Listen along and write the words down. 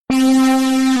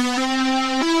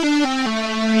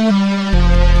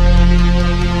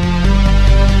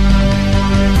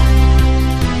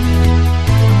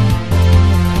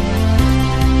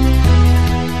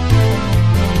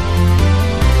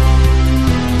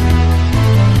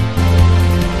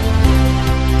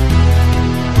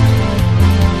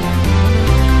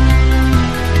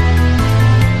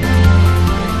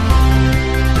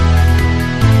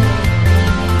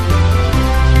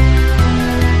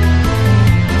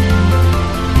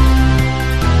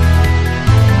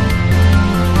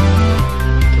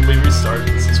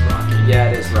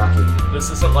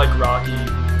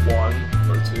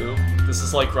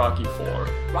Like Rocky 4.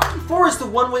 Rocky 4 is the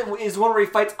one where he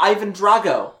fights Ivan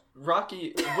Drago.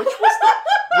 Rocky,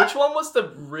 which one was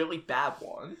the really bad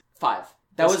one? 5.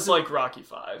 This was like Rocky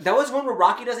 5. That was one where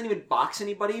Rocky doesn't even box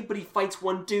anybody, but he fights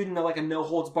one dude in like a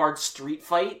no-holds-barred street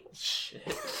fight.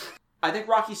 Shit. I think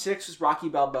Rocky 6 was Rocky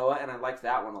Balboa, and I liked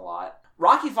that one a lot.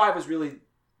 Rocky 5 was really...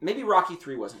 Maybe Rocky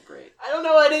 3 wasn't great. I don't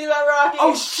know anything about Rocky.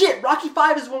 Oh shit! Rocky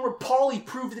 5 is one where Paulie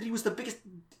proved that he was the biggest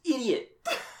idiot.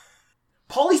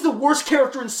 Paulie's the worst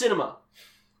character in cinema.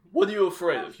 What are you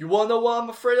afraid of? You wanna know what I'm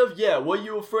afraid of? Yeah, what are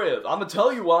you afraid of? I'm gonna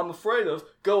tell you what I'm afraid of.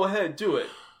 Go ahead, do it.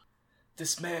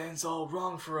 This man's all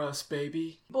wrong for us,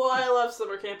 baby. Boy, I love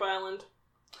Summer Camp Island.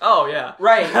 Oh, yeah.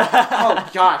 Right. Oh,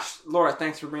 gosh. Laura,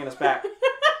 thanks for bringing us back.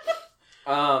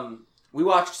 We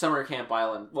watched Summer Camp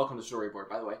Island. Welcome to Storyboard,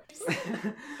 by the way.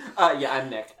 Yeah, I'm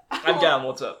Nick. I'm Gavin,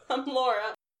 what's up? I'm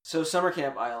Laura. So Summer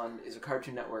Camp Island is a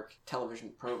Cartoon Network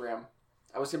television program.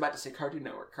 I was about to say Cartoon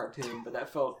Network cartoon, but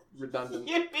that felt redundant.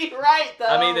 You'd be right, though.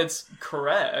 I mean, it's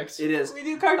correct. It is. We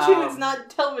do cartoons, not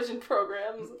television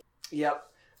programs. Yep.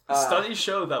 Studies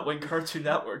show that when Cartoon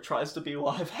Network tries to be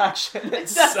live action, it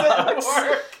doesn't sucks.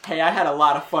 work. Hey, I had a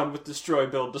lot of fun with Destroy,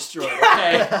 Build, Destroy,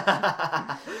 okay?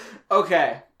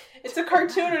 Okay. It's a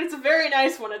cartoon, and it's a very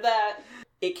nice one at that.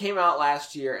 It came out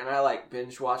last year, and I,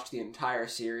 binge-watched the entire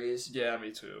series. Yeah,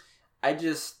 me too.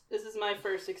 This is my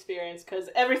first experience, because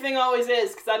everything always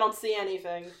is, because I don't see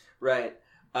anything. Right.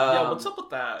 Yeah, what's up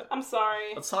with that? I'm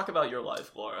sorry. Let's talk about your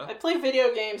life, Laura. I play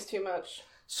video games too much.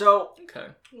 So, okay.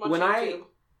 When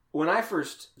I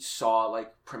first saw,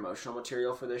 promotional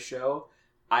material for this show,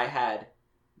 I had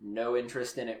no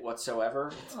interest in it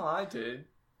whatsoever. Oh, I did.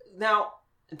 Now,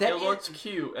 it looked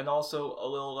cute, and also a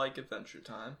little, Adventure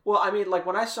Time. Well, I mean,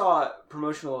 when I saw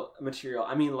promotional material,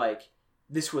 I mean,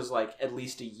 this was, at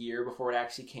least a year before it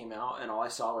actually came out, and all I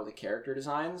saw were the character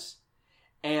designs.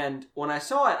 And when I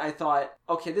saw it, I thought,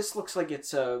 okay, this looks like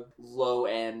it's a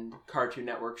low-end Cartoon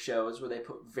Network shows where they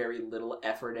put very little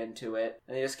effort into it,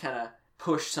 and they just kind of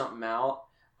push something out.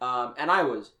 And I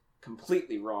was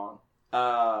completely wrong.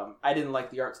 I didn't like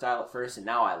the art style at first, and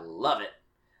now I love it.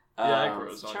 Yeah, it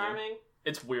grows on charming. you.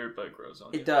 It's weird, but it grows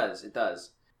on you. It does.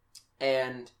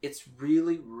 And it's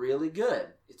really, really good.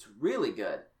 It's really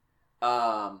good.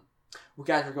 Well,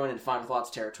 guys, we're going into final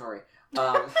thoughts territory. Boy,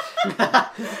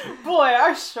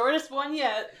 our shortest one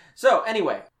yet. So,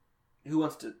 anyway, who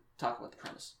wants to talk about the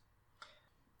premise?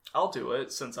 I'll do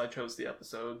it, since I chose the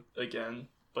episode again.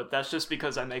 But that's just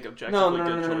because I make objectively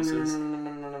good choices.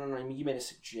 No. I mean, you made a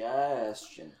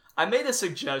suggestion. I made a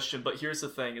suggestion, but here's the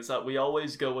thing, is that we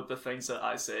always go with the things that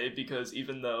I say, because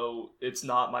even though it's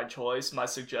not my choice, my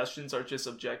suggestions are just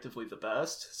objectively the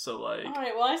best, so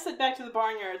Alright, well I said Back to the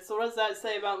Barnyard, so what does that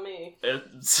say about me?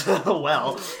 It's...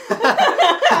 well...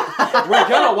 We're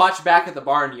gonna watch Back at the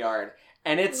Barnyard,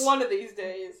 and it's... One of these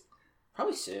days.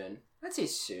 Probably soon. I'd say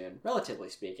soon, relatively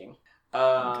speaking. Be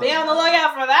on the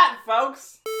lookout for that,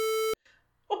 folks!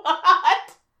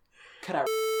 What? Cut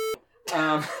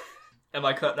out Am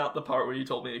I cutting out the part where you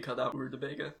told me to cut out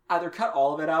Rutabaga? Either cut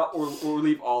all of it out or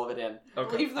leave all of it in.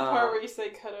 Okay. Leave the part where you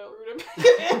say cut out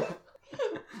Rutabaga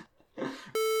in.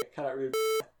 Cut out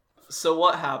Rutabaga. So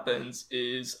what happens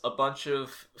is a bunch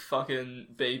of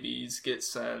fucking babies get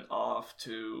sent off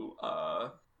to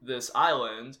this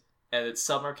island, and it's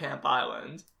Summer Camp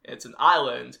Island. It's an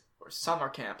island where summer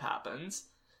camp happens.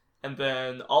 And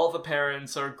then all the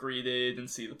parents are greeted and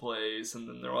see the place, and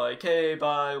then they're like, hey,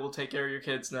 bye, we'll take care of your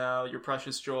kids now, your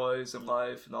precious joys in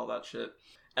life, and all that shit.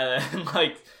 And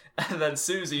then, and then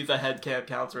Susie, the head camp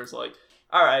counselor, is like,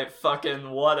 alright,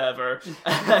 fucking whatever.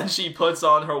 And she puts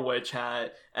on her witch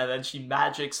hat, and then she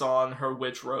magics on her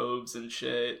witch robes and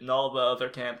shit, and all the other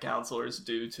camp counselors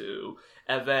do too.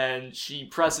 And then she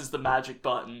presses the magic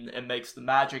button and makes the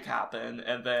magic happen,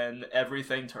 and then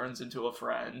everything turns into a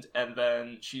friend. And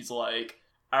then she's like,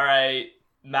 alright,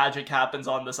 magic happens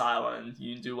on this island.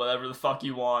 You can do whatever the fuck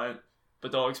you want,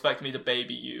 but don't expect me to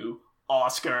baby you.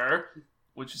 Oscar,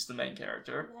 which is the main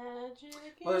character.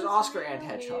 Well, there's Oscar and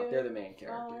Hedgehog. They're the main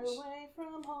characters. Far away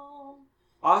from home.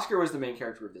 Oscar was the main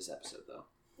character of this episode, though.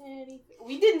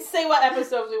 We didn't say what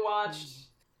episodes we watched.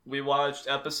 We watched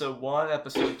episode 1,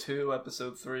 episode 2,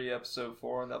 episode 3, episode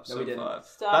 4, and episode 5.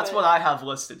 Stop That's it. what I have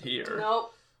listed here.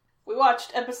 Nope. We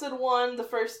watched episode 1 the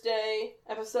first day.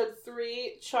 Episode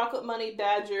 3, Chocolate Money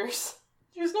Badgers.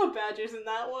 There's no badgers in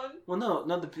that one. Well,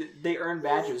 no, they earn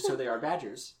badges, so they are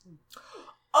badgers.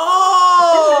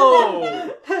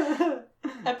 Oh!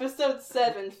 Episode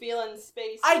 7, Feeling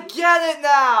Space. I get it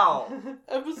now!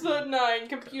 Episode 9,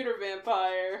 Computer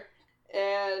Vampire.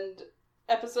 And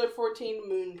episode 14,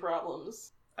 Moon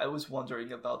Problems. I was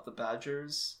wondering about the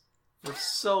Badgers for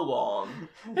so long.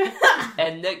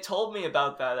 And Nick told me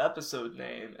about that episode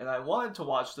name, and I wanted to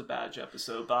watch the Badge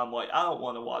episode, but I'm like, I don't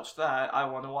want to watch that. I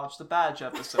want to watch the Badge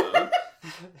episode.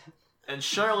 And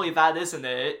surely that isn't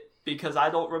it, because I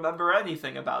don't remember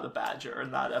anything about a badger in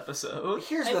that episode.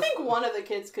 I think one of the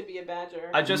kids could be a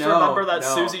badger. I just No, remember that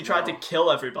no, Susie tried no. to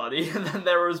kill everybody, and then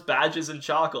there was badges and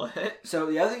chocolate. So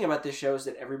the other thing about this show is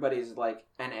that everybody's like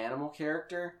an animal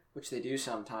character, which they do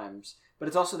sometimes. But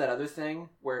it's also that other thing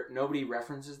where nobody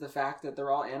references the fact that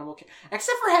they're all animal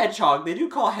except for Hedgehog. They do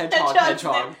call Hedgehog Hedgehog's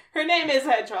Hedgehog. name- Her name is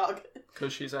Hedgehog.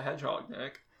 Because she's a hedgehog,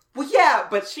 Nick. Well, yeah,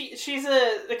 but She's an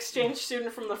exchange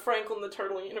student from the Franklin the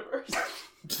Turtle universe.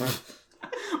 wait, but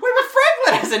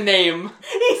Franklin has a name.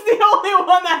 He's the only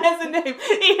one that has a name.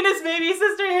 He and his baby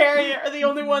sister Harriet are the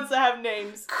only ones that have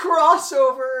names.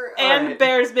 Crossover. And Alright.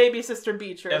 Bear's baby sister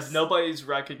Beatrice. If nobody's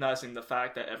recognizing the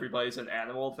fact that everybody's an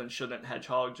animal, then shouldn't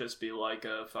hedgehog just be like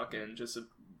a fucking, just a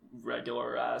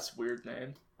regular ass weird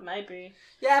name? Might be.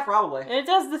 Yeah, probably. And it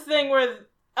does the thing where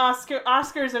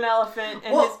Oscar's an elephant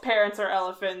and Well, his parents are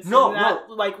elephants. no, and that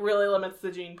like really limits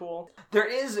the gene pool. There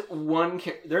is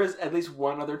at least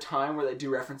one other time where they do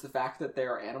reference the fact that they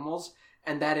are animals,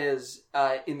 and that is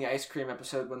in the ice cream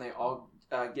episode when they all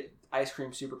get ice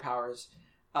cream superpowers.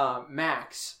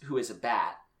 Max, who is a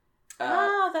bat,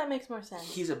 That makes more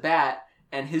sense. he's a bat,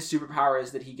 and his superpower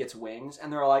is that he gets wings,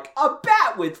 and they're like, a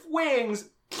bat with wings!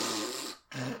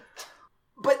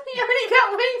 But He already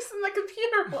got wings in the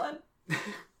computer one.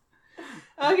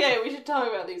 Okay, we should talk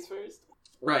about these first.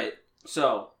 right,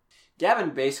 so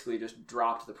Gavin basically just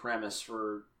dropped the premise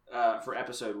for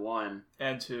episode 1.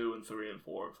 And 2 and 3 and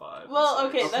 4 and 5. Well,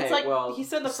 okay, Okay, that's like well, he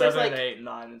said the 7, first like 8,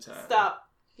 9, and 10. stop.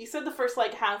 He said the first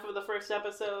like half of the first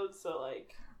episode, so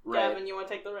like Right. Gavin, you want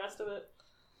to take the rest of it?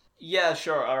 Yeah,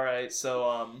 sure, alright.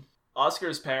 So,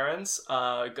 Oscar's parents,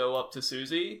 go up to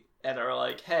Susie and are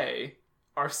like, hey,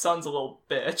 our son's a little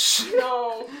bitch.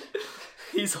 No.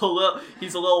 He's a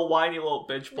little whiny little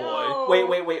bitch boy. No.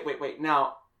 Wait.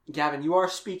 Now, Gavin, you are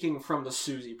speaking from the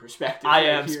Susie perspective. I right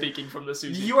am here. speaking from the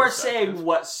Susie You are perspective. saying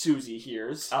what Susie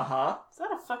hears. Uh-huh. Is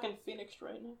that a fucking Phoenix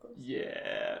Wright necklace?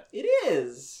 Yeah. It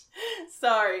is.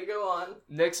 Sorry, go on.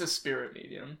 Nick's a spirit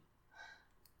medium.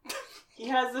 He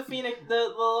has the the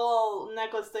little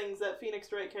necklace things that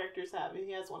Phoenix Wright characters have.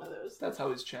 He has one of those. That's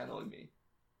how he's channeling me.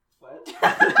 What?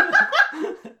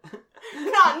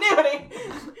 Continuity.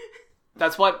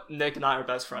 That's why Nick and I are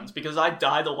best friends, because I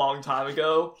died a long time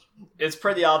ago. It's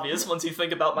pretty obvious once you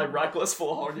think about my reckless,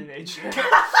 foolhardy nature.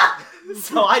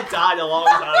 So I died a long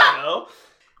time ago.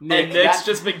 And Nick's that-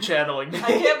 just been channeling me. I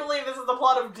can't believe this is the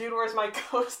plot of Dude, Where's My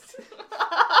Ghost?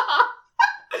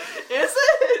 Is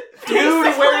it?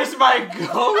 Dude, where's my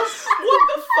ghost?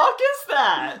 What the fuck is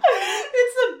that?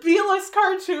 It's a B-list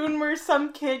cartoon where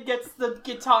some kid gets the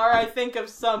guitar, I think, of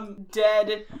some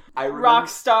dead I remember, rock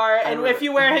star, and remember- if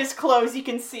you wear his clothes, you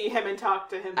can see him and talk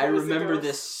to him. I Who is the remember ghost?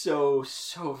 this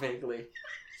so vaguely.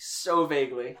 So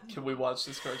vaguely. Can we watch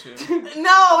this cartoon?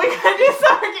 No, we gotta do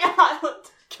Summer Island.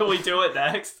 Can we do it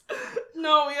next?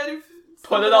 No, we gotta do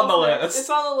Put it something on the else next. list. It's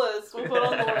on the list. We'll put it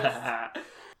on the list.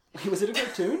 Wait, was it a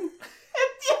cartoon?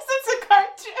 Yes, it's a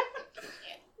cartoon.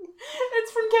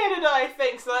 It's from Canada, I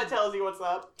think, so that tells you what's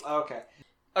up. Okay.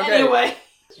 Okay. Anyway.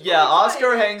 Yeah,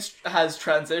 Oscar has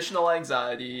transitional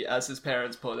anxiety, as his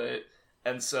parents put it,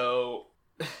 and so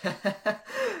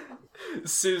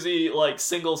Susie, like,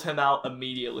 singles him out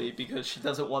immediately because she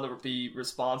doesn't want to be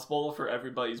responsible for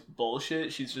everybody's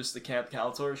bullshit. She's just the camp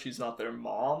counselor, she's not their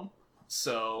mom.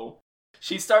 So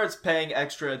she starts paying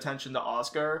extra attention to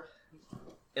Oscar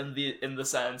in the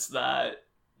sense that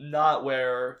not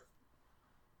where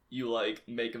you, like,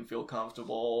 make him feel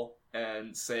comfortable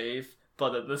and safe,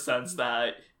 but in the sense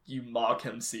that you mock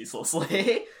him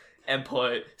ceaselessly and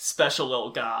put special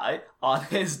little guy on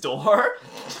his door.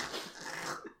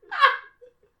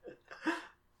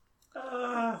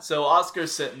 So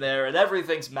Oscar's sitting there and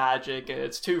everything's magic and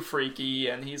it's too freaky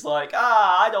and he's like,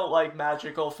 I don't like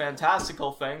magical,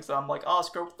 fantastical things. And I'm like,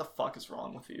 Oscar, what the fuck is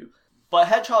wrong with you? But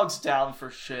Hedgehog's down for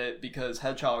shit because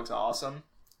Hedgehog's awesome.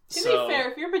 To be fair,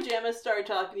 if your pajamas started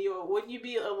talking to you, wouldn't you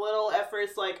be a little at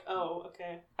first like, oh,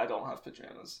 okay. I don't have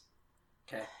pajamas.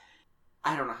 Okay.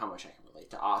 I don't know how much I can relate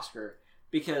to Oscar,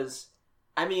 because,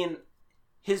 I mean,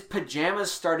 his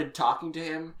pajamas started talking to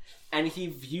him, and he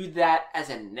viewed that as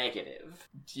a negative.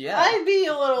 Yeah. I'd be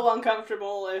a little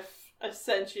uncomfortable if a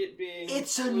sentient being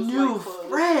It's a was new like clothes.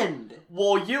 friend!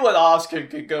 Well, you and Oscar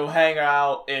could go hang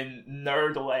out in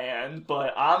Nerdland,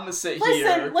 but I'm gonna sit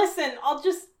here Listen, I'll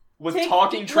just with take-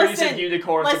 talking trees listen, and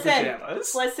unicorns listen, and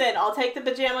pajamas. Listen, I'll take the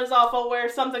pajamas off, I'll wear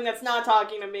something that's not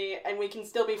talking to me, and we can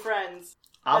still be friends.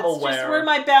 I'm That's aware. just where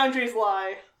my boundaries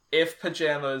lie. If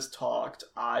pajamas talked,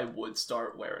 I would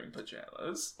start wearing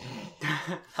pajamas.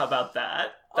 How about that?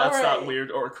 That's Alright. not weird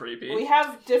or creepy. We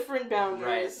have different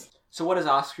boundaries. So what does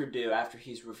Oscar do after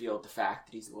he's revealed the fact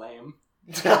that he's lame?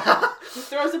 He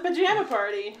throws a pajama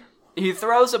party. He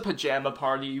throws a pajama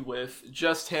party with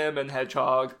just him and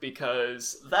Hedgehog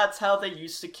because that's how they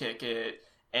used to kick it,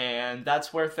 and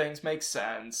that's where things make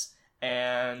sense.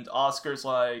 And Oscar's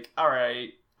like,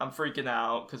 alright, I'm freaking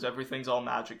out because everything's all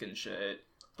magic and shit.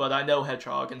 But I know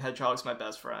Hedgehog, and Hedgehog's my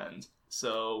best friend.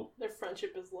 So Their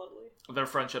friendship is lovely. their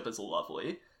friendship is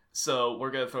lovely. So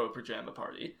we're gonna throw a pajama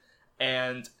party.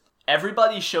 And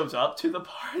everybody shows up to the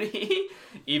party,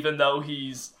 even though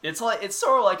it's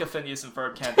sort of like a Phineas and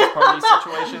Ferb Candace party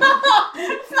situation.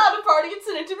 It's not a party, it's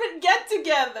an intimate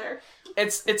get-together.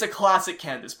 It's a classic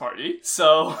Candace party.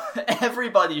 So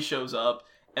everybody shows up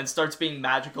and starts being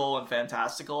magical and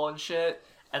fantastical and shit.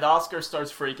 And Oscar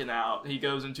starts freaking out. He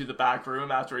goes into the back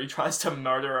room after he tries to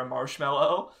murder a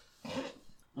marshmallow,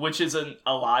 which is an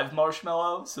alive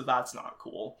marshmallow, so that's not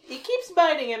cool. He keeps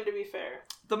biting him, to be fair.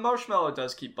 The marshmallow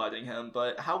does keep biting him,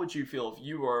 but how would you feel if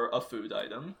you were a food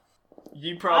item?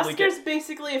 You probably Oscar's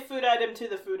basically a food item to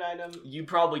the food item. you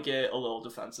probably get a little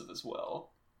defensive as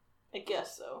well. I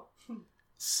guess so.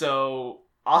 So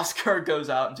Oscar goes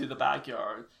out into the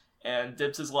backyard and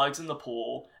dips his legs in the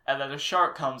pool, and then a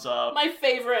shark comes up. My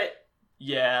favorite.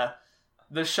 Yeah.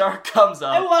 The shark comes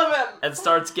I up love him. and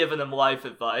starts giving him life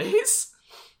advice.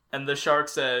 And the shark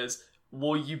says,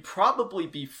 "Will you probably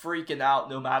be freaking out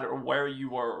no matter where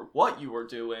you were or what you were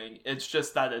doing? It's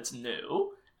just that it's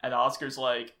new." And Oscar's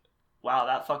like, "Wow,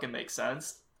 that fucking makes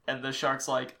sense." And the shark's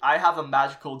like, "I have a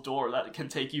magical door that can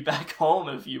take you back home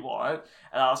if you want."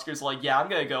 And Oscar's like, "Yeah, I'm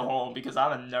gonna go home because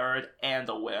I'm a nerd and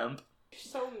a wimp." You're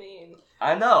so mean.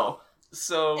 I know.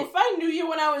 So If I knew you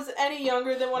when I was any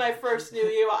younger than when I first knew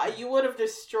you, you would have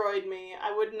destroyed me.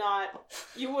 I would not.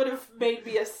 You would have made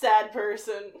me a sad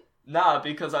person. nah,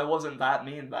 because I wasn't that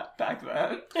mean back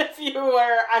then. If you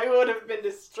were, I would have been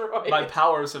destroyed. My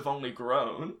powers have only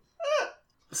grown.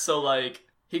 So, like,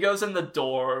 he goes in the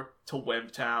door to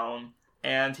Wimptown,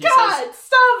 and he God, says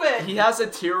stop it! he has a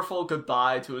tearful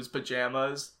goodbye to his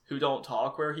pajamas, who don't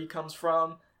talk where he comes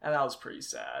from, and that was pretty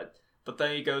sad. But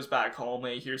then he goes back home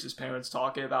and he hears his parents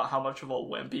talking about how much of a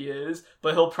wimp he is,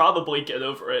 but he'll probably get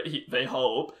over it, they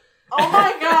hope. Oh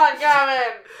my god,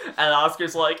 Gavin! And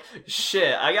Oscar's like,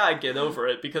 shit, I gotta get over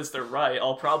it because they're right,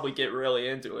 I'll probably get really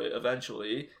into it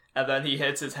eventually. And then he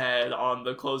hits his head on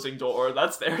the closing door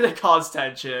that's there to cause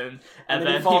tension, and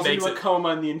then he falls makes into it... a coma,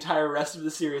 and the entire rest of the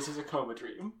series is a coma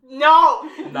dream. No!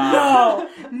 Nah.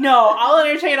 No, I'll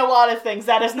entertain a lot of things.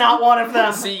 That is not one of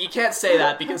them. See, you can't say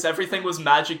that because everything was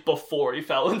magic before he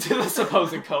fell into the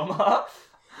supposed coma.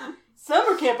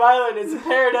 Summer Camp Island is a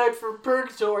paradigm for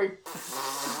purgatory.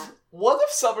 What if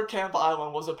Summer Camp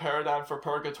Island was a paradigm for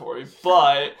purgatory,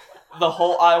 but the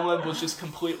whole island was just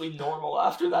completely normal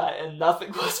after that and nothing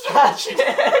was magic?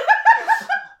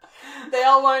 They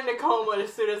all went into coma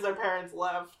as soon as their parents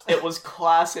left. It was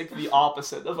classic the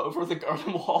opposite of Over the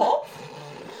Garden Wall.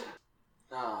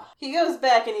 He goes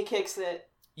back and he kicks it.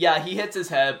 Yeah, he hits his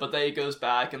head, but then he goes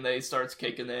back and then he starts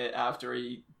kicking it after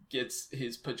he gets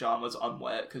his pajamas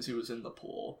unwet because he was in the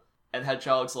pool. And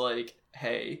Hedgehog's like,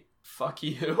 hey, fuck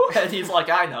you. And he's like,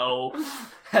 I know.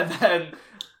 And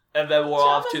then we're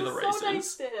off to the races. So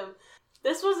nice to him.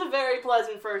 This was a very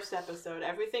pleasant first episode.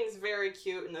 Everything's very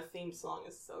cute and the theme song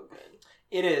is so good.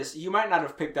 It is. You might not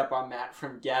have picked up on that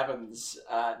from Gavin's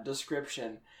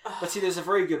description, but see, there's a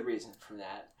very good reason for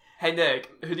that. Hey Nick,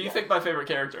 who do you think my favorite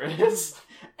character is?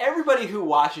 Everybody who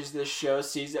watches this show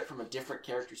sees it from a different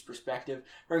character's perspective.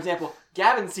 For example,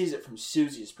 Gavin sees it from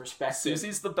Susie's perspective.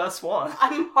 Susie's the best one.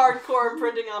 I'm hardcore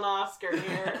imprinting on Oscar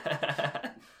here,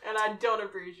 and I don't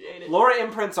appreciate it. Laura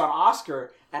imprints on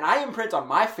Oscar, and I imprint on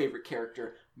my favorite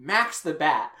character, Max the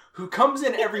Bat, who comes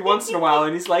in every once in a while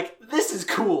and he's like, this is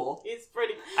cool. He's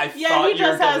pretty... I Yeah, thought he you were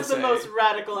just gonna has the say- most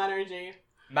radical energy.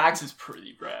 Max is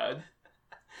pretty rad.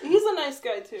 He's a nice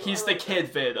guy too. He's I the like kid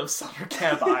vid of Summer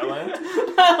Camp Island,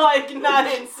 like not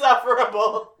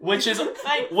insufferable. which is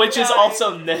God.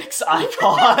 also Nick's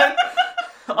icon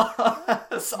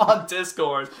on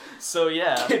Discord. So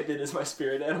yeah, Kidbit is my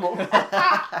spirit animal.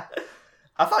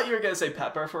 I thought you were gonna say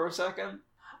Pepper for a second.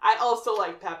 I also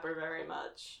like Pepper very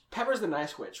much. Pepper's the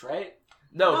nice witch, right?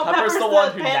 No, Pepper's the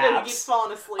one who panda who naps. keeps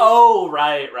falling asleep. Oh,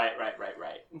 right.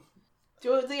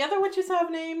 Do the other witches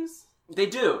have names? They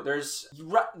do. There's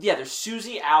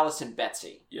Susie, Alice, and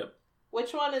Betsy. Yep,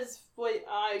 Which one is? Wait,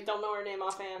 I don't know her name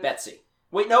offhand. Betsy.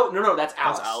 Wait, no, that's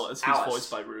Alice. that's Alice, who's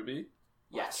voiced by Ruby.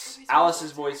 Yes, Ruby's Alice voiced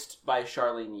is voiced by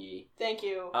Charlene Yee. Thank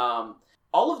you. All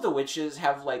of the witches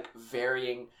have like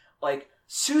varying. Like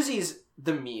Susie's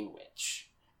the mean witch,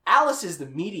 Alice is the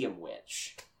medium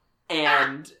witch,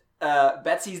 and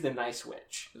Betsy's the nice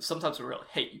witch. Sometimes we really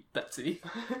hate you, Betsy.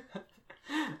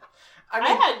 I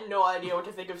had no idea what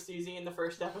to think of Susie in the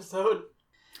first episode.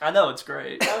 I know, it's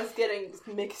great. I was getting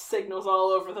mixed signals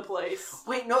all over the place.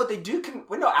 Wait, no, they do.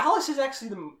 Wait, no, Alice is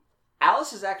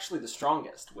actually the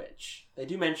strongest witch. They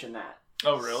do mention that.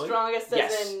 Oh, really? Strongest as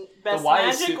Yes. in best why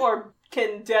is magic Su- or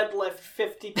can deadlift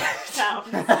 50 pounds?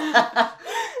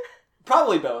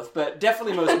 Probably both, but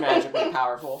definitely most magically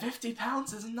powerful. 50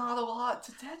 pounds is not a lot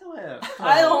to deadlift.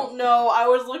 I don't know. I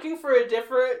was looking for a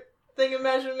different thing of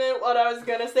measurement. What I was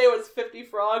gonna say was 50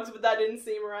 frogs, but that didn't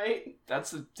seem right.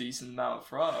 That's a decent amount of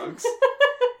frogs.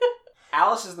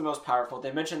 Alice is the most powerful.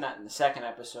 They mentioned that in the second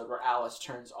episode where Alice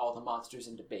turns all the monsters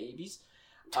into babies.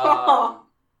 Oh,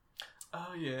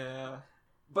 yeah.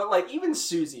 But like even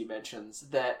Susie mentions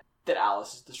that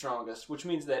Alice is the strongest, which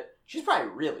means that she's probably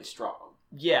really strong.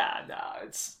 Yeah, nah,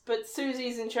 it's... But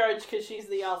Susie's in charge because she's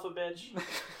the alpha bitch.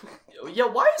 Yeah,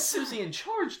 why is Susie in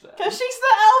charge, then? Because she's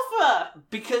the alpha!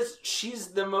 Because she's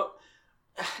the most...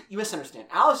 You misunderstand.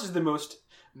 Alice is the most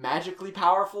magically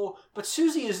powerful, but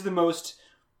Susie is the most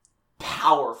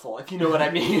powerful, if you know what I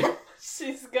mean.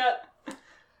 She's got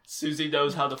Susie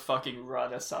knows how to fucking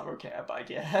run a summer camp, I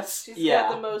guess. She's Yeah.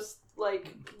 got the most,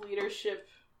 like, leadership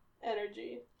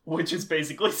energy. Which is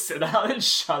basically sit down and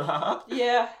shut up.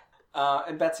 Yeah.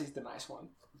 And Betsy's the nice one.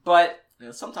 But,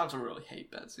 Yeah, sometimes I really hate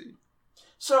Betsy.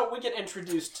 so we get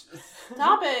introduced...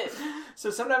 Stop it! So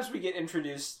sometimes we get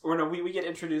introduced, or no, we get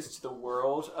introduced to the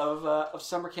world of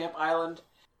Summer Camp Island,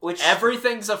 which...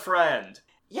 Everything's a friend.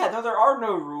 Yeah, no, there are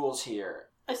no rules here.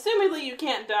 Assumedly you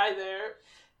can't die there.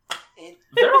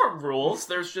 There aren't rules,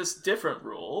 there's just different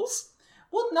rules.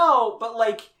 Well, no, but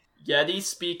like, Yetis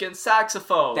speak in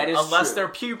saxophone. That is unless true. they're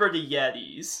puberty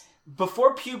Yetis.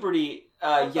 before puberty,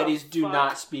 What the Yetis do fuck?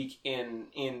 not speak in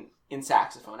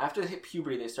saxophone. After they hit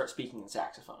puberty, they start speaking in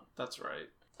saxophone. That's right.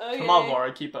 Okay. Come on,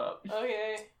 Laura, keep up.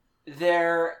 Okay.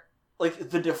 They're, like,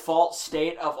 the default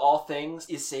state of all things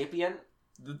is sapient.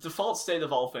 The default state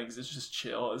of all things is just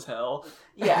chill as hell.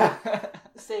 Yeah.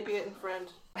 Sapient and friend.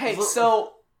 Hey, The-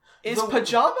 so is the-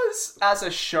 pajamas as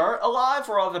a shirt alive,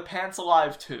 or are the pants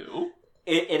alive too?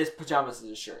 It is pajamas as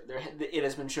a shirt. It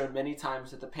has been shown many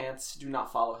times that the pants do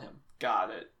not follow him.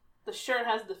 Got it. The shirt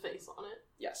has the face on it.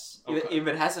 Yes. Okay. If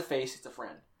it has a face, it's a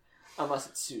friend. Unless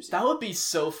it's Susie. That would be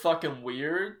so fucking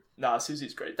weird. Nah,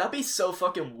 Susie's great. That'd be so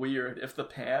fucking weird if the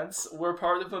pants were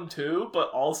part of him too, but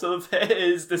also that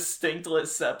is distinctly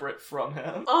separate from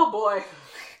him. Oh boy.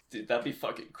 Dude, that'd be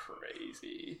fucking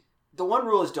crazy. The one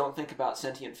rule is don't think about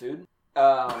sentient food.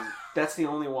 That's the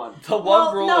only one. The one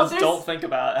Well, rule no, is there's- don't think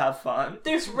about it, have fun.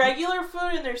 There's regular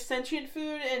food and there's sentient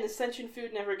food, and the sentient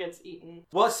food never gets eaten.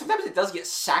 Well, sometimes it does get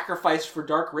sacrificed for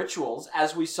dark rituals,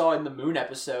 as we saw in the Moon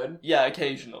episode. Yeah,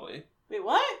 occasionally. Wait,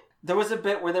 what? There was a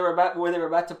bit where they were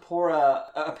about to pour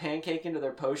a pancake into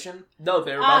their potion. No,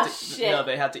 they were Ah, about to. shit. No,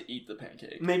 they had to eat the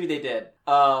pancake. Maybe they did.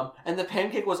 And the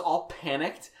pancake was all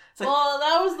panicked. It's like, Well,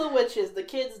 that was the witches. The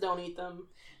kids don't eat them.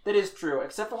 that is true,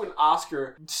 except for when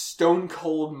Oscar, stone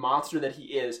cold monster that he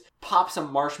is, pops a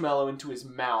marshmallow into his He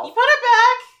mouth. put it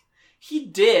back! He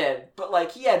did, but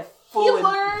like he had He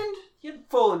learned! he had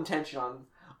full intention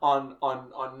on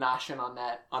noshing on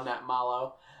that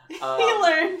mallow. He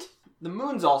learned! The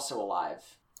Moon's also alive.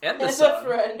 And the As a sun.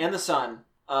 friend. And the Sun.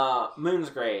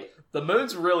 Moon's great. The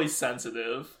moon's really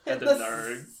sensitive and a The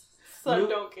nerd. Sun Moon-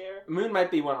 don't care. Moon might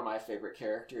be one of my favorite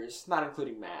characters, not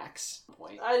including Max.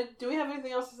 Point. Do we have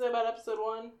anything else to say about episode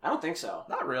 1? I don't think so.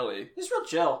 Not really. Just real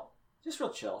chill. Just real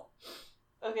chill.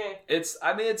 Okay.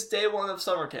 It's day one of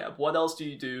summer camp. What else do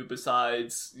you do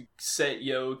besides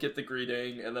get the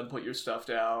greeting, and then put your stuff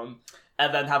down,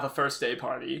 and then have a first day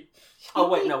party? Oh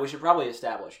wait, no, we should probably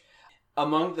establish.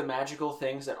 Among the magical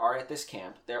things that are at this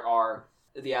camp, there are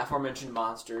the aforementioned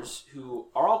monsters who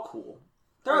are all cool.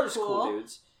 They're all just cool Cool.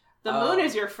 dudes. The moon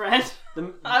is your friend.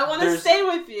 I want to there's- stay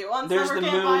with you on There's Summer the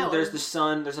Camp moon, Island. there's the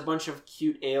sun, there's a bunch of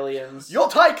cute aliens. You'll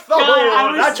take the God,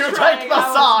 I moon, was and you trying, take the I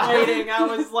was sun. waiting. I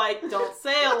was like, don't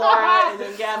say it, Laura. And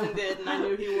then Gavin did, and I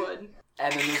knew he would.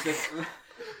 And then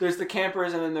there's the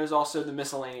campers, and then there's also the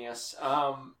miscellaneous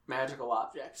magical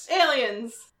objects.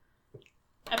 Aliens.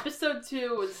 Episode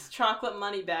 2 was Chocolate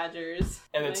Money Badgers.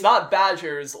 And it's not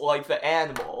badgers like the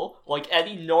animal, like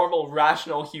any normal,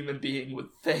 rational human being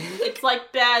would think. It's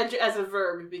like badge as a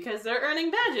verb, because they're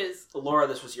earning badges. Laura,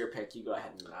 this was your pick. You go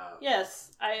ahead and...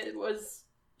 Yes, I was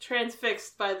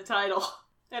transfixed by the title,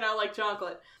 and I like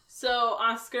chocolate. So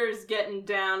Oscar's getting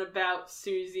down about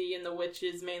Susie and the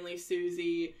witches, mainly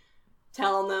Susie,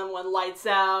 telling them when lights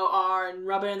out are and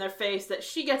rubbing in their face that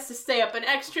she gets to stay up an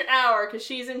extra hour because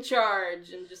she's in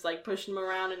charge, and just like pushing them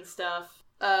around and stuff.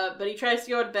 But he tries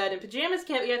to go to bed, and pajamas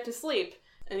can't get to sleep.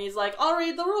 And he's like, I'll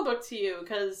read the rulebook to you,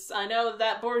 because I know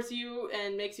that bores you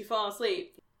and makes you fall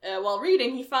asleep. While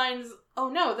reading, he finds, oh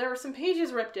no, there were some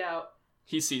pages ripped out.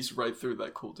 He sees right through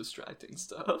that cool, distracting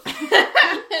stuff.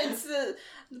 It's the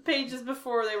pages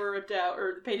before they were ripped out,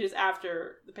 or the pages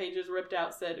after the pages ripped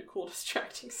out said cool,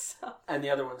 distracting stuff. And the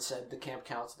other one said the camp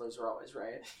counselors are always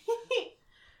right.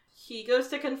 He goes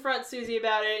to confront Susie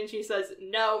about it, and she says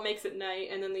no, makes it night.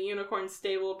 And then the unicorn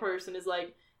stable person is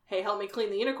like, hey, help me clean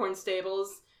the unicorn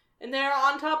stables. And they're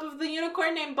on top of the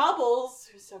unicorn named Bubbles,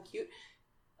 who's so cute.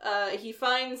 He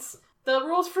finds the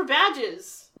rules for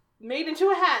badges made into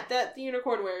a hat that the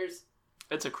unicorn wears.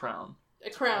 It's a crown.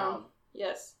 A crown.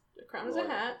 Yes. A crown is a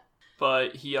hat.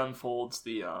 But he unfolds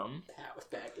the, Hat with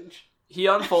baggage. He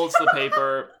unfolds the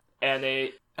paper, and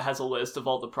it has a list of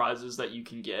all the prizes that you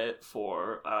can get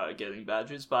for getting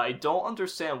badges, but I don't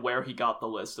understand where he got the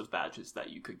list of badges that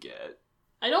you could get.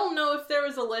 I don't know if there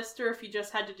was a list or if he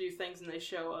just had to do things and they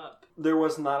show up. There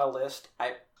was not a list.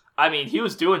 I mean, he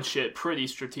was doing shit pretty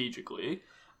strategically.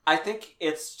 I think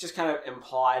it's just kind of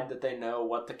implied that they know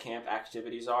what the camp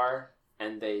activities are,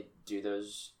 and they do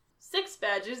those. 6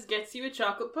 badges gets you a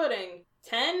chocolate pudding.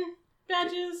 10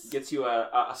 badges? Gets you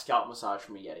a scalp massage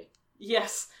from a Yeti.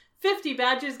 Yes. 50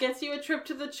 badges gets you a trip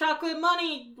to the Chocolate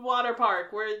Money water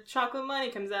park, where chocolate money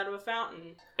comes out of a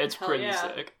fountain. It's Hell pretty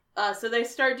yeah. sick. So they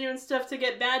start doing stuff to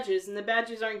get badges, and the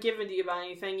badges aren't given to you by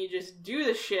anything. You just do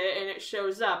the shit, and it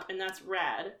shows up, and that's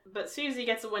rad. But Susie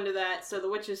gets a wind of that, so the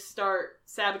witches start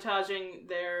sabotaging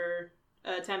their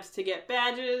attempts to get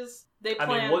badges. They plan.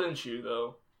 I mean, wouldn't you,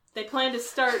 though? They plan to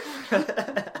start.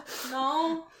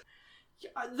 No.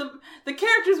 The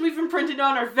characters we've imprinted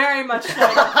on are very much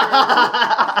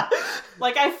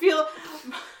like I feel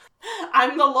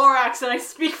I'm the Lorax and I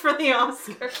speak for the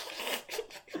Oscar.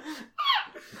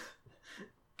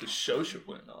 The show should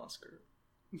win an Oscar.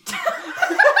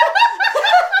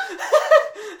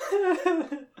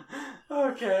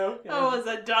 Okay. That was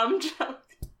a dumb joke.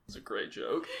 It's a great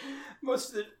joke.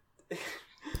 Most of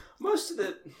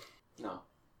the no.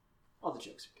 All the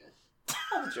jokes are good.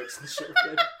 All the jokes in the show are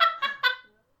good.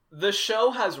 The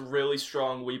show has really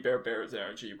strong We Bare Bears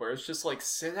energy, where it's just like,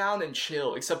 sit down and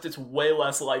chill, except it's way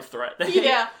less life-threatening.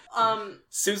 Yeah.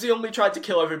 Susie only tried to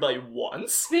kill everybody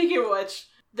once. Speaking of which,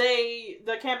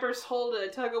 the campers hold a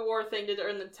tug-of-war thing to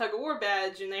earn the tug-of-war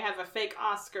badge, and they have a fake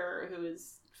Oscar who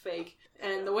is fake.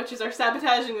 And the witches are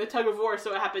sabotaging the tug-of-war,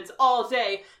 so it happens all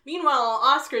day. Meanwhile,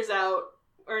 Oscar's out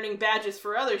earning badges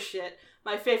for other shit.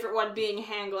 My favorite one being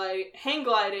hang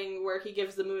gliding, where he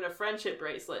gives the moon a friendship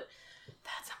bracelet.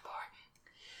 That's important.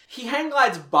 He hang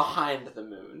glides behind the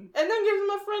moon. And then gives him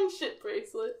a friendship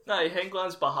bracelet. No, he hang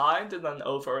glides behind, and then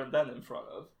over, and then in front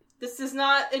of. This does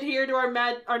not adhere to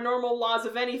our normal laws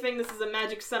of anything. This is a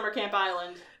magic summer camp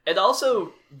island. It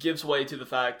also gives way to the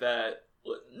fact that,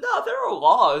 no, there are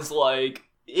laws, like,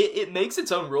 it makes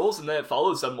its own rules and then it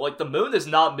follows them. Like, the moon is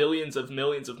not millions of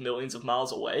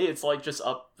miles away. It's, like, just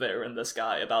up there in the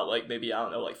sky about, like, maybe, I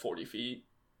don't know, like 40 feet.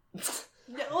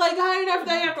 Like, high enough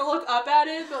that you have to look up at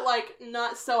it, but, like,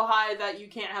 not so high that you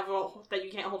can't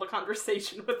hold a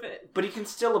conversation with it. But he can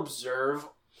still observe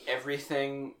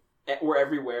everything, or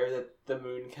everywhere that the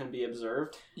moon can be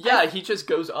observed. Yeah, he just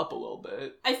goes up a little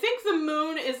bit. I think the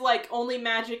moon is, like, only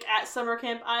magic at Summer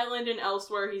Camp Island, and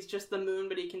elsewhere he's just the moon,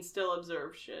 but he can still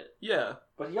observe shit. Yeah.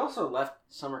 But he also left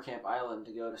Summer Camp Island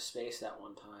to go to space that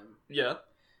one time. Yeah.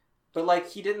 But, like,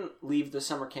 he didn't leave the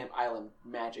Summer Camp Island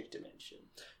magic dimension.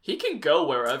 He can go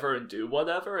wherever and do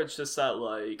whatever, it's just that,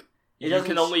 like, you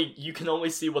can only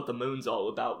see what the moon's all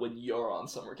about when you're on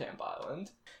Summer Camp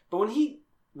Island. But when he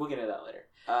We'll get into that later.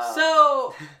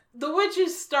 So, the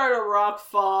witches start a rock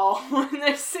fall when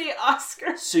they see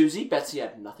Oscar. Susie, Betsy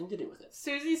had nothing to do with it.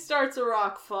 Susie starts a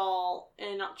rock fall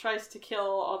and tries to kill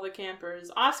all the campers.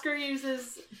 Oscar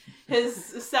uses his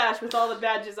sash with all the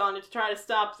badges on it to try to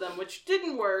stop them, which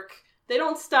didn't work. They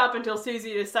don't stop until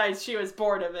Susie decides she was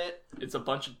bored of it. It's a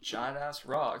bunch of giant-ass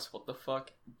rocks. What the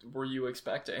fuck were you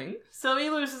expecting? So he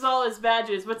loses all his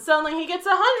badges, but suddenly he gets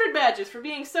 100 badges for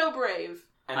being so brave.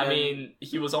 I mean,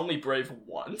 he was only brave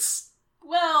once.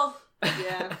 Well,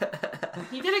 yeah.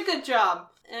 He did a good job.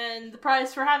 And the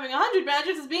prize for having 100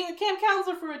 badges is being a camp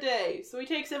counselor for a day. So he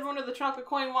takes everyone to the Chocolate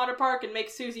Coin Water Park and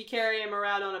makes Susie carry him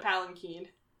around on a palanquin.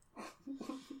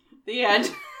 The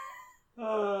end.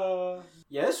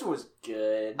 Yeah, this was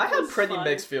good. I had pretty fun.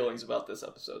 mixed feelings about this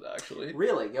episode, actually.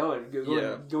 Really? Go and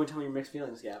Yeah. go and tell me your mixed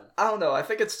feelings, Gavin. I don't know, I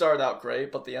think it started out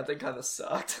great, but the ending kind of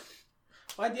sucked.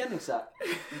 Why'd the ending suck?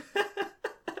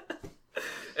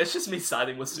 It's just me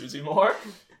siding with Susie more.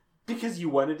 Because you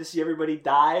wanted to see everybody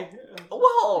die?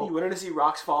 Well, You wanted to see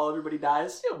rocks fall, everybody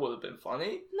dies? it would have been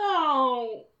funny.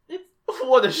 No.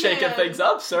 Would have shaken Man. things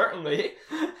up, certainly.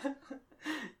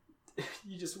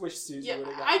 You just wish Susie Yeah, would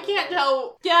have I can't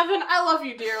tell. Gavin, I love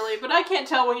you dearly, but I can't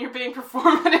tell when you're being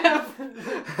performative.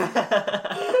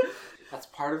 That's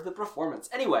part of the performance.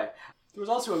 Anyway, there was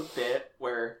also a bit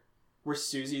where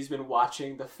Susie's been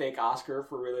watching the fake Oscar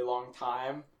for a really long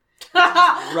time.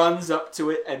 Runs up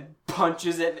to it and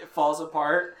punches it and it falls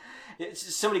apart. It's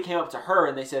just, somebody came up to her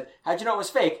and they said, "How'd you know it was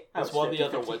fake?" It was one of the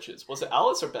other 50-50. witches. Was it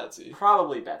Alice or Betsy?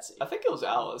 Probably Betsy. I think it was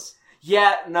Alice.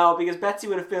 Yeah, no, because Betsy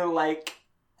would have been like,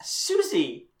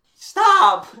 "Susie,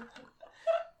 stop!"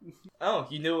 Oh,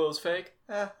 you knew it was fake?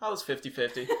 I was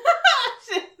 50-50.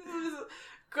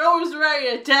 Girl was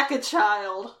ready to deck a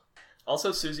child.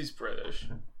 Also, Susie's British.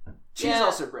 She's Yeah.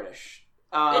 also British.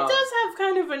 It does have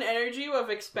kind of an energy of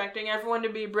expecting everyone to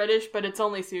be British, but it's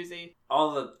only Susie.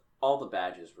 All the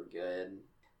badges were good.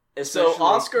 So Especially-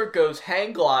 Oscar goes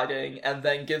hang gliding and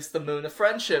then gives the moon a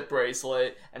friendship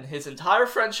bracelet, and his entire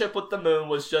friendship with the moon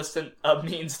was just a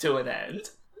means to an end.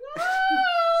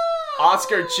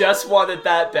 Oscar just wanted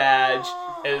that badge,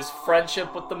 and his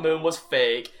friendship with the moon was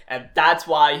fake, and that's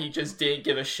why he just didn't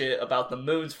give a shit about the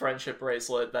moon's friendship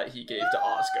bracelet that he gave to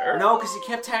Oscar. No, because he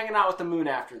kept hanging out with the moon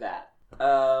after that.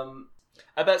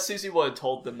 I bet Susie would have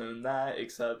told the moon that,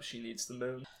 except she needs the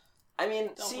moon. I mean,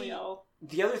 Don't see, we all?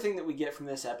 the other thing that we get from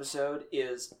this episode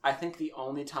is, I think, the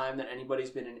only time that anybody's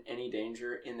been in any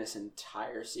danger in this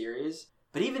entire series.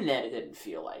 But even then, it didn't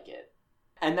feel like it.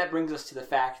 And that brings us to the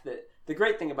fact that the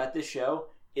great thing about this show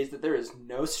is that there is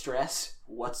no stress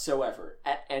whatsoever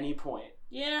at any point.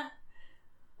 Yeah.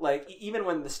 Like, even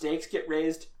when the stakes get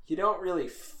raised, you don't really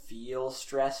feel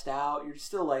stressed out. You're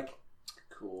still like,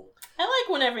 cool. I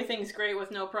like when everything's great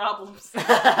with no problems.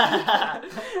 That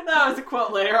was a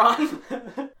quote later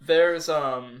on. There's,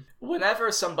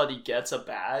 whenever somebody gets a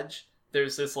badge,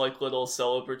 there's this, like, little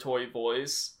celebratory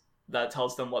voice that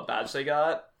tells them what badge they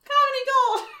got. Comedy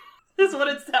gold! Is what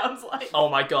it sounds like. Oh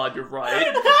my god, you're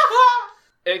right.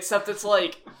 Except it's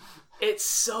like, it's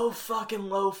so fucking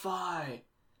lo-fi.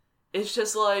 It's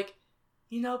just like,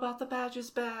 you know about the badges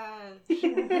badge.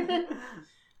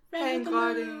 Hang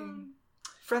gliding.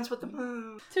 Friends with the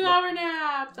moon. 2-hour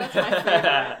nap. That's my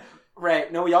favorite.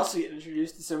 Right. No, we also get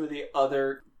introduced to some of the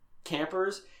other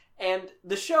campers, and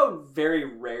the show very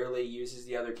rarely uses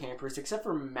the other campers, except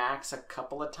for Max a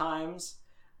couple of times.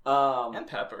 And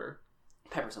Pepper.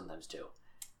 Pepper sometimes too.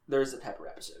 There's a Pepper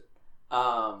episode.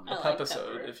 I like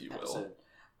Episode, Pepper. if you will. Episode.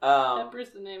 Pepper's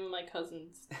the name of my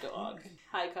cousin's dog.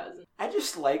 Hi, cousin. I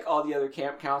just like all the other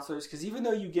camp counselors because even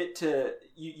though you get to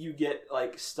you get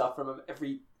like stuff from them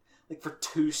every like for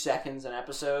 2 seconds an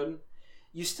episode,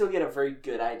 you still get a very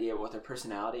good idea of what their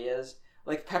personality is.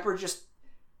 Like Pepper just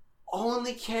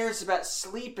only cares about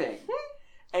sleeping,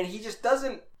 and he just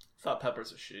doesn't. Thought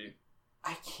Pepper's a she.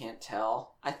 I can't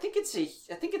tell. I think it's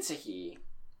a he.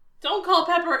 Don't call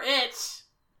Pepper it.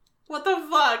 What the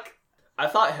fuck? I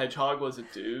thought Hedgehog was a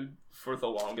dude for the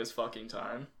longest fucking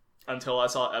time. Until I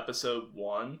saw episode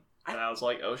 1, and I was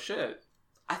like, oh shit.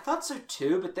 I thought so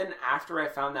too, but then after I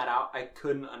found that out, I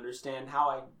couldn't understand how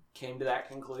I came to that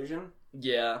conclusion.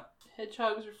 Yeah.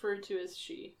 Hedgehog is referred to as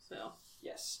she, so.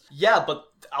 Yes. Yeah, but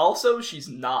also she's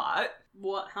not.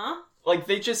 What, huh? Like,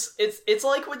 they just, it's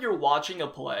like when you're watching a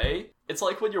play. It's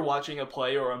like when you're watching a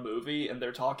play or a movie, and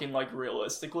they're talking, like,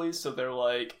 realistically, so they're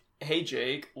like, hey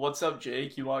Jake, what's up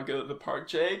Jake? You want to go to the park,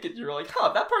 Jake? And you're like,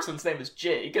 huh, that person's name is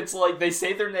Jake. It's like they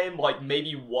say their name like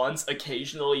maybe once,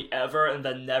 occasionally ever, and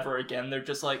then never again. They're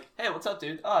just like, hey, what's up,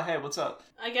 dude? Oh, hey, what's up?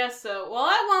 I guess so. Well,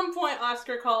 at one point,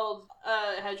 Oscar called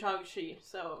Hedgehog she,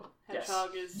 so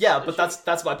Hedgehog is... Yeah, a but she.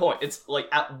 that's my point. It's like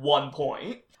at one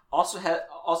point. Also,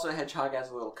 Hedgehog has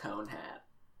a little cone hat.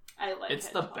 I like It's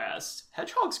Hedgehog. the best.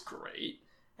 Hedgehog's great.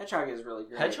 Hedgehog is really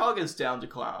great. Hedgehog is down to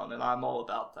clown, and I'm all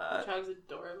about that. Hedgehog's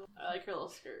adorable. I like her little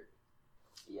skirt.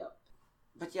 Yep.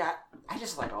 But yeah, I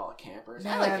just like all the campers.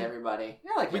 Man. I like everybody.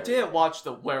 We didn't watch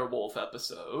the werewolf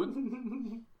episode.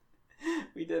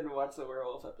 We didn't watch the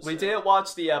werewolf episode. We didn't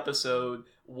watch the episode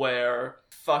where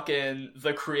fucking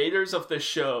the creators of the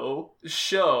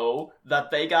show that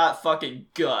they got fucking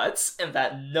guts and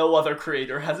that no other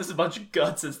creator has as much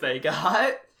guts as they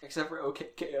got. Except for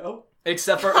OKKO.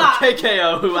 Except for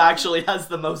OKKO, who actually has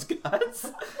the most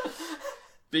guts.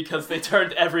 Because they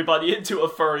turned everybody into a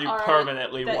furry All right,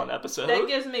 permanently one episode. That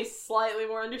gives me slightly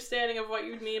more understanding of what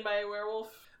you'd mean by a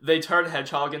werewolf. They turn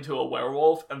Hedgehog into a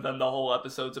werewolf, and then the whole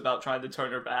episode's about trying to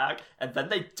turn her back, and then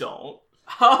they don't.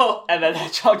 Oh! And then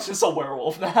Hedgehog's just a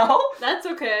werewolf now. That's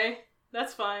okay.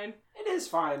 That's fine. It is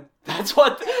fine. That's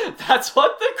what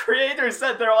the creators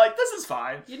said. They're like, this is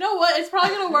fine. You know what? It's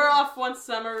probably gonna wear off once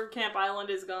Summer Camp Island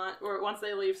is gone, or once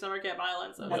they leave Summer Camp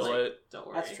Island. So Will like, it? don't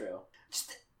worry. That's true.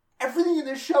 Just everything in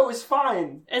this show is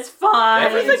fine. It's fine.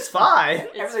 Everything's fine.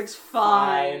 It's Everything's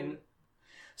fine.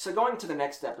 So going to the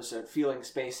next episode, Feeling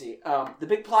Spacey. The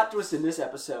big plot twist in this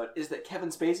episode is that Kevin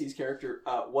Spacey's character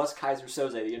was Kaiser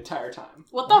Soze the entire time.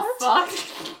 What the fuck?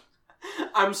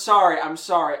 I'm sorry.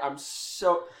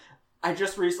 I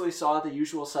just recently saw The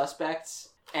Usual Suspects,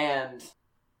 and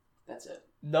that's it.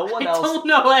 No one I else. don't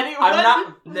know anyone. I'm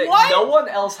not- Nick, What? no one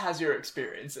else has your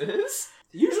experiences.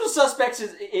 The Usual Suspects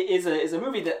is a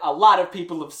movie that a lot of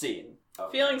people have seen.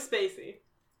 Okay. Feeling Spacey.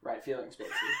 Right, Feeling Spacey.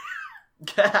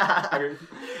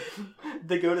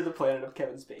 They go to the planet of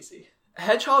Kevin Spacey.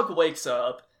 Hedgehog wakes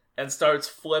up and starts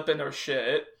flipping her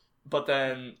shit, but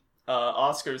then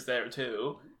Oscar's there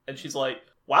too, and she's like,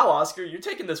 wow, Oscar, you're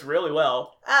taking this really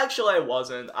well. Actually, I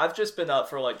wasn't. I've just been up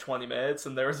for like 20 minutes,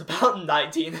 and there was about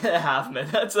 19 and a half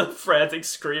minutes of frantic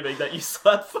screaming that you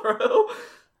slept through.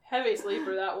 Heavy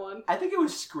sleeper, that one. I think it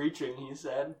was screeching, he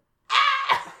said.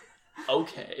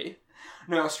 Okay.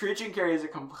 No, screeching carries a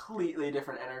completely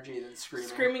different energy than screaming.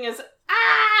 Screaming is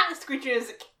ah! Screeching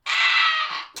is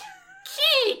ah!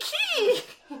 Key!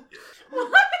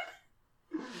 What?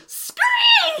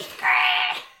 Scream!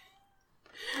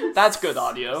 That's good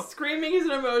audio. Screaming is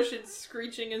an emotion,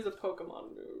 screeching is a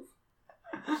Pokemon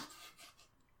move.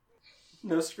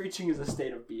 No, screeching is a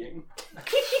state of being.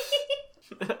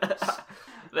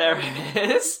 There it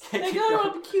is. They Keep go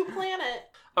going. to a cute planet.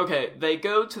 Okay, they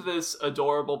go to this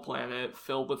adorable planet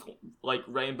filled with, like,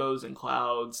 rainbows and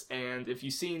clouds, and if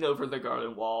you've seen Over the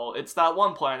Garden Wall, it's that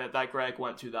one planet that Greg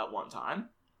went to that one time.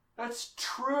 That's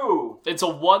true. It's a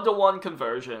 1-to-1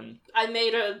 conversion. I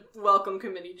made a welcome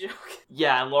committee joke.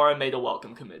 Yeah, and Laura made a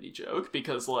welcome committee joke,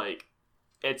 because, like,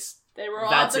 it's... They were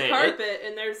all That's on the it. carpet,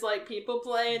 and there's, like, people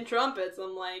playing trumpets.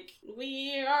 I'm like,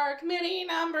 we are committee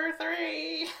number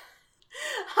 3.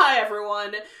 Hi,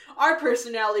 everyone. Our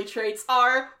personality traits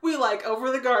are, we like Over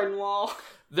the Garden Wall.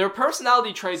 Their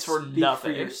personality traits were Speak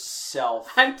nothing. for yourself.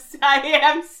 I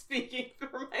am speaking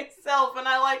for myself, and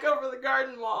I like Over the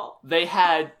Garden Wall. They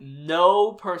had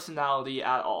no personality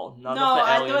at all. None No, of the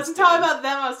I aliens wasn't did. talking about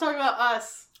them, I was talking about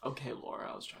us. Okay,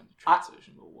 Laura, I was trying to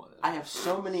transition, but whatever. I have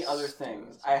so many other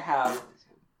things. I have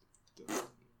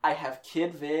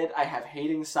Kid Vid. I have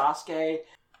hating Sasuke.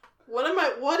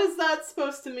 What is that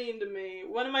supposed to mean to me?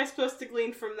 What am I supposed to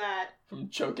glean from that? From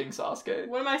choking Sasuke.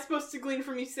 What am I supposed to glean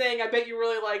from you saying, I bet you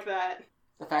really like that?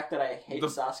 The fact that I hate The-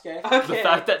 Sasuke. Okay. The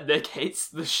fact that Nick hates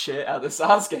the shit out of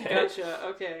Sasuke. Gotcha,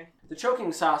 okay. The choking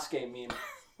Sasuke meme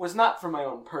was not for my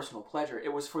own personal pleasure.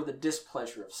 It was for the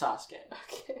displeasure of Sasuke.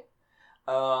 Okay.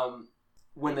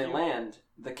 When they Thank you. land,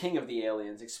 the king of the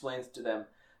aliens explains to them,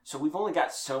 so we've only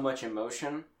got so much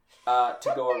emotion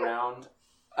to go around,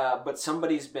 but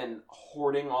somebody's been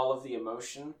hoarding all of the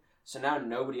emotion, so now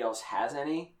nobody else has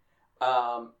any.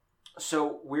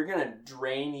 So we're going to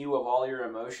drain you of all your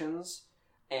emotions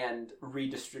and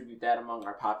redistribute that among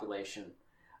our population.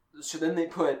 So then they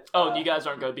put... Oh, you guys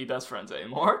aren't going to be best friends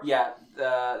anymore? Yeah,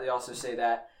 they also say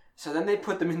that. So then they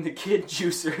put them in the kid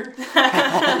juicer.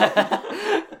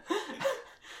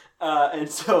 And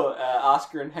so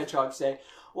Oscar and Hedgehog say,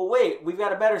 well, wait, we've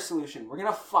got a better solution. We're going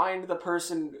to find the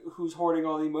person who's hoarding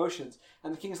all the emotions.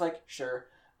 And the king's like, sure.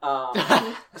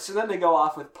 So then they go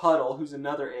off with Puddle, who's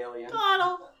another alien.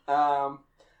 Puddle.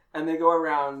 And they go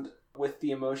around with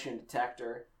the emotion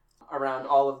detector. around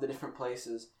all of the different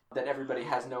places that everybody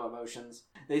has no emotions.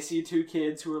 They see two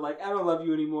kids who are like, I don't love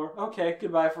you anymore. Okay,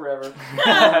 goodbye forever.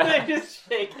 They just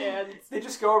shake hands. They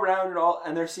just go around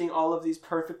and they're seeing all of these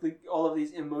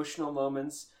emotional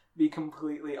moments be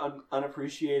completely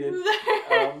unappreciated.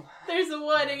 There's a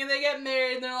wedding and they get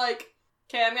married and they're like,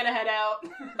 okay, I'm gonna head out.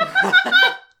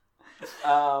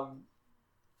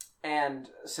 And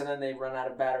so then they run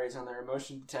out of batteries on their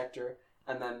emotion detector,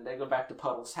 and then they go back to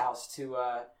Puddle's house to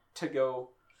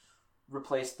go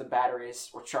replace the batteries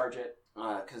or charge it,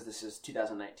 because this is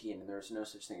 2019 and there's no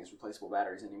such thing as replaceable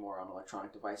batteries anymore on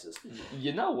electronic devices.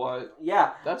 You know what?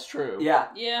 Yeah. That's true. Yeah.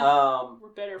 Yeah. We're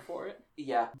better for it.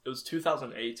 Yeah. It was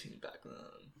 2018 back then.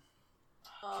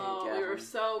 Oh, we were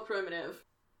so primitive.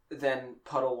 Then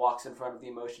Puddle walks in front of the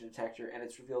emotion detector, and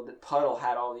it's revealed that Puddle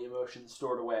had all the emotions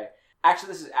stored away.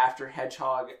 Actually, this is after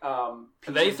Hedgehog.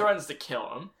 They threatens to kill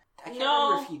him. I can't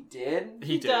remember if he did.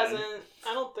 He doesn't.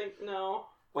 I don't think. No.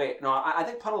 Wait, no. I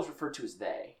think Puddle is referred to as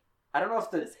they. I don't know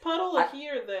if Is Puddle a he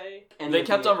or they? They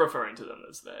kept on referring to them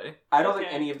as they. I don't think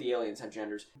any of the aliens have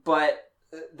genders, but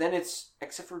then it's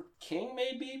except for King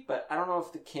maybe. But I don't know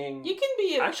if the King. You can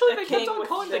be actually. They king kept on with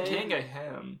calling they. the king a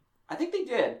him. I think they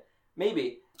did.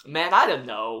 Maybe. Man, I don't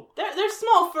know. They're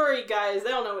small furry guys. They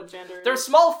don't know what gender is. They're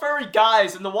small furry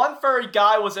guys, and the one furry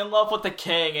guy was in love with the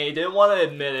king, and he didn't want to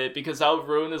admit it because that would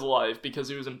ruin his life because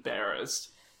he was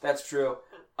embarrassed. That's true.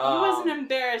 He wasn't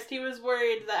embarrassed. He was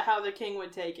worried that how the king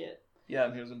would take it. Yeah,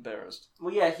 and he was embarrassed.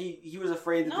 Well, yeah, he was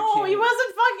afraid that the king... No, he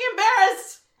wasn't fucking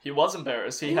embarrassed! He was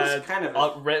embarrassed. He was had kind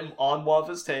of written on one of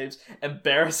his tapes,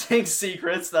 embarrassing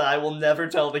secrets that I will never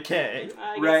tell the king.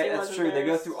 Right, that's true. They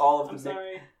go through all of I'm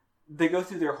sorry. They go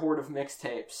through their horde of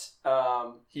mixtapes.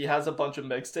 He has a bunch of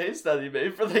mixtapes that he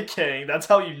made for the king. That's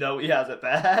how you know he has it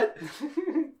bad.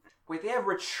 Wait, they have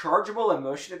rechargeable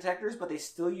emotion detectors, but they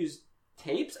still use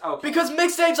tapes? Okay. Because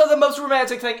mixtapes are the most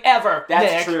romantic thing ever,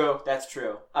 That's Nick. true. That's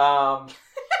true. I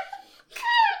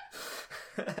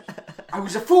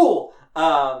was a fool!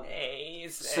 Hey,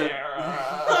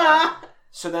 Sarah.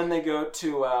 So then they go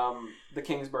to the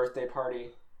king's birthday party,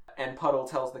 and Puddle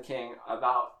tells the king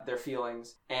about their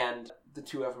feelings, and the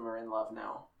two of them are in love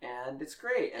now. And it's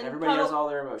great, and everybody has all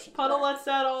their emotions. Puddle lets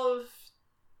out all of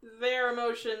their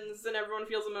emotions, and everyone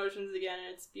feels emotions again,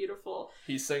 and it's beautiful.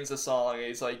 He sings a song, and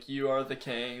he's like, you are the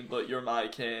king, but you're my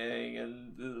king,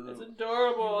 and... It's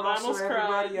adorable, and I almost cried.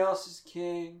 Everybody else is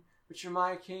king, but you're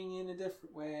my king in a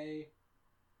different way.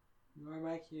 You are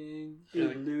my king. They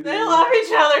love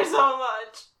each other so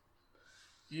much.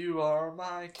 You are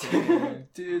my king.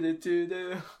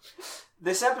 Do.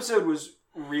 This episode was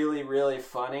really, really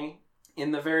funny.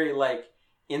 In the very,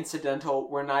 incidental,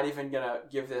 we're not even gonna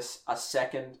give this a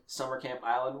second Summer Camp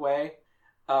Island way.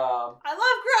 I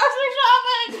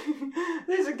love grocery shopping!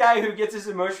 There's a guy who gets his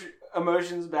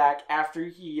emotions back after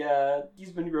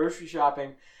he's been grocery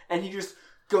shopping, and he just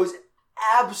goes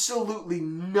absolutely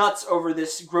nuts over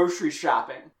this grocery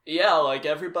shopping. Yeah,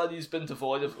 everybody's been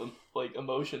devoid of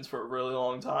emotions for a really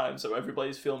long time, so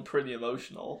everybody's feeling pretty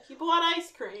emotional. He bought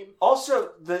ice cream.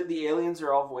 Also, the aliens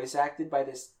are all voice acted by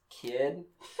this kid.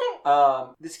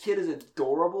 This kid is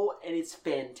adorable, and it's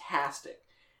fantastic.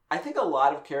 I think a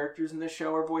lot of characters in this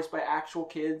show are voiced by actual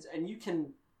kids, and you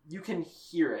can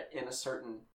hear it in a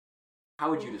certain...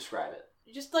 How would you describe it?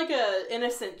 Just a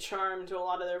innocent charm to a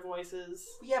lot of their voices.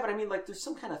 Yeah, but I mean, there's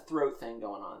some kind of throat thing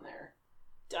going on there.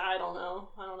 I don't know.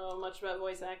 I don't know much about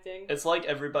voice acting. It's like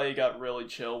everybody got really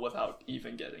chill without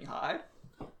even getting high.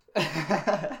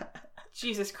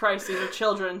 Jesus Christ, these are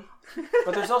children.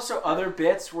 But there's also other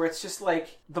bits where it's just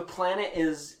the planet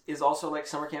is also like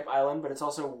Summer Camp Island, but it's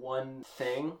also one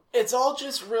thing. It's all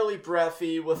just really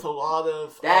breathy with a lot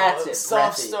of breathy.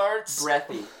 soft starts.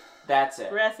 Breathy. That's it.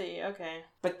 Breathy, okay.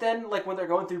 But then, when they're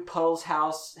going through Puddle's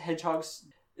house, Hedgehog's...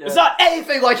 It's not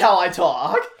anything like how I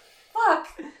talk!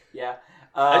 Fuck! Yeah.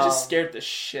 I just scared the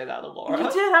shit out of Laura.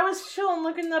 You did, I was chilling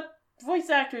looking up voice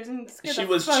actors and scared She the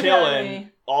was fuck out of chilling,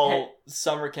 me. all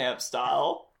summer camp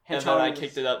style, and then I Hedgehog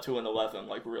kicked it up to an 11,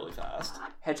 really fast.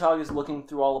 Hedgehog is looking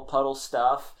through all of Puddle's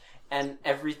stuff, and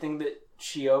everything that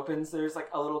she opens, there's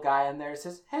a little guy in there that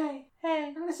says, hey,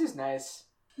 this is nice.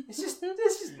 This is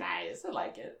nice. I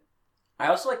like it. I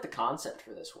also like the concept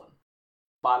for this one.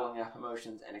 Bottling up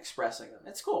emotions and expressing them.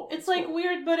 It's cool. It's cool.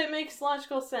 weird, but it makes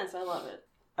logical sense. I love it.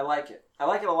 I like it. I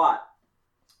like it a lot.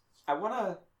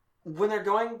 When they're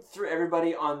going through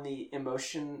everybody on the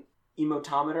emotometer,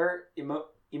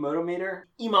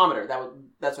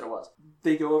 that's what it was.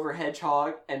 They go over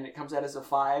Hedgehog, and it comes out as a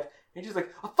 5, and she's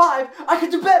like, a 5? I could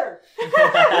do better!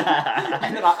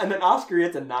 and then Oscar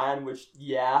gets a 9, which,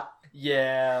 yeah.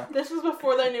 Yeah. This was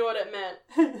before they knew what it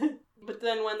meant. But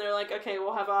then when they're like, okay,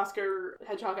 we'll have Oscar,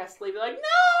 Hedgehog has to leave, they're like, no,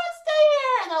 stay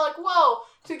here! And they're like, whoa,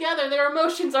 together their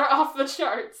emotions are off the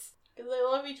charts. Because they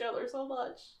love each other so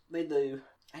much. They do.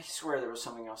 I swear there was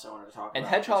something else I wanted to talk about. And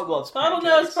Hedgehog loves Puddle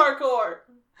pancakes. knows parkour.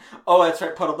 Oh, that's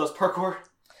right, Puddle does parkour.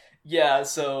 Yeah,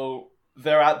 so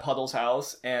they're at Puddle's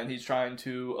house, and he's trying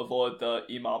to avoid the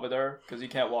emometer, because he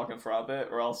can't walk in front of it,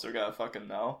 or else they're gonna fucking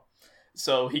know.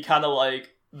 So he kind of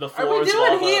like, the floor Are we is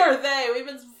doing lava. he or they? We've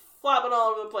been flopping all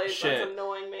over the place. Shit. That's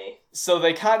annoying me. So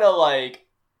they kind of like,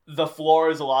 the floor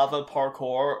is lava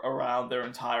parkour around their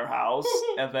entire house,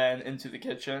 and then into the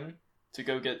kitchen to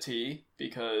go get tea,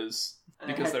 because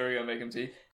they were gonna make him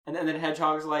tea. And then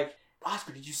Hedgehog's like,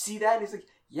 Oscar, did you see that? And he's like,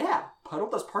 yeah, Puddle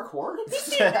does parkour?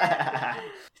 It's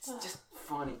just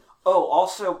funny. Oh,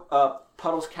 also,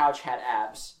 Puddle's couch had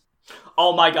abs.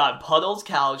 Oh my god, Puddle's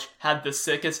couch had the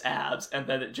sickest abs, and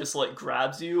then it just like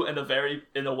grabs you in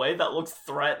a way that looks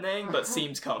threatening but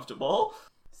seems comfortable.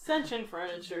 Sentient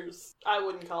furnitures. I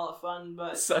wouldn't call it fun,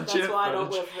 but Sentient that's why I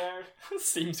don't furniture. live there.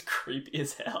 Seems creepy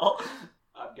as hell.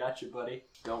 I've got you, buddy.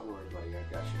 Don't worry, buddy, I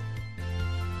got you.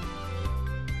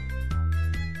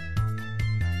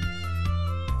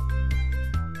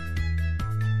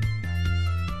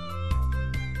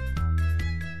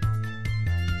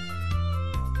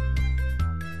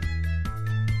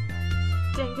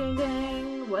 Ding, ding,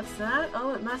 ding. What's that?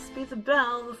 Oh, it must be the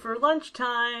bell for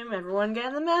lunchtime. Everyone get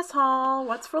in the mess hall.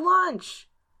 What's for lunch?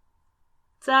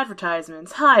 It's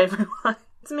advertisements. Hi, everyone.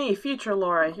 It's me, Future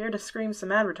Laura, here to scream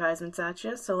some advertisements at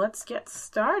you, so let's get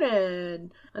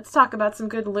started. Let's talk about some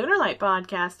good Lunar Light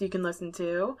podcasts you can listen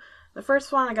to. The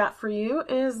first one I got for you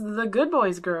is The Good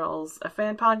Boys Girls, a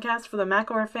fan podcast for the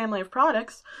McElroy family of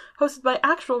products, hosted by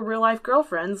actual real-life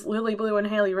girlfriends, Lily Blue and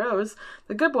Haley Rose.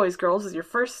 The Good Boys Girls is your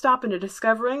first stop into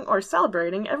discovering or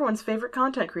celebrating everyone's favorite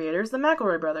content creators, the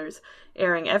McElroy brothers,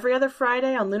 airing every other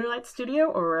Friday on Lunar Light Studio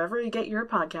or wherever you get your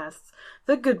podcasts.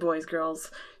 The Good Boys Girls.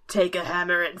 Take a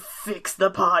hammer and fix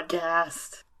the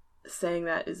podcast. Saying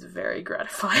that is very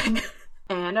gratifying.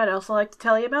 And I'd also like to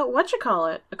tell you about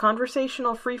Whatchacallit, a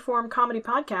conversational freeform comedy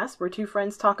podcast where two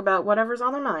friends talk about whatever's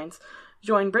on their minds.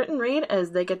 Join Britt and Reed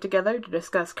as they get together to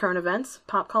discuss current events,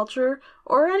 pop culture,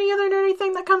 or any other nerdy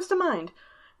thing that comes to mind.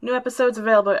 New episodes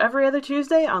available every other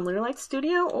Tuesday on Lunar Light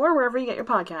Studio or wherever you get your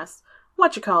podcasts.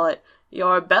 Whatchacallit,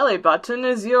 your belly button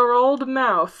is your old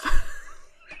mouth.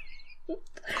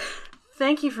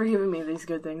 Thank you for giving me these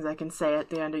good things I can say at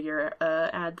the end of your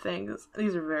ad things.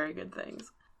 These are very good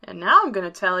things. And now I'm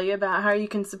going to tell you about how you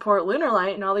can support Lunar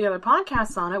Light and all the other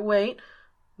podcasts on it. Wait.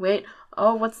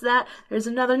 Oh, what's that? There's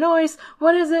another noise.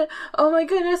 What is it? Oh my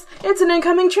goodness, it's an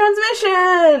incoming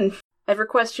transmission! Ever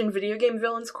question video game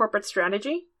villains' corporate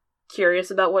strategy? Curious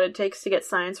about what it takes to get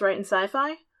science right in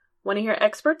sci-fi? Want to hear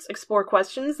experts explore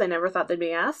questions they never thought they'd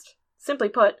be asked? Simply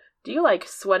put, do you like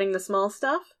sweating the small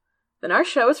stuff? Then our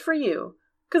show is for you.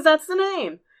 'Cause that's the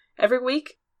name. Every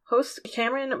week, host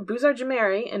Cameron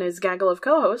Bouzar-Jamari and his gaggle of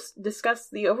co-hosts discuss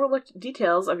the overlooked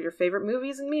details of your favorite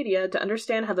movies and media to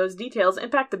understand how those details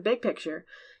impact the big picture.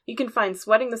 You can find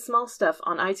Sweating the Small Stuff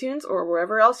on iTunes or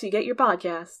wherever else you get your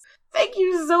podcasts. Thank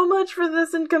you so much for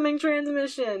this incoming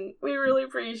transmission. We really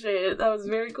appreciate it. That was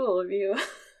very cool of you.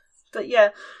 But yeah,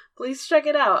 please check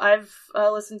it out. I've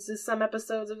listened to some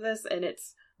episodes of this and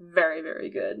it's very, very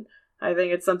good. I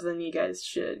think it's something you guys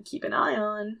should keep an eye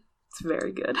on. It's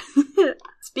very good.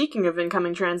 Speaking of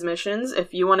incoming transmissions,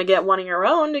 if you want to get one of your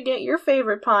own to get your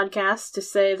favorite podcasts to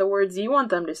say the words you want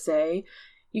them to say,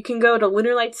 you can go to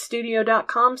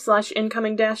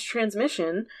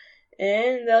lunarlightstudio.com/incoming-transmission,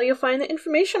 and there you'll find the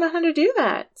information on how to do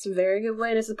that. It's a very good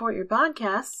way to support your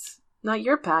podcasts. Not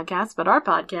your podcast, but our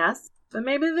podcasts. But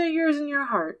maybe they're yours in your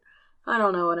heart. I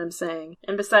don't know what I'm saying.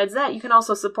 And besides that, you can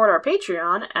also support our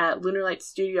Patreon at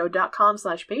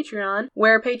lunarlightstudio.com/Patreon,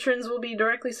 where patrons will be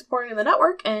directly supporting the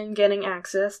network and getting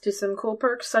access to some cool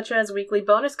perks such as weekly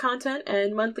bonus content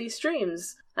and monthly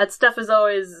streams. That stuff is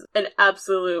always an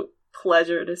absolute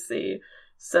pleasure to see.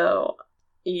 So,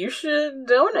 you should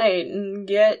donate and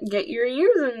get your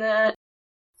ears in that.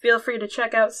 Feel free to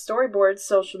check out Storyboard's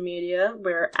social media.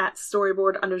 We're at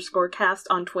storyboard_cast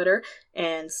on Twitter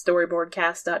and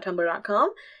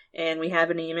storyboardcast.tumblr.com. And we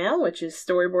have an email, which is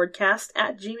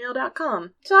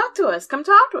storyboardcast@gmail.com. Talk to us. Come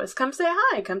talk to us. Come say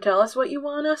hi. Come tell us what you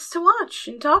want us to watch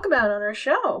and talk about on our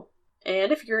show.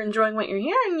 And if you're enjoying what you're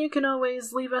hearing, you can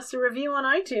always leave us a review on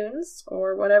iTunes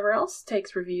or whatever else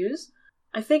takes reviews.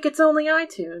 I think it's only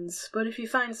iTunes, but if you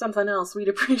find something else, we'd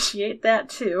appreciate that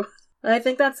too. I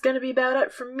think that's going to be about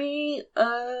it for me.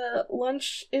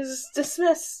 Lunch is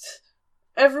dismissed.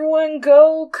 Everyone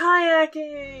go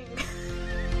kayaking!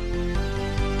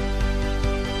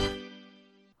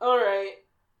 Alright.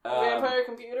 We have Vampire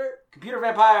computer? Computer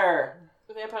vampire!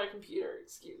 Vampire computer,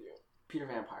 excuse you.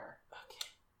 Computer vampire. Okay.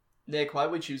 Nick, why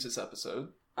would we choose this episode?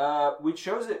 We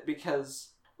chose it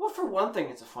because, well, for one thing,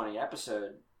 it's a funny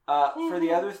episode. For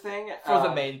the other thing... For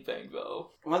the main thing,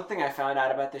 though. One thing I found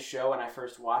out about this show when I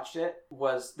first watched it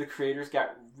was the creators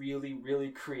got really, really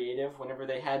creative whenever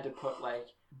they had to put, like,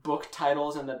 book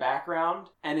titles in the background.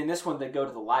 And in this one, they go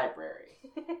to the library.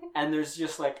 And there's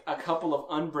just, like, a couple of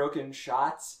unbroken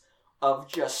shots of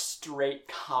just straight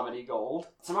comedy gold.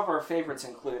 Some of our favorites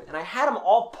include... And I had them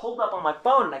all pulled up on my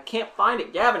phone, and I can't find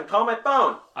it. Gavin, call my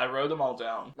phone! I wrote them all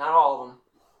down. Not all of them.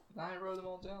 I wrote them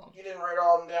all down. You didn't write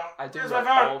all of them down. I did Where's write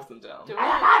my phone? all of them down. Do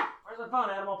Where's my phone?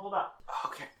 I had them all pulled up.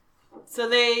 Okay. So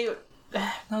they...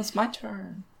 No, it's my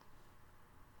turn.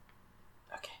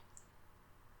 Okay.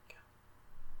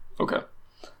 Okay.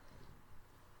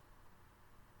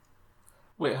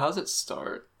 Wait, how does it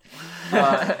start?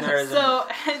 So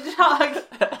Hedgehog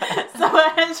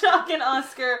and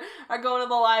Oscar are going to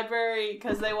the library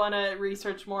because they want to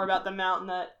research more about the mountain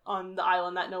that on the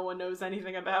island that no one knows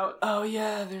anything about. Oh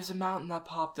yeah, there's a mountain that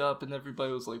popped up and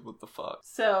everybody was like, what the fuck?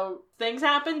 So things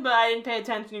happened, but I didn't pay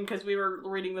attention because we were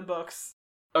reading the books.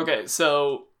 Okay,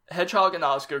 so Hedgehog and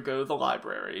Oscar go to the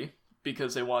library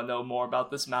because they want to know more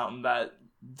about this mountain that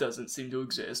doesn't seem to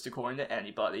exist according to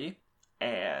anybody.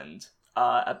 And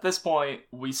at this point,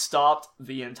 we stopped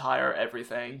the entire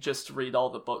everything just to read all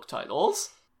the book titles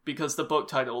because the book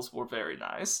titles were very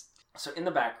nice. So in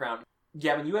the background,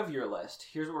 Gavin, you have your list.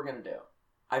 Here's what we're going to do.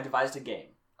 I've devised a game.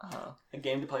 A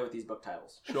game to play with these book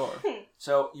titles. Sure.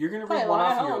 So you're going to read Play one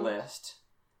along off at your home. list.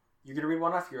 You're going to read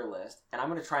one off your list, and I'm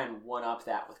going to try and one-up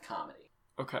that with comedy.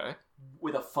 Okay.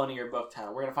 With a funnier book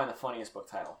title. We're going to find the funniest book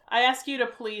title. I ask you to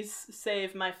please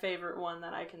save my favorite one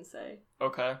that I can say.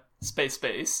 Okay. Space.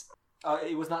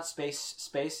 It was not space,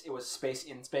 it was space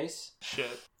in space.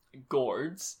 Shit.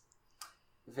 Gourds.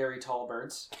 Very tall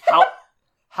birds.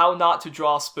 How not to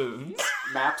draw spoons.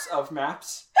 Maps of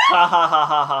maps. Ha ha ha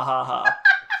ha ha ha ha.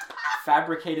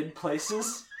 Fabricated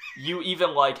places. You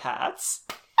even like hats.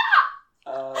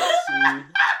 Let's see.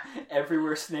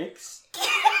 Everywhere snakes.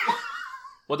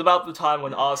 What about the time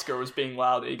when Oscar was being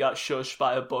loud and he got shushed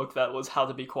by a book that was How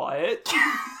to Be Quiet?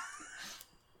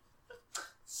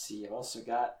 See, I've also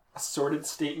got Assorted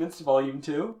Statements, Volume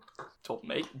 2.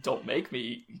 Don't make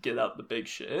me get out the big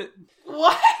shit.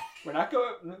 What? We're not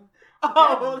going...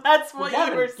 Oh, that's what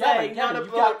Gavin, you were saying, Gavin, not a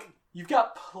you've book. You've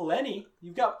got plenty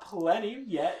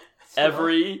yet. So.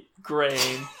 Every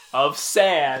grain of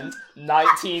sand,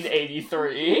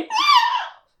 1983.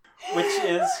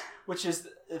 Which is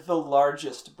the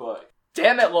largest book.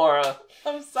 Damn it, Laura.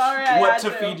 I'm sorry I What had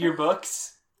to feed your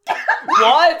books?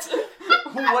 What?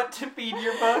 What to feed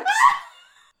your books?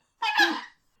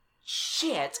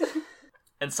 Shit.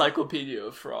 Encyclopedia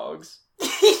of Frogs.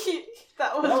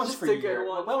 That was That one's just for a you. good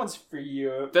one. That one's for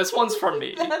you. This one's from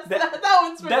me. That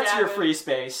one's for That's your Gavin. free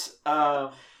space.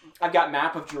 I've got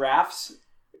map of giraffes.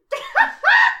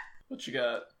 What you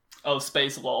got? Oh,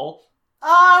 Space Lol. Oh,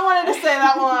 I wanted to say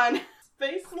that one.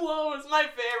 Space Low is my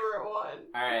favorite one.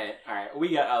 Alright. We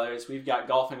got others. We've got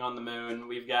Golfing on the Moon.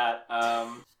 We've got,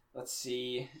 let's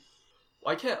see.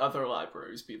 Why can't other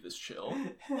libraries be this chill?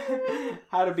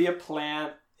 How to be a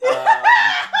plant.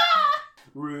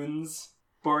 Runes.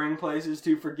 Boring places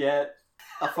to forget.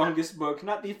 A fungus book.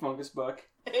 Not the fungus book.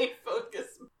 A focus.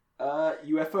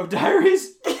 UFO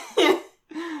diaries.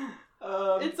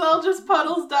 It's all just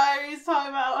Puddle's diaries talking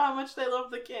about how much they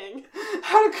love the king.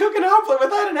 How to cook an omelet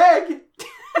without an egg.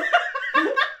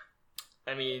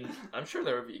 I mean, I'm sure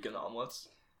there are vegan omelets.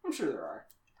 I'm sure there are.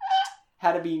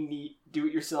 How to be neat.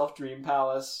 Do-it-yourself dream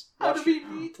palace. How to be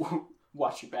neat.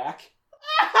 Watch your back.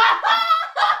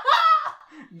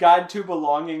 Guide to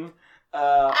belonging.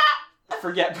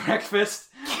 Forget breakfast.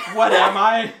 What am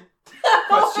I?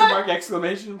 Question mark,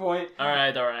 exclamation point.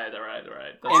 Alright. That's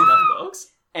And- enough books.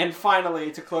 And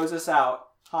finally, to close us out,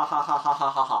 ha ha ha ha ha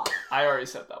ha ha. I already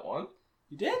said that one.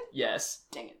 You did? Yes.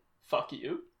 Dang it. Fuck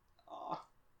you. Aw.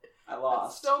 I That's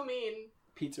lost. so mean.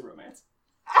 Pizza romance.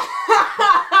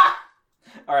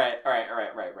 Alright. Right.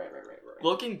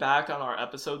 Looking back on our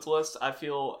episodes list, I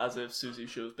feel as if Susie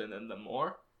should have been in them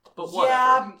more. But whatever.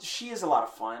 Yeah, she is a lot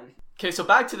of fun. Okay, so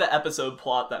back to the episode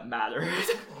plot that mattered.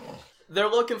 They're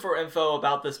looking for info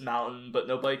about this mountain, but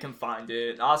nobody can find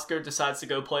it. Oscar decides to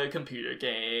go play a computer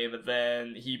game, and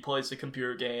then he plays the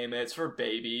computer game, and it's for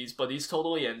babies, but he's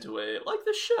totally into it, like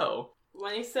the show.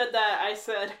 When he said that, I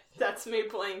said, that's me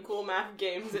playing cool math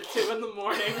games at 2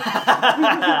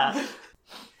 a.m.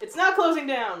 It's not closing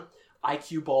down.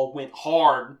 IQ Ball went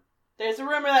hard. There's a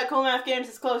rumor that Cool Math Games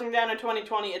is closing down in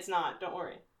 2020. It's not. Don't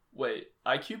worry. Wait,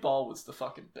 IQ Ball was the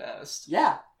fucking best.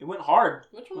 Yeah, it went hard.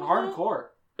 Which It one went was that? hardcore.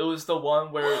 It was the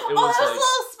one where it Oh, was that was like... the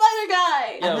little spider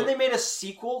guy! Yeah. And then they made a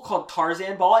sequel called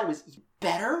Tarzan Ball, and it was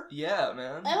better. Yeah,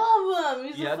 man. I love him!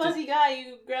 He's You a had to- fuzzy guy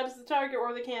who grabs the target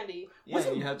or the candy. Yeah,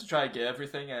 Wasn't- you had to try to get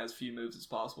everything as few moves as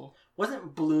possible.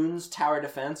 Wasn't Bloons Tower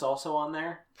Defense also on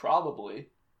there? Probably. It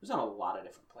was on a lot of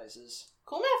different places.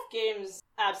 Cool Math Games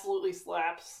absolutely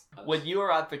slaps. When you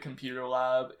were at the computer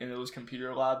lab and it was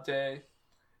computer lab day,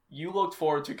 you looked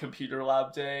forward to computer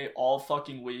lab day all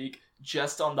fucking week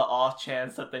just on the off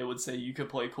chance that they would say you could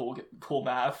play cool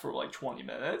math for like 20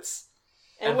 minutes.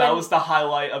 And that was the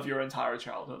highlight of your entire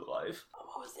childhood life.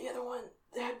 What was the other one?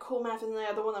 They had Cool Math and the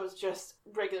other one that was just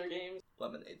regular games.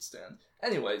 Lemonade stand.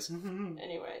 Anyways.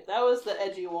 Anyway, that was the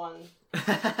edgy one.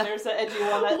 There's the edgy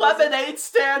one that Lemonade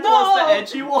stand No! was the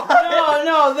edgy one.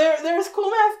 No, there's Cool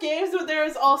Math Games, but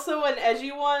there's also an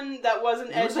edgy one that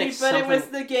wasn't It was edgy, like but it was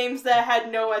something- the games that had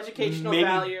no educational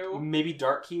value. Maybe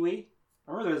Dark Kiwi?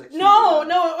 I remember there was a Kiwi No, one.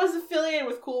 it was affiliated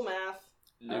with Cool Math.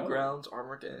 Newgrounds,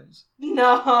 Armor Games.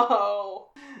 No.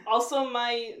 Also,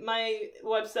 my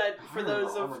website for I don't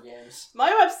those know, of Armor Games. my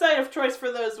website of choice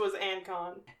for those was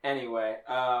Ancon, Anyway,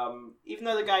 even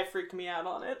though the guy freaked me out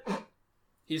on it.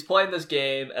 He's playing this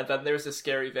game, and then there's a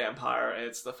scary vampire, and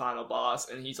it's the final boss,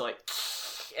 and he's like,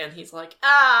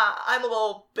 I'm a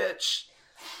little bitch.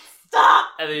 Stop!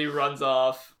 And then he runs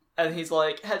off, and he's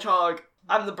like, Hedgehog,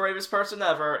 I'm the bravest person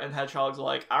ever, and Hedgehog's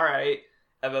like, alright,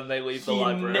 and then they leave the He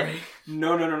library.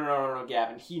 no,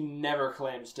 Gavin. He never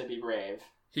claims to be brave.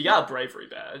 He got a bravery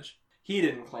badge. He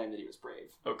didn't claim that he was brave.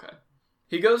 Okay.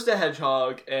 He goes to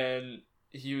Hedgehog, and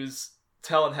he was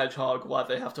telling Hedgehog why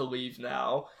they have to leave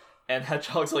now, and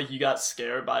Hedgehog's like, you got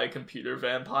scared by a computer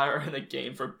vampire in a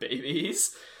game for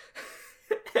babies?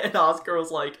 And Oscar was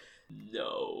like,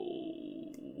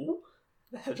 no.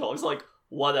 Hedgehog's like,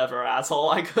 whatever, asshole.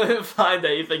 I couldn't find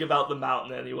anything about the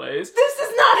mountain anyways. This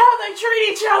is not how they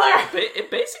treat each other!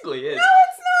 It basically is. No,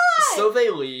 it's not! So they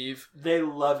leave. They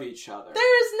love each other.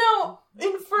 There is no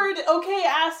inferred okay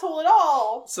asshole at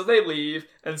all. So they leave,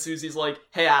 and Susie's like,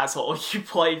 hey, asshole, you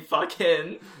played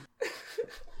fucking...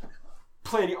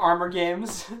 Play any Armor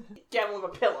Games? Get him with a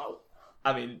pillow.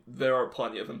 I mean, there are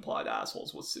plenty of implied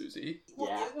assholes with Susie.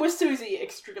 Yeah. With Susie,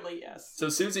 extremely yes. So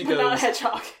Susie But not a goes,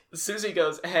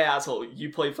 hedgehog. hey, asshole,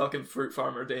 you played fucking Fruit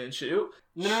Farmer, didn't you?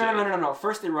 No.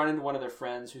 First they run into one of their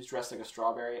friends who's dressed like a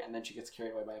strawberry, and then she gets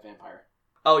carried away by a vampire.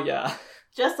 Oh, yeah.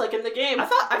 Just like in the game. I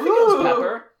think it was Ooh.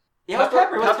 Pepper. Yeah, it was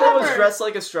Pepper. Pepper was dressed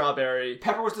like a strawberry.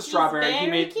 Pepper was the He's strawberry. very He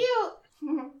made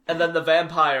cute. And then the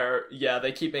vampire, yeah,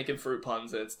 they keep making fruit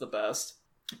puns, and it's the best.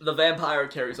 The vampire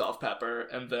carries off Pepper,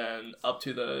 and then up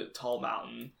to the tall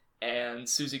mountain, and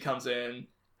Susie comes in,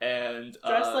 and...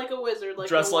 Dressed like a wizard.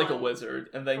 dressed the like a one wizard,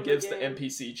 and then from gives the the game.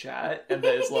 NPC chat, and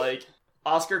then is like,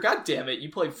 Oscar, god damn it,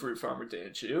 you played Fruit Farmer,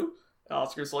 didn't you? And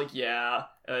Oscar's like, yeah.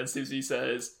 And then Susie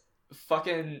says,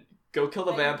 fucking go kill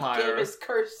the That vampire. game is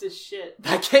cursed as shit.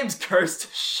 That game's cursed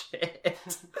as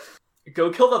shit.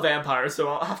 Go kill the vampire so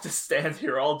I don't have to stand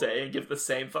here all day and give the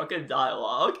same fucking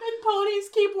dialogue. And ponies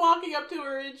keep walking up to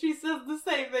her and she says the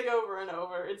same thing over and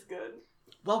over. It's good.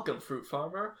 Welcome, Fruit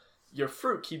Farmer. Your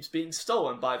fruit keeps being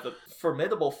stolen by the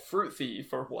formidable fruit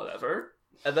thief or whatever.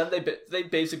 And then they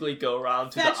basically go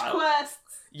around to Fetch the island. quests.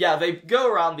 Yeah, they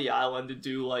go around the island to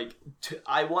do, like,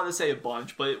 I want to say a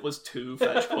bunch, but it was 2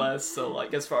 fetch quests, so,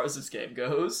 like, as far as this game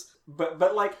goes.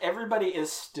 But like everybody is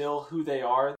still who they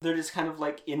are. They're just kind of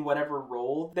like in whatever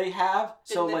role they have.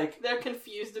 So And like they're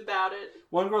confused about it.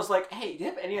 one girl's like, "Hey, do you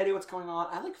have any idea what's going on?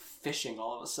 I like fishing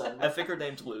all of a sudden." I think her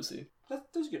name's Lucy.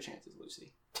 There's good chances,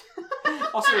 Lucy.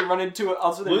 Also, they run into it.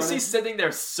 Lucy's sitting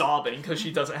there sobbing because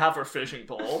she doesn't have her fishing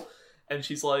pole, and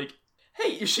she's like,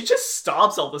 hey, she just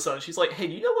stops all of a sudden. She's like, hey,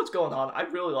 do you know what's going on? I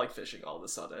really like fishing all of a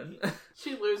sudden.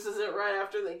 She loses it right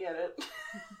after they get it.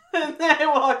 And they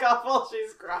walk off while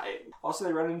she's crying. Also,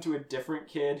 they run into a different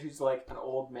kid who's like an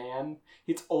old man.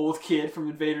 He's old kid from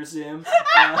Invader Zim.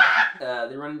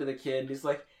 They run into the kid and he's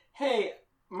like, hey,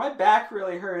 my back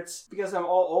really hurts because I'm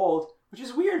all old. Which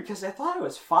is weird because I thought I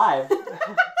was 5.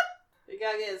 They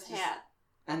gotta get his hat.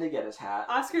 And they get his hat.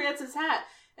 Oscar gets his hat.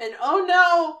 And oh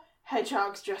no!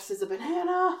 Hedgehog's dressed as a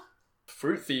banana.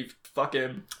 Fruit Thief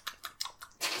fucking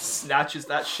snatches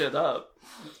that shit up.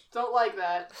 Don't like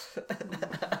that.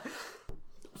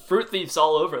 Fruit Thief's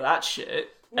all over that shit.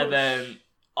 And then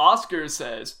Oscar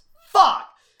says, fuck!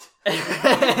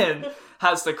 And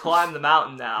has to climb the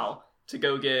mountain now to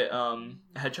go get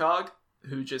Hedgehog,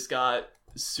 who just got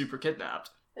super kidnapped.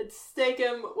 And stake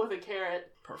him with a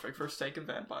carrot. Perfect for steak and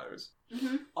vampires.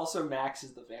 Mm-hmm. Also, Max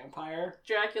is the vampire,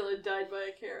 Dracula died by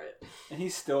a carrot. and he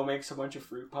still makes a bunch of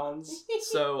fruit puns.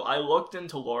 So I looked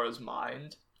into Laura's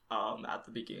mind at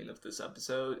the beginning of this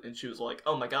episode, and she was like,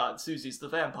 "Oh my god, Susie's the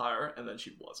vampire," and then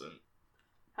she wasn't.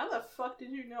 How the fuck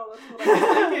did you know? That's what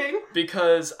I was thinking.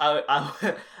 Because I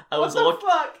was What the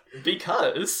fuck?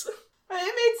 because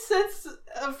It made sense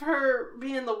of her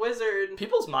being the wizard.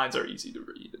 people's minds are easy to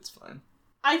read. It's fine.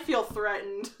 I feel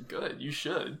threatened. Good, you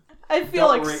should. I feel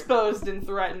Don't worry. exposed and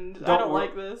threatened. I Don't don't worry.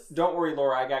 like this. Don't worry,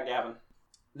 Laura, I got Gavin.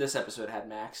 This episode had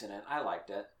Max in it. I liked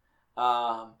it.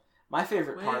 My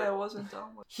favorite part... wasn't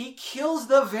done with. He kills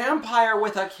the vampire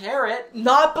with a carrot.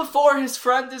 Not before his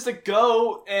friend is a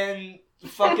goat, and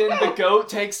fucking the goat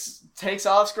takes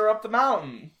Oscar up the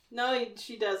mountain. No,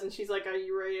 she doesn't. She's like, "Are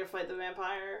you ready to fight the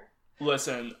vampire?"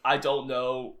 Listen, I don't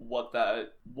know what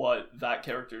that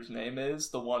character's name is,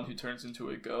 the one who turns into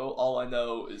a goat. All I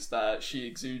know is that she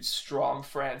exudes strong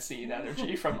Francine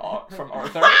energy from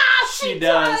Arthur. She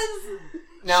does.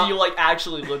 Now, She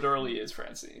actually literally is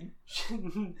Francine.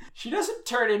 she doesn't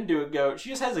turn into a goat. She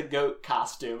just has a goat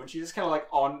costume, and she's just kind of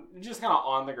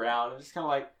on the ground, and just kind of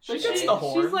like. She But gets the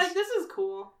horns. She's like, "This is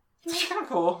cool." It's kind of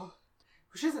cool.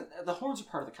 She doesn't. The horns are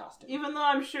part of the costume. Even though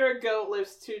I'm sure a goat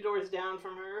lives 2 doors down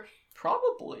from her.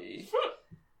 Probably.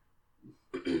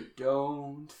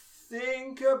 Don't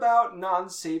think about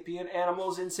non-sapient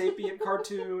animals in sapient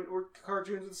cartoons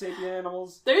with sapient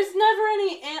animals. There's never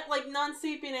any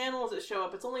non-sapient animals that show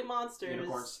up. It's only monsters.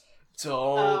 Unicorns.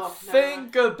 Don't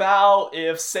think about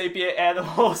if sapient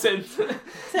animals and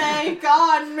Take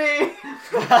on me.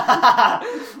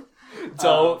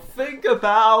 Don't think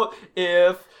about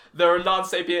if there are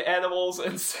non-sapient animals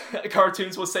and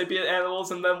cartoons with sapient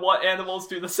animals, and then what animals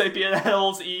do the sapient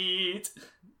animals eat?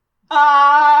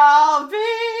 I'll be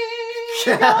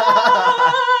gone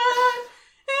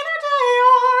in a day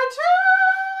or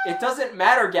two. It doesn't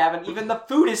matter, Gavin. Even the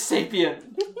food is sapient.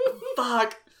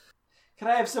 Fuck. Can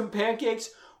I have some pancakes?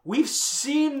 We've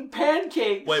seen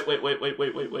pancakes. Wait.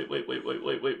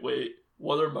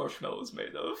 What are marshmallows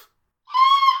made of?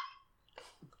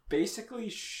 Basically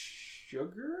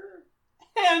sugar?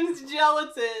 And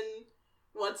gelatin.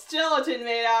 What's gelatin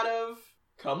made out of?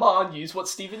 Come on, use what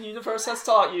Steven Universe has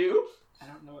taught you. I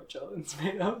don't know what gelatin's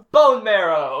made of. Bone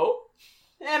marrow.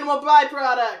 Animal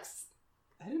byproducts.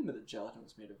 I didn't know that gelatin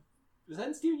was made of. Was that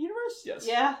in Steven Universe? Yes.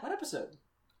 Yeah. What episode?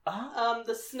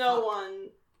 The snow Fuck. one.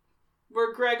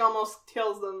 Where Greg almost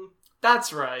kills them.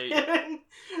 That's right.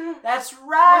 That's Where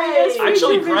right! he has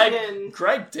Actually, future vision.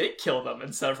 Greg did kill them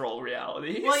in several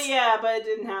realities. Well, yeah, but it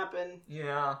didn't happen.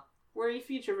 Yeah. Where he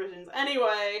future visions.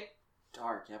 Anyway.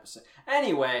 Dark episode.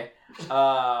 Anyway,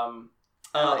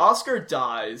 Oscar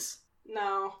dies.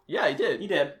 No. Yeah, he did. he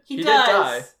did. He He did does.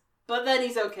 die. But then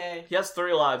he's okay. He has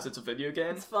 3 lives. It's a video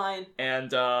game. It's fine.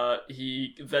 And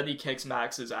he kicks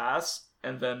Max's ass,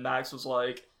 and then Max was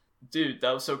like, "Dude,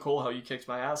 that was so cool how you kicked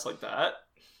my ass like that."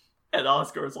 And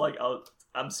Oscar was like, "Oh,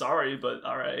 I'm sorry, but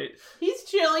all right." He's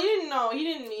chill. He didn't know. He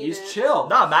didn't mean He's it. chill.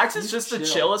 Nah, Max is He's just the chill.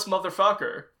 chillest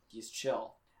motherfucker. He's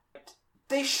chill.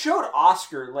 They showed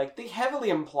Oscar, they heavily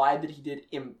implied that he did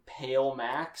impale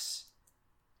Max.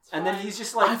 It's And then fine. he's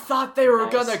just I like, thought they were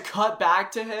nice. gonna cut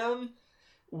back to him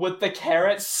with the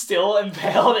carrot still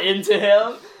impaled into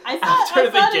him. After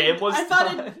the game was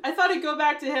done. I thought it'd go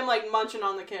back to him munching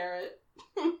on the carrot.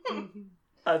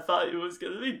 I thought he was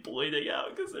gonna be bleeding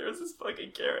out because there was this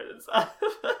fucking carrot inside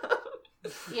of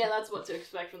him. Yeah, that's what to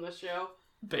expect from this show.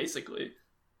 Basically.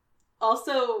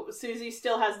 Also, Susie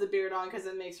still has the beard on because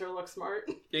it makes her look smart.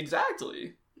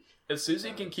 Exactly. If Susie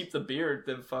can keep the beard,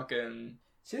 then fucking...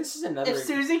 see, this is another... If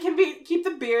Susie can keep the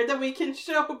beard, then we can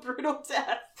show brutal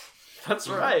death. That's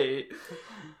right.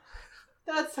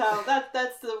 That's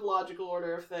the logical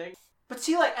order of things. But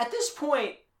see, at this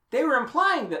point, they were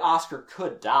implying that Oscar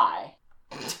could die.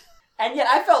 And yet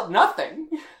I felt nothing.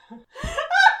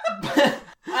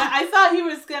 I thought he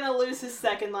was gonna lose his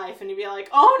second life, and he'd be like,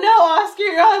 "Oh no, Oscar,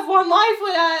 you have 1 life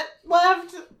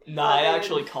left." Nah, I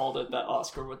actually called it that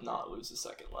Oscar would not lose his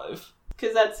second life.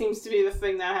 Because that seems to be the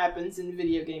thing that happens in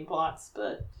video game plots,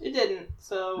 but it didn't.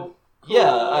 So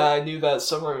Yeah, I knew that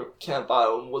Summer Camp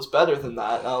Island was better than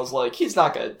that, and I was like, he's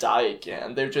not gonna die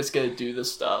again. They're just gonna do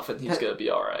this stuff, and he's gonna be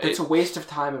alright. It's a waste of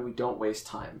time, and we don't waste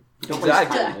time. We don't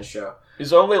Exactly. waste time in this show.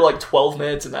 He's only 12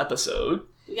 minutes an episode.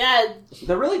 yeah,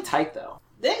 They're really tight, though.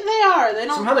 they are. They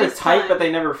don't. Somehow they're waste tight, time. but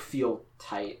they never feel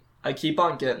tight. I keep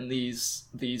on getting these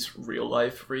real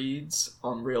life reads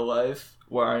on real life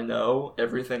where I know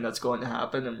everything that's going to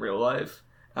happen in real life.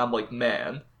 And I'm like,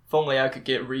 man, if only I could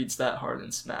get reads that hard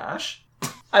in Smash.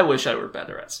 I wish I were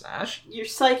better at Smash. You're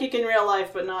psychic in real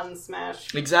life, but not in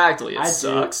Smash. Exactly, it I do.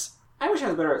 sucks. I wish I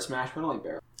was better at Smash, but I don't like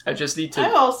Barrel. I just need I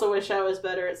to. also wish I was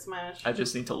better at Smash. I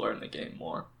just need to learn the game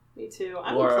more. Me too. I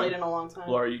haven't Laura- played in a long time.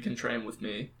 Laura, you can train with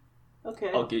me. Okay.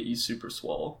 I'll get you super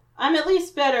swole. I'm at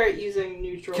least better at using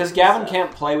neutrals. Because and Gavin stuff.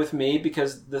 can't play with me,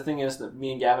 because the thing is that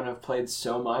me and Gavin have played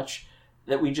so much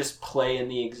that we just play in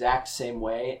the exact same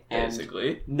way, and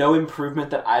Basically. no improvement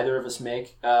that either of us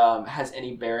make has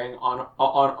any bearing on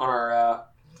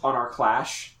our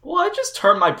clash. Well, I just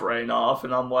turn my brain off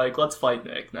and I'm like, let's fight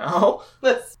Nick now.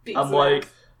 Let's be I'm Smash. like,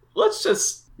 let's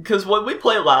just. Because when we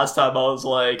played last time, I was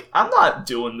like, I'm not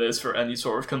doing this for any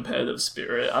sort of competitive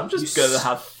spirit. I'm just You gonna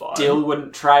have fun. Still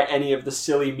wouldn't try any of the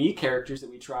silly me characters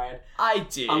that we tried, I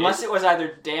did. unless it was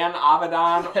either Dan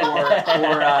Abaddon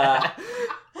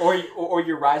or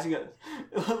you're rising.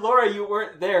 Laura, you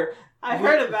weren't there. I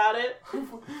heard about it.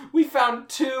 We found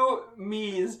two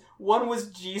me's. One was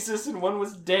Jesus and one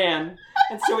was Dan,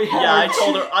 and so we had. Yeah,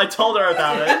 our I told her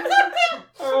about it.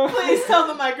 Please tell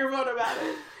the microphone about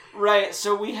it. Right,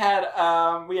 so we had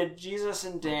Jesus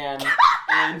and Dan,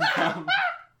 and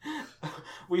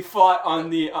we fought on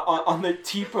the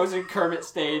T-posing Kermit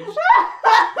stage,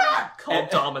 Called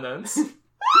dominance.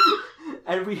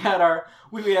 and we had our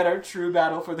true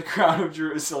battle for the crown of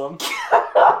Jerusalem.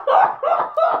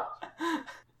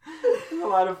 It was a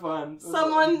lot of fun.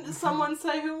 Someone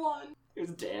say who won. It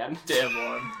was Dan. Damn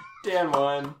one. Dan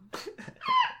won.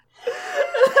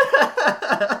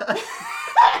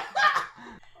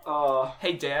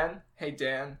 Hey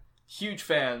Dan. Huge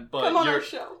fan, but Come on our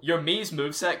show. your Mii's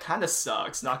moveset kind of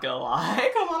sucks, not gonna lie.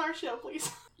 Come on our show, please.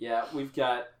 Yeah, we've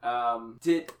got.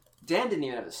 Dan didn't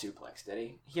even have the suplex, did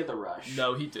he? He had the rush.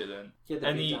 No, he didn't. He had the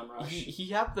And big dumb rush. he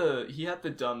had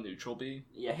the dumb neutral B.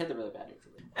 Yeah, he had the really bad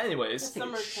neutral. Anyways, I think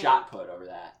Summer it's camp. shot put over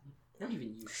that. I don't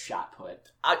even use shot put.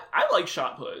 I like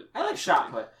shot put. I like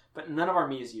shot put, but none of our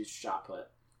Mii's use shot put.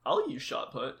 I'll use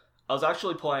shot put. I was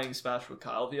actually playing Smash with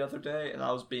Kyle the other day, and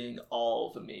I was being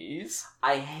all the Mii's.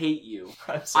 I hate you.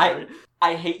 I'm sorry.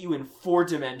 I hate you in 4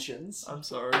 dimensions. I'm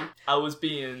sorry. I was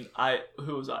being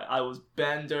who was I? I was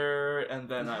Bender, and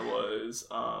then I was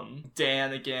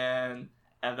Dan again,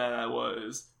 and then I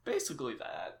was basically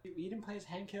that. You didn't play as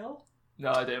Hank Hill?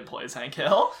 No, I didn't play as Hank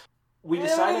Hill. We Do you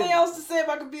have decided anything else to say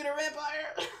about Computer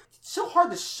Vampire? it's so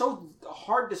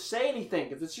hard to say anything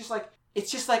because it's just like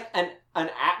an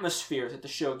atmosphere that the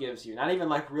show gives you, not even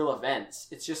like real events.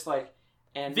 It's just like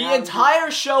The entire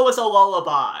show is a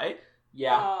lullaby.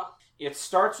 Yeah. It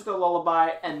starts with a lullaby,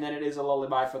 and then it is a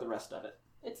lullaby for the rest of it.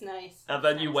 It's nice. And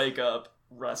then you wake up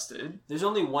rested. There's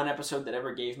only one episode that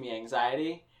ever gave me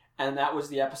anxiety, and that was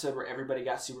the episode where everybody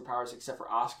got superpowers except for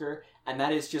Oscar, and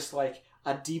that is just like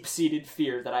a deep-seated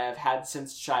fear that I have had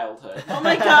since childhood. Oh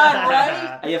my god,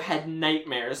 right? I have had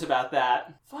nightmares about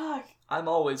that. Fuck. I'm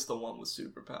always the one with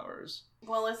superpowers.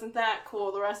 Well, isn't that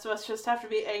cool? The rest of us just have to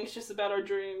be anxious about our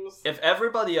dreams. If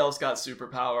everybody else got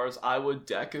superpowers, I would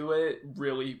deku it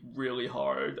really, really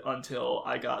hard until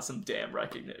I got some damn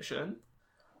recognition.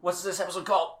 What's this episode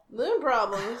called? Moon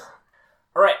problems.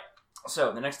 Alright,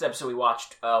 so the next episode we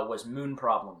watched was Moon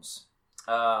Problems.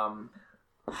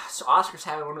 So Oscar's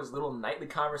having one of his little nightly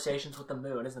conversations with the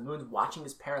moon as the moon's watching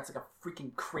his parents like a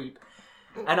freaking creep.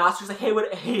 And Oscar's like, hey, what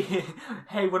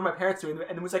are my parents doing?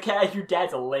 And the moon's like, yeah, your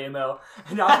dad's a lame-o.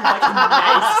 And Oscar's like,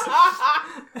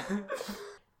 nice.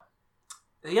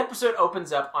 The episode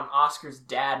opens up on Oscar's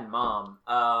dad and mom.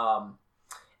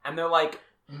 And they're like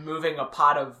moving a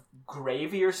pot of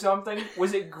gravy or something.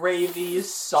 Was it gravy,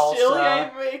 salsa? Chili, I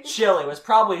think. Chili. It was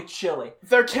probably chili.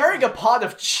 They're carrying a pot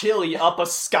of chili up a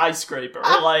skyscraper.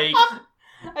 Like, I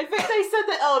think they said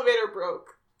the elevator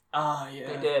broke. oh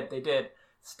yeah. They did.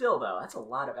 Still, though, that's a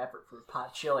lot of effort for a pot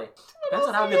of chili. Depends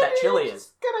on how good that chili is.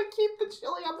 Just gonna keep the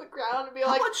chili on the ground and be How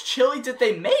like, much chili did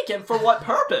they make, and for what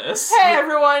purpose? hey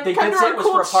everyone, They come did to say our it was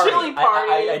cool for a party. chili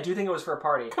party. I do think it was for a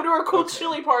party. Come to our cool Okay.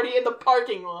 chili party in the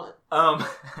parking lot.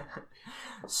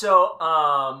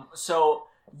 So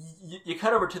you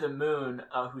cut over to the moon,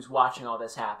 who's watching all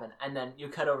this happen, and then you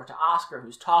cut over to Oscar,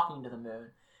 who's talking to the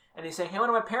moon, and he's saying, hey, what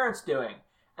are my parents doing?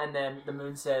 And then the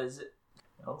moon says,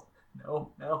 no.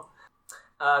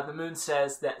 The moon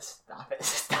says that, stop it,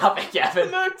 The Gavin.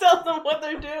 moon tells them what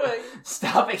they're doing.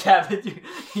 Stop it, Gavin.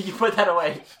 You put that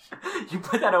away. You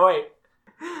put that away.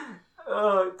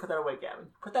 Oh, put that away, Gavin.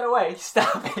 Put that away.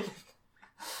 Stop it.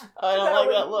 I don't like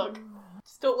that look.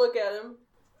 Just don't look at him.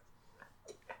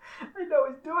 I know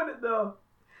he's doing it, though.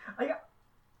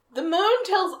 The moon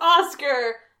tells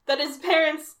Oscar that his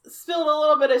parents spilled a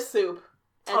little bit of soup.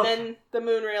 And then the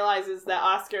moon realizes that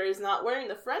Oscar is not wearing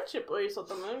the friendship bracelet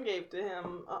the moon gave to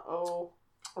him. Uh-oh.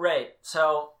 Right,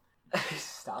 so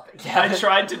Stop it, I Gavin.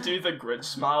 tried to do the Grinch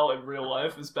smile in real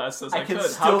life as best as I can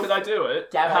could. still- How could I do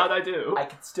it? Gavin, How'd I do? I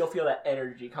could still feel that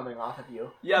energy coming off of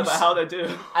you. Yeah, but how'd I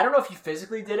do? I don't know if you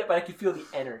physically did it, but I could feel the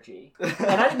energy. And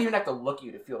I didn't even have to look at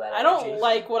you to feel that I energy. don't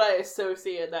like what I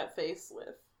associated that face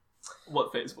with.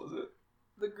 What face was it?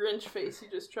 The Grinch face you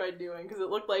just tried doing, because it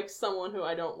looked like someone who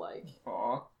I don't like.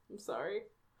 Aw. I'm sorry.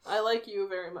 I like you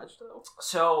very much, though.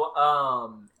 So,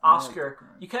 Oscar,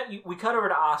 we cut over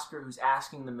to Oscar, who's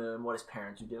asking the moon what his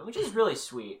parents are doing, which is really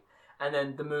sweet. And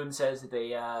then the moon says that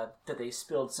they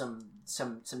spilled some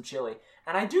chili,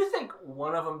 and I do think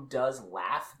one of them does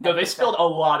laugh. No, they spilled a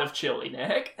lot of chili,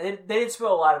 Nick. They did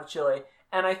spill a lot of chili,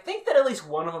 and I think that at least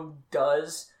one of them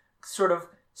does sort of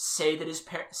say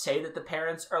that the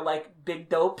parents are like big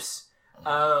dopes.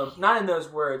 Not in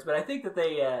those words, but I think that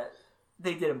they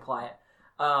did imply it.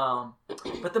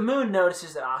 But the moon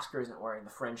notices that Oscar isn't wearing the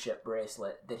friendship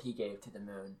bracelet that he gave to the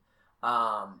moon.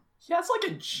 He has like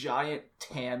a giant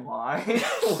tan line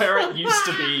where it used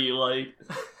to be, like...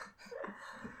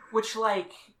 Which,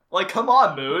 like... Like, come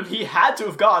on, Moon. He had to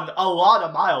have gotten a lot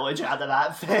of mileage out of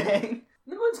that thing.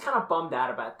 The moon's kind of bummed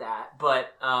out about that,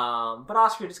 but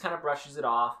Oscar just kind of brushes it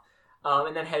off.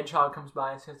 And then Hedgehog comes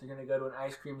by and says they're going to go to an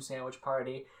ice cream sandwich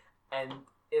party, and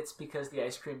it's because the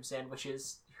ice cream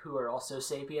sandwiches, who are also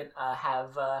sapient,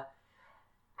 have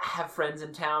friends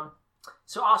in town.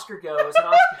 So Oscar goes, and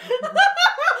Oscar...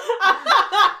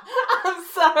 I'm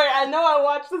sorry, I know I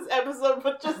watched this episode,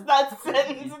 but just that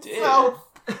sentence itself,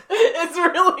 it's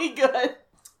really good.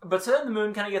 But so then the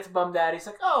moon kind of gets bummed out. He's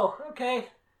like, oh, okay,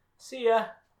 see ya.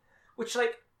 Which,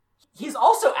 like, he's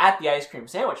also at the ice cream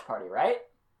sandwich party, right?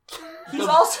 He's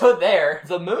also there.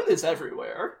 The moon is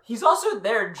everywhere. He's also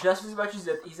there just as much as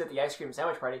he's at the ice cream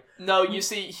sandwich party. No, you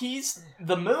see,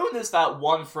 the moon is that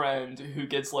one friend who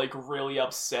gets, like, really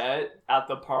upset at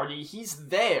the party. He's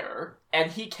there,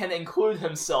 and he can include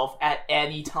himself at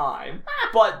any time,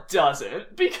 but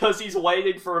doesn't, because he's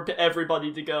waiting for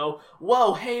everybody to go,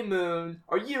 whoa, hey moon,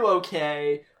 are you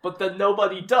okay? But then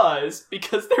nobody does,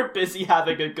 because they're busy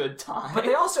having a good time. But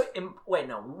they also... Wait,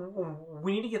 no.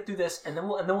 We need to get through this, and then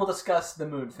we'll discuss the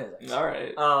moon physics.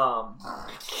 Alright.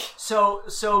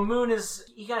 So Moon is...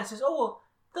 He kind of says, oh, well,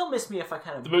 they'll miss me if I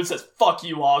kind of... The moon says, fuck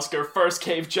you, Oscar. First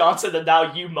Cave Johnson, and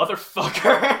now you,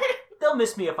 motherfucker. They'll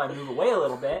miss me if I move away a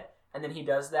little bit. And then he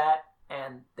does that,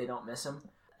 and they don't miss him.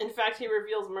 In fact, he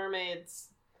reveals mermaids,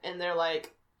 and they're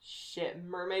like, shit,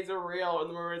 mermaids are real. And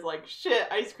the mermaid's like, shit,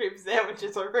 ice cream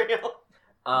sandwiches are real.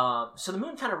 So the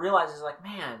moon kind of realizes, like,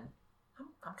 man,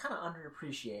 I'm kind of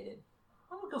underappreciated.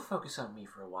 I'm going to go focus on me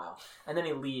for a while. And then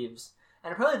he leaves.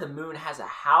 And apparently the moon has a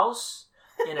house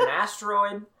in an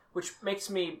asteroid, which makes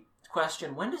me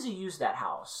question, when does he use that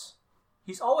house?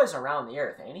 He's always around the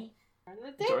Earth, ain't he?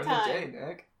 During the day,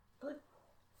 Nick.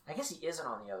 I guess he isn't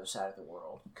on the other side of the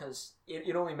world, because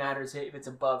it only matters if it's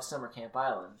above Summer Camp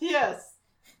Island. Yes.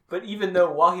 But even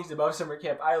though while he's above Summer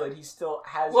Camp Island, he still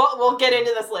has... We'll get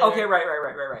into this later. Okay,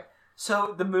 right.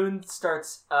 So the moon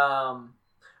starts...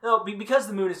 because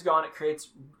the moon is gone, it creates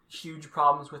huge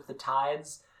problems with the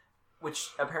tides,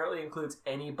 which apparently includes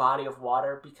any body of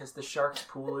water, because the shark's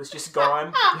pool is just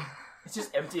gone. It's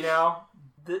just empty now.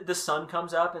 The sun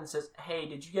comes up and says, hey,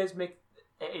 did you guys make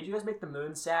the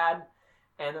moon sad?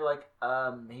 And they're like,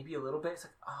 maybe a little bit. It's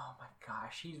like, oh my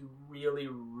gosh, he's really,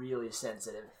 really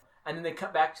sensitive. And then they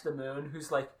cut back to the moon,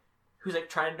 who's like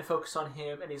trying to focus on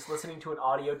him, and he's listening to an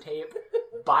audio tape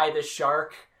by the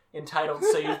shark entitled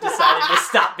 "So You've Decided to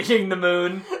Stop Being the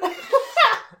Moon."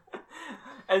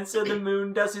 And so the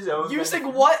moon does his own Using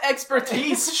thing. what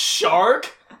expertise,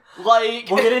 shark?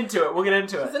 Like... We'll get into it.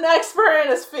 He's an expert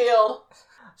in his field.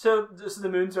 So the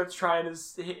moon starts trying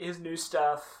his new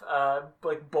stuff,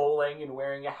 like bowling and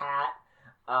wearing a hat,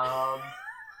 and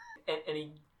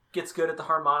he gets good at the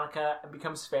harmonica and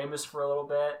becomes famous for a little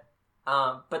bit.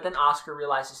 But then Oscar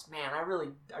realizes, man, I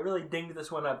really dinged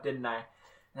this one up, didn't I?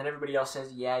 And everybody else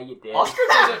says, yeah, you did.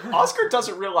 Oscar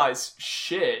doesn't realize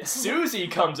shit. Susie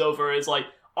comes over and is like,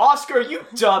 Oscar, you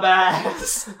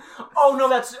dumbass. Oh no,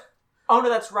 that's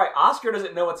right. Oscar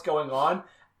doesn't know what's going on.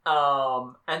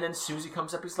 And then Susie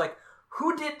comes up. He's like,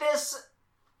 who did this?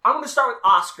 I'm going to start with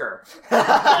Oscar.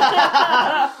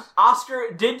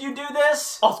 Oscar, did you do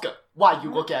this? Oscar, why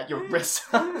you look at your wrist?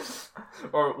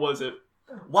 Or was it,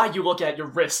 why you look at your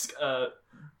wrist,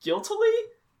 guiltily?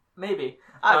 Maybe.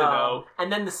 I don't know.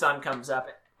 And then the sun comes up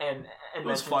and it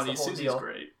was funny. Susie's deal.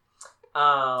 great.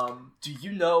 Do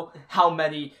you know how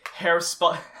many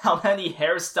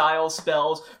hairstyle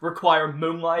spells require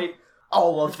moonlight?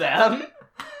 All of them.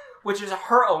 Which is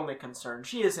her only concern.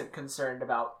 She isn't concerned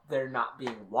about there not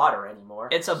being water anymore.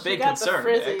 It's a big got concern.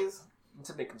 The Nick. frizzies. It's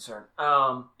a big concern.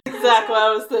 Exactly what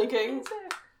I was thinking.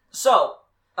 So,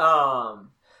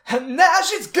 And now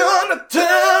she's gonna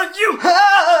tell you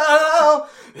how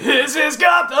his has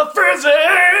got the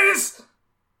frizzies.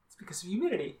 it's because of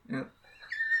humidity. Yeah.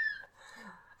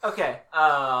 Okay.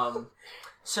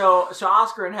 So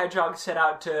Oscar and Hedgehog set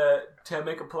out to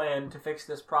make a plan to fix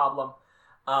this problem.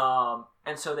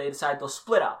 And so they decide they'll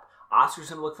split up. Oscar's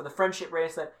going to look for the friendship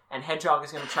bracelet, and Hedgehog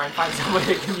is going to try and find some way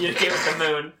to communicate with the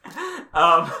moon.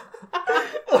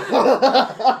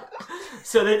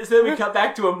 So then we cut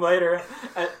back to him later,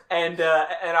 and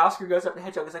Oscar goes up to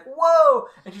Hedgehog. It's like, whoa!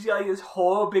 And she's got like this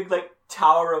whole big like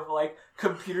tower of like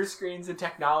computer screens and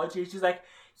technology. She's like,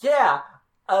 yeah.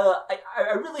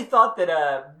 I really thought that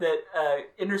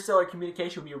interstellar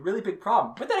communication would be a really big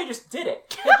problem, but then I just did it.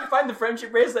 Can't you find the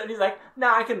friendship bracelet? And he's like,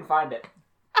 nah, I couldn't find it.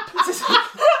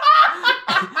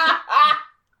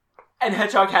 And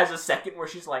Hedgehog has a second where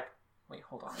she's like, wait,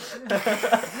 hold on.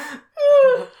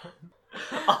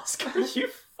 Oscar, you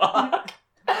fuck.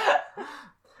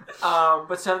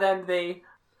 But so then they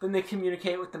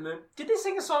communicate with the moon. Did they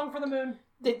sing a song for the moon?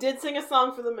 They did sing a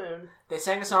song for the moon. They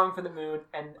sang a song for the moon,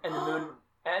 and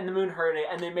the moon heard it,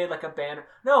 and they made like a banner.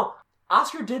 No,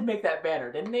 Oscar did make that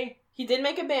banner, didn't he? He did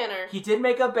make a banner. He did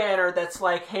make a banner that's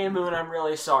like, hey moon, I'm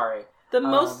really sorry. The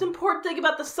most important thing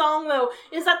about the song, though,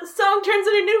 is that the song turns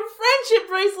into new friendship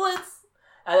bracelets.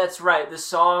 That's right. The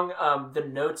song, the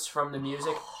notes from the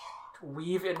music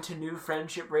weave into new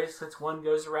friendship bracelets. One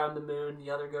goes around the moon, the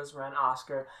other goes around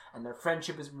Oscar, and their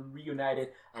friendship is reunited,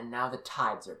 and now the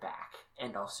tides are back,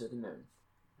 and also the moon.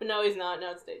 But no, he's not.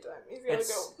 Now it's daytime. He's gotta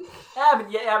go.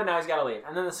 Yeah, but now he's gotta leave.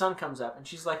 And then the sun comes up, and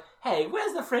she's like, hey,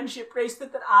 where's the friendship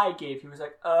bracelet that I gave you? He was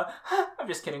like, I'm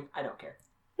just kidding. I don't care.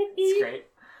 It's great.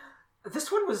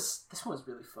 This one was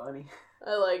really funny.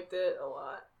 I liked it a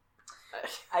lot.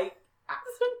 The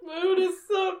moon is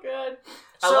so good.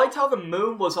 I liked how the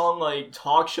moon was on like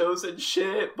talk shows and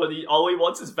shit, but all he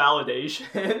wants is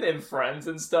validation and friends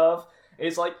and stuff. And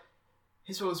he's like,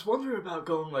 so I was wondering about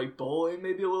going like bowling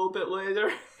maybe a little bit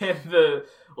later, and the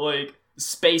like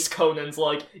Space Conan's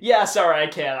like, yeah, sorry, I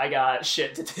can't. I got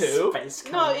shit to do. Space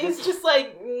No, Conan. he's just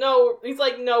like, no. He's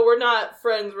like, no, we're not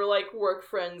friends. We're like work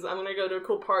friends. I'm gonna go to a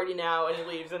cool party now, and he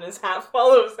leaves, and his hat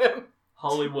follows him.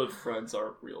 Hollywood friends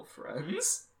aren't real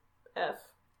friends. F.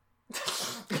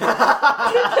 Can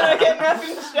I get an F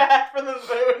in chat for the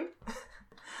moon?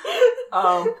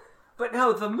 But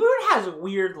no, the moon has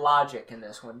weird logic in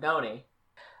this one, don't he?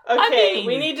 Okay,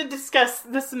 we need to discuss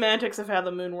the semantics of how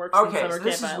the moon works in Okay, Summer so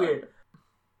this Camp is Island. weird.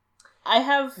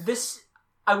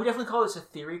 I would definitely call this a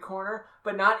theory corner,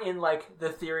 but not in like the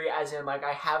theory as in like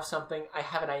I have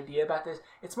an idea about this.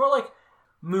 It's more like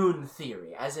moon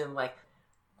theory, as in like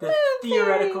the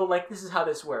theoretical, like this is how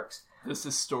this works. This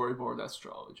is storyboard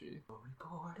astrology.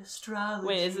 Storyboard astrology.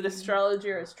 Wait, is it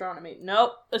astrology or astronomy?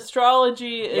 Nope,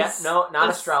 astrology is... Yeah, no, not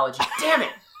astrology. Damn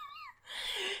it!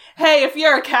 Hey, if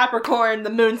you're a Capricorn, the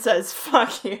moon says,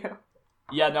 fuck you.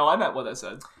 Yeah, no, I meant what I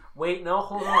said. Wait, no,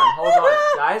 hold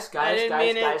on. Guys.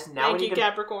 Now we need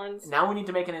Capricorns. Now we need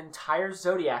to make an entire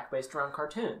zodiac based around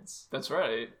cartoons. That's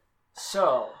right.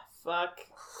 So, Fuck.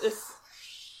 This...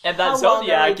 And that How long are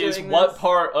zodiac we is doing what this?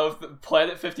 part of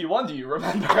Planet 51 do you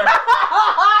remember?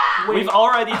 wait. We've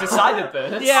already decided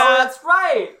this. Yeah. Oh, that's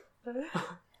right. We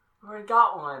already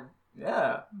got one.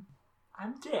 Yeah.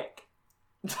 I'm Dick.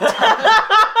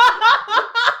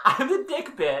 I'm the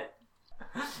Dick bit.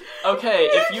 Okay,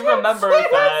 if you remember say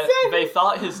that that sentence. they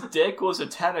thought his dick was a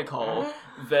tentacle,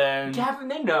 then... Gavin,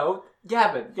 they know.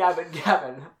 Gavin.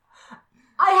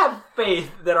 I have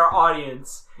faith that our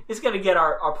audience is going to get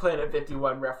our Planet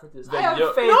 51 references. I have faith.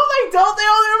 No, they don't. They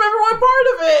only remember one part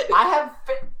of it. I have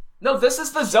faith. No, this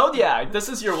is the zodiac. This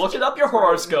is you're looking up your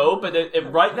horoscope, and it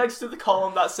right next to the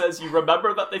column that says you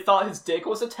remember that they thought his dick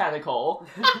was a tentacle.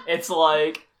 It's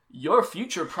like, your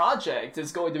future project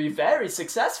is going to be very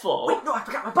successful. Wait, no, I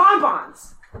forgot my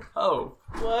bonbons. Oh.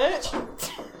 What?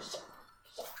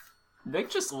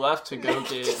 Nick just left to go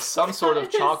get some sort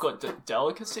of chocolate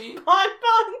delicacy.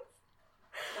 Bonbons.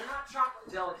 They're not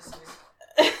chocolate delicacies.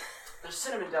 They're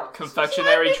cinnamon delicacies.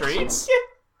 Confectionery treats?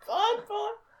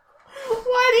 Bonbons.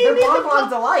 Why do you They're need bonbon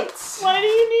them? delights. Why do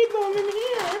you need them in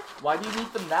here? Why do you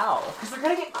need them now? Because they're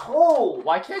gonna get cold.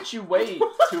 Why can't you wait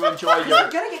to enjoy They're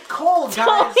your... gonna get cold, Don't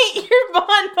guys. eat your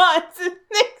bonbons. It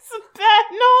makes a bad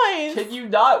noise. Can you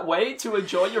not wait to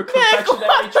enjoy your Nick, confectionery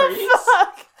what the treats?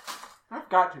 fuck? I've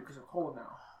got to because they're cold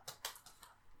now.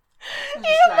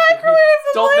 You microwave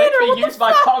them Don't later. make What me the use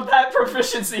my fuck? combat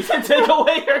proficiency to take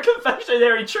away your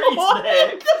confectionery treats, What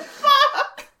Nick. the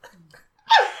fuck?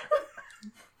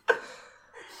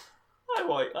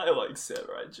 I I like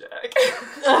Samurai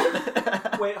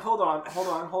Jack. Wait, hold on.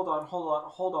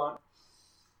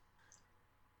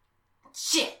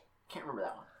 Shit! Can't remember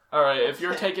that one. Alright, if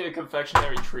you're taking a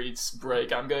confectionery treats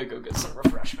break, I'm gonna go get some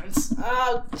refreshments.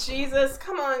 Oh, Jesus.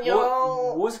 Come on, What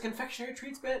y'all. was a confectionery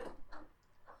treats bit?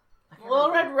 I can't Little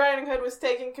remember. Red Riding Hood was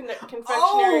taking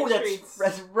confectionery treats.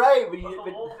 That's right. But didn't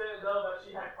know that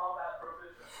she had combat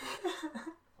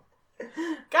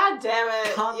proficiency. God damn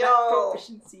it, combat yo.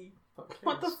 proficiency.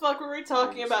 What the fuck were we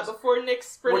talking about before Nick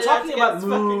sprinted We're out talking to get about his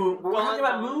moon. fucking We're talking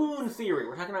about gun? moon theory.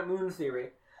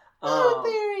 Moon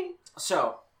theory.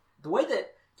 So the way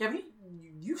that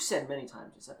you've said many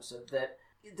times this episode that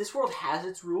this world has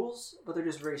its rules, but they're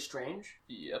just very strange.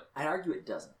 Yep. I'd argue it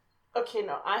doesn't. Okay,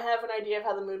 no, I have an idea of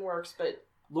how the moon works, but...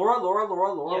 Laura,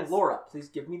 Yes. please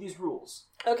give me these rules.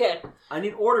 Okay, I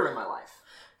need order in my life.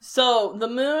 so the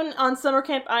moon on Summer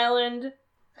Camp Island...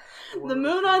 The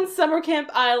moon on Summer Camp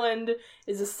Island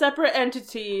is a separate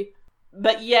entity,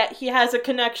 but yet he has a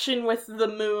connection with the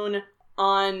moon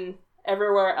on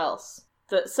everywhere else.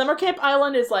 The Summer Camp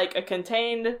Island is like a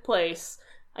contained place.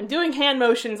 I'm doing hand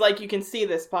motions like you can see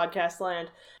this, podcast land.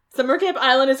 Summer Camp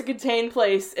Island is a contained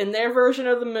place, and their version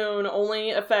of the moon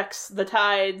only affects the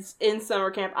tides in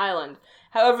Summer Camp Island.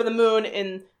 However, the moon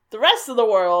in the rest of the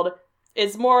world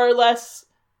is more or less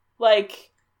like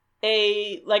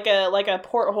a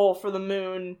porthole for the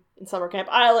moon in Summer Camp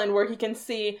Island, where he can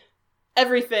see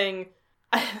everything.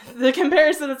 The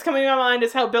comparison that's coming to my mind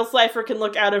is how Bill Cipher can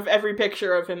look out of every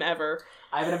picture of him ever.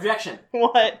 I have an objection.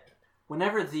 What?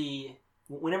 Whenever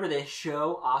they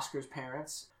show Oscar's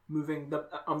parents moving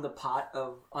the pot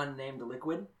of unnamed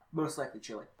liquid, most likely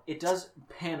chili, it does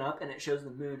pan up and it shows the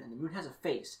moon, and the moon has a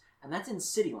face, and that's in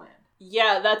Cityland.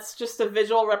 Yeah, that's just a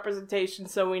visual representation,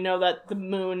 so we know that the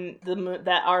moon,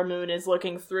 that our moon is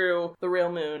looking through the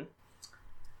real moon.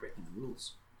 Breaking the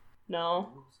rules. No,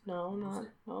 I'm not.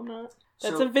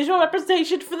 That's So- a visual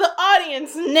representation for the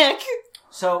audience, Nick!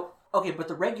 So, okay, but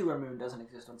the regular moon doesn't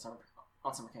exist on Summer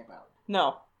Camp Island.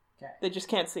 No. Okay. They just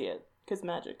can't see it, because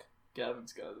magic.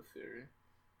 Gavin's got a theory.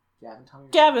 Gavin, tell me.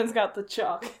 Gavin's got the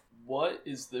chalk. What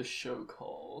is this show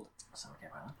called? Summer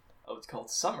Camp Island. Oh, it's called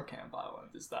Summer Camp Island.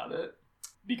 Is that it?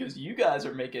 Because you guys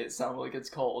are making it sound like it's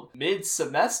called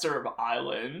Mid-Semester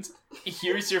Island.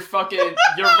 Here's your fucking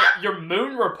your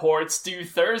moon reports due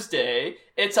Thursday.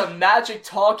 It's a magic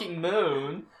talking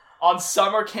moon on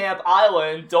Summer Camp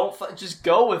Island. Don't just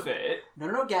go with it.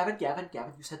 No, Gavin,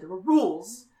 you said there were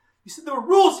rules. You said there were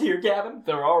rules here, Gavin.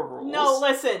 There are rules. No,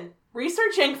 listen.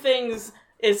 Researching things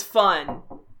is fun.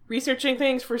 Researching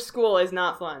things for school is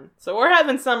not fun. So we're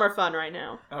having summer fun right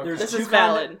now. Okay. This is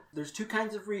valid. There's two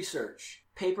kinds of research.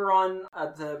 Paper on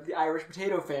the Irish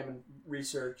potato famine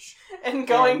research. And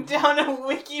going down a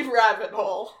wiki rabbit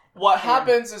hole. What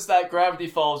happens is that Gravity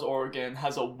Falls, Oregon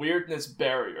has a weirdness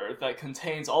barrier that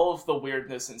contains all of the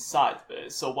weirdness inside of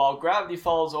it. So while Gravity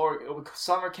Falls,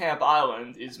 Summer Camp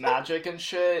Island is magic and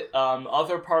shit,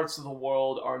 other parts of the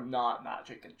world are not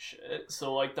magic and shit.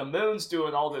 So like the moon's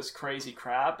doing all this crazy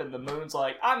crap, and the moon's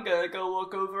like, I'm gonna go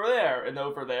look over there. And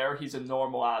over there, he's a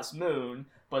normal-ass moon,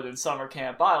 but in Summer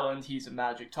Camp Island, he's a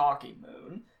magic talking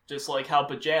moon. Just like how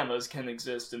pajamas can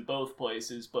exist in both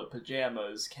places, but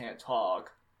pajamas can't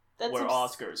talk. That's Where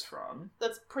Oscar's from.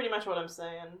 That's pretty much what I'm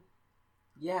saying.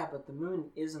 Yeah, but the moon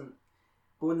isn't...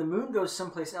 But when the moon goes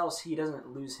someplace else, he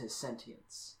doesn't lose his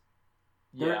sentience.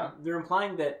 Yeah. They're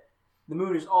implying that the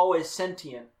moon is always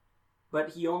sentient,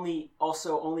 but he only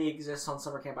exists on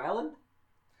Summer Camp Island?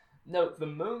 No, the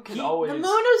moon can The always... The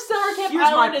moon of Summer Camp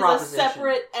Here's my Island is a proposition.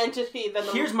 separate entity than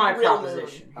the Here's my real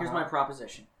proposition. moon. Here's my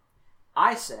proposition.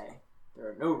 I say there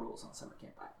are no rules on Summer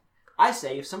Camp Island. I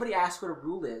say if somebody asks what a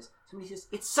rule is, somebody says,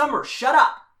 it's summer, shut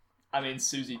up! I mean,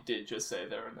 Susie did just say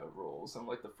there are no rules in,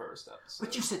 like, the first episode.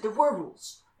 But you said there were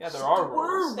rules. Yeah, there You are said there were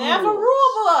rules. They have a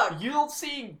rule book! You don't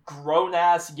see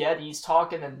grown-ass Yetis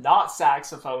talking and not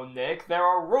saxophone, Nick. There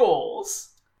are rules.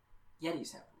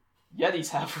 Yetis have Yetis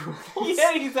have rules.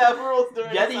 Yetis have rules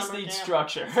during Yetis summer need camp.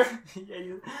 structure.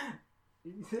 rules.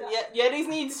 Yetis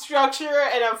need structure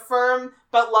and a firm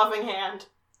but loving hand.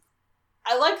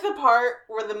 I like the part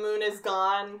where the moon is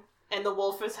gone and the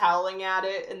wolf is howling at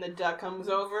it and the duck comes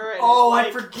over and Oh, is I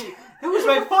like, forget. It was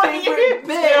my what are you favorite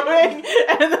bit. doing?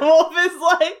 And the wolf is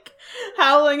like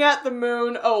howling at the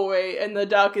moon. Oh wait, and the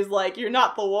duck is like, "You're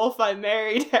not the wolf I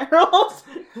married, Harold."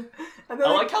 And then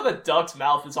I like how the duck's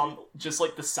mouth is on just,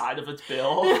 like, the side of its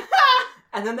bill.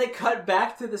 And then they cut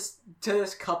back to this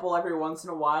couple every once in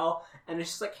a while, and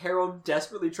it's just like Harold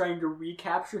desperately trying to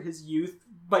recapture his youth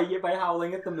by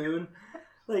howling at the moon,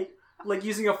 like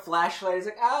using a flashlight. He's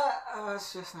like,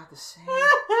 it's just not the same.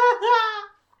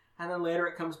 And then later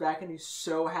it comes back and he's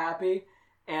so happy.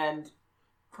 And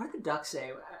what did the duck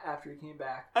say after he came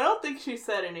back? I don't think she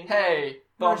said anything. Hey,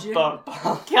 bum Margie. bum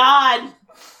bum. God!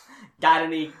 Got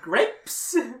any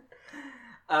grapes?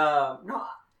 No,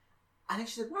 I think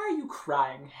she said, "Why are you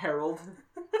crying, Harold?"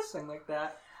 Something like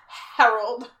that.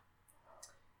 Harold.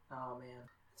 Oh man,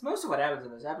 it's most of what happens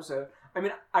in this episode. I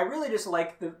mean, I really just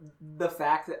like the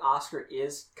fact that Oscar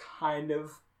is kind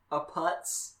of a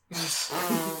putz.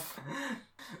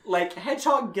 Like,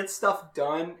 Hedgehog gets stuff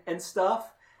done and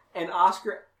stuff, and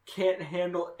Oscar can't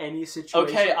handle any situation.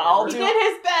 Okay, I'll He do-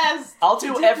 did his best! I'll He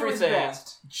do did do his everything.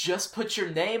 best. Just put your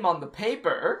name on the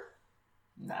paper.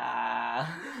 Nah.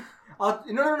 No.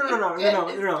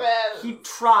 His best. He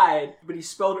tried, but he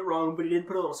spelled it wrong, but he didn't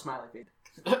put a little smiley face.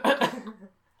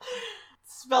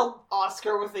 Spelled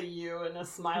Oscar with a U and a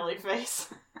smiley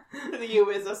face. The U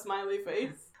is a smiley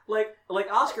face. Like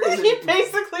Oscar isn't... He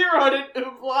basically wrote an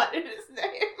umlaut in his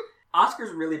name.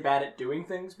 Oscar's really bad at doing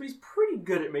things, but he's pretty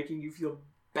good at making you feel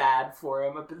bad for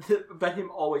him, about him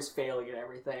always failing at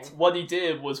everything. What he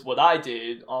did was what I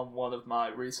did on one of my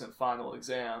recent final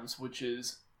exams, which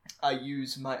is I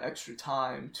used my extra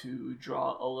time to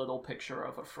draw a little picture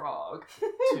of a frog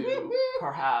to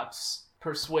perhaps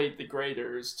persuade the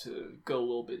graders to go a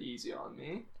little bit easy on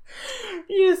me.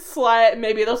 You slide,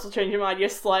 maybe this will change your mind. You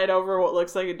slide over what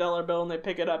looks like a dollar bill and they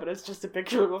pick it up and it's just a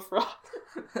picture of a frog.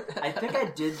 I think I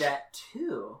did that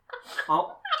too.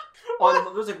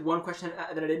 There was like one question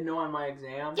that I didn't know on my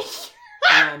exam,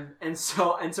 and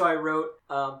so I wrote,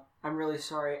 "I'm really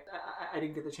sorry, I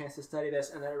didn't get the chance to study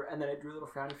this," and then I drew a little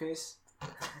frowny face,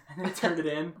 and then I turned it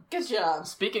in. Good job.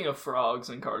 Speaking of frogs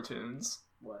and cartoons,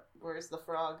 What? Where's the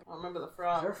frog? I remember the Is there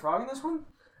a frog. frog in this one?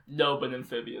 no, but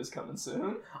Amphibia's coming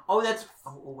soon. Oh, that's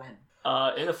when?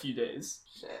 In a few days.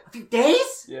 Shit. A few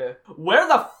days? Yeah. Where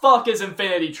the fuck is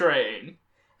Infinity Train?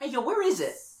 Hey, yo, where is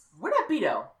it? Where'd that be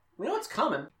though? We know it's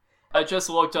coming. I just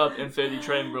looked up Infinity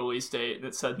Train release date and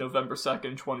it said November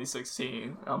 2nd,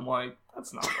 2016. I'm like,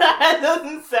 that's not. That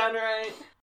doesn't sound right.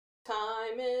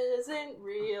 Time isn't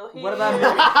real here. What about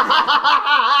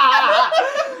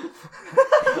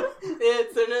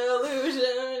It's an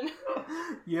illusion.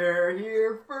 You're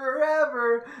here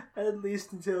forever, at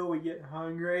least until we get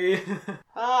hungry.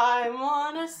 I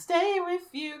wanna stay with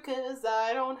you cause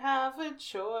I don't have a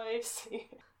choice.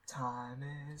 Time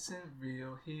isn't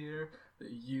real here. The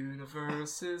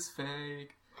universe is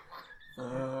fake.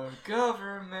 The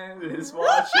government is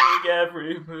watching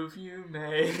every move you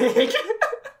make.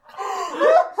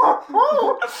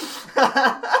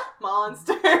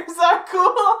 Monsters are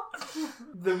cool.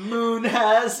 The moon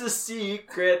has a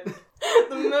secret.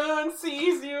 The moon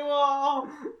sees you all.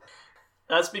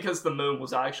 That's because the moon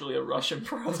was actually a Russian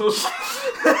probe. The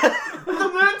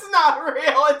moon's not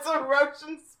real, it's a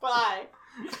Russian spy.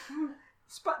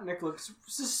 Sputnik looks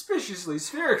suspiciously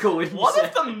spherical when you What say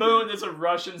if the moon is a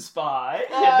Russian spy?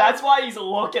 And that's why he's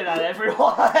looking at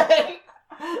everyone.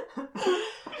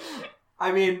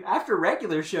 I mean, after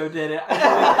Regular Show did it,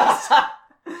 I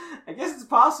guess it's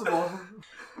possible.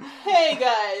 Hey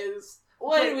guys,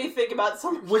 what did we think about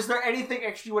some... Was there anything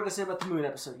extra you wanted to say about the moon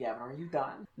episode, Gavin? Are you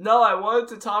done? No, I wanted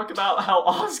to talk about how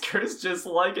Oscar's just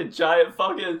like a giant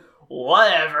fucking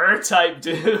whatever type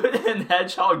dude, and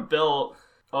Hedgehog built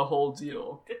a whole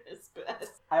deal. His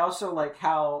best. I also like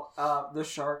how the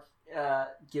shark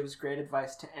gives great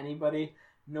advice to anybody,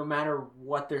 no matter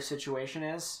what their situation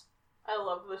is. I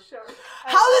love the shark.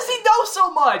 How does he know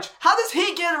so much? How does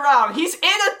he get around? He's in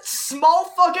a small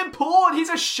fucking pool and he's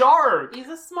a shark. He's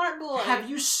a smart boy. Have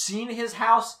you seen his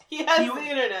house? He has He- the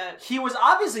internet. He was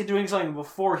obviously doing something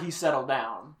before he settled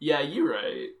down. Yeah, you're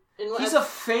right. And He's a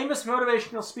famous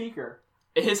motivational speaker.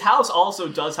 His house also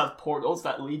does have portals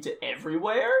that lead to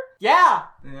everywhere. Yeah!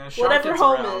 Yeah, Shark whatever gets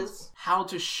home around. is. How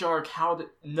to Shark, how to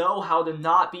know how to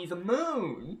not be the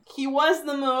moon. He was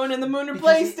the moon and the moon Because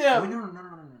replaced he- him.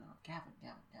 No. Gavin.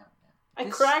 I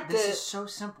cracked this it. This is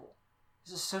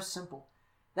so simple.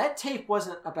 That tape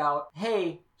wasn't about,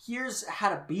 hey, here's how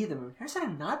to be the moon. Here's how to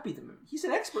not be the moon. He's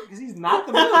an expert because he's not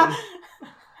the moon.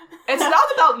 It's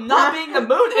not about not being the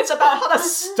moon, it's about how to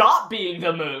stop being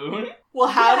the moon. Well,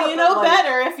 how Yeah, do you but, know like-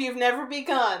 better if you've never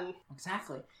begun?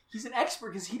 Exactly. He's an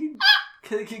expert because he didn't...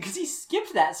 Because he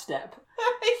skipped that step.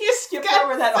 He Skipped got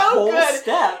over that so whole good.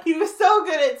 step. He was so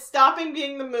good at stopping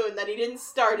being the moon that he didn't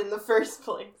start in the first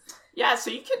place. Yeah,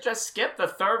 so you could just skip the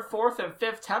 3rd, 4th, and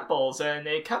 5th temples, and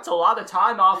it cuts a lot of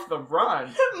time off the run.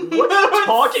 What are you Moon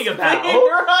talking about? spinning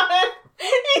run.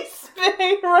 He's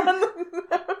spinning run the moon.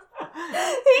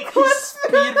 He clips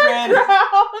speed ran.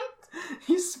 ground.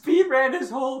 He speed ran his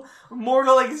whole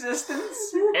mortal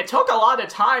existence. It took a lot of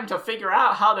time to figure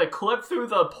out how to clip through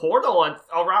the portal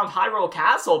around Hyrule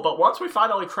Castle, but once we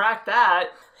finally cracked that...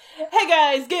 Hey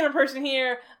guys, Gamer Person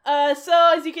here.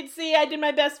 So as you can see, I did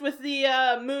my best with the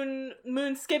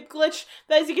moon skip glitch.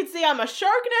 But as you can see, I'm a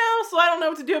shark now, so I don't know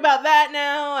what to do about that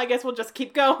now. I guess we'll just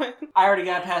keep going. I already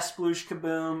got past Sploosh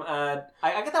Kaboom. I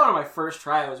got that one on my first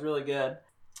try. It was really good.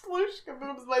 Sploosh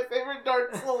Kaboom is my favorite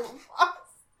Dark Souls boss.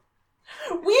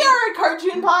 We are a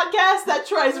cartoon podcast that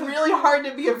tries really hard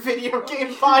to be a video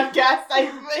game podcast,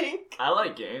 I think. I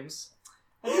like games.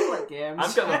 I do like games.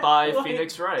 I'm gonna buy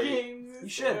Phoenix Wright. You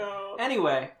should.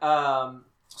 Anyway,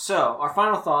 so our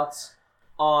final thoughts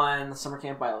on Summer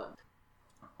Camp Island.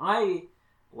 I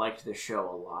liked this show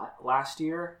a lot last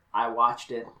year. I watched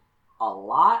it a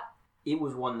lot. It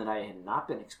was one that I had not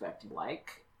been expecting to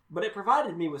like, but it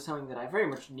provided me with something that I very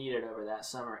much needed over that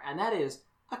summer, and that is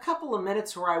a couple of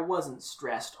minutes where I wasn't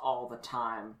stressed all the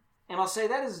time. And I'll say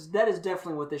that is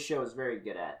definitely what this show is very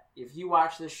good at. If you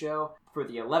watch this show, for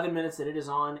the 11 minutes that it is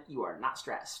on, you are not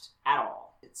stressed at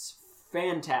all. It's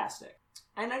fantastic.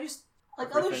 And I just,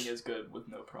 like, Everything is good with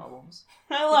no problems.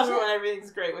 I love it when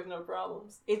everything's great with no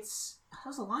problems. that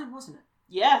was a line, wasn't it?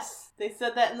 Yes, they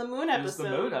said that in the Moon It was the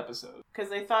episode. Moon episode. Because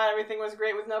they thought everything was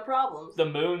great with no problems. The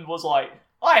Moon was like,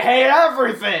 I hate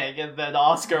everything! And then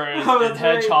Oscar and, Oh, and that's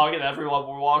right. Hedgehog and everyone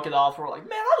were walking off. We're like,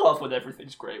 man, I love when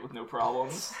everything's great with no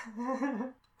problems.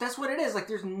 That's what it is. Like,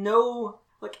 there's no,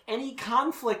 like, any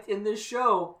conflict in this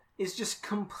show is just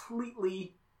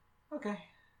completely, okay,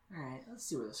 alright, let's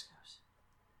see where this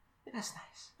goes. That's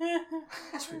nice.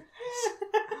 That's really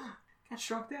nice. Got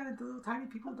shrunk down into little tiny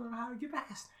people who don't know how to get back.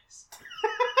 That's nice.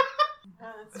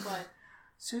 Oh, that's fine.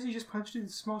 Susie just punched in a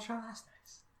small shot. That's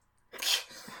nice.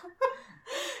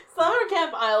 Summer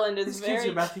Camp Island is These very... kids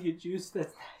are about to get juiced.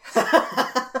 That's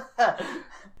nice.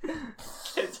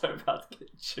 Kids are about to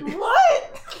get chewed.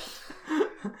 What?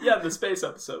 Yeah, the space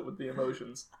episode with the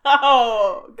emotions.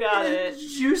 Oh, got it.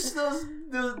 Juice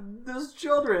those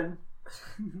children.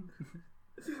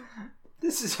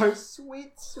 This is our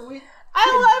sweet, sweet.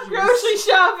 I love juice. grocery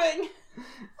shopping.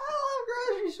 I love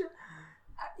grocery shopping.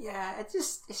 Yeah, it's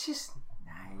just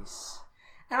nice.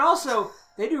 And also,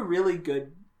 they do really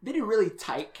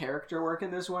tight character work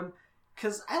in this one,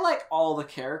 because I like all the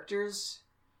characters,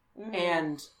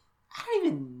 and I don't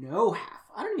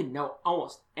even know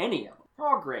almost any of them. They're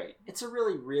all great. It's a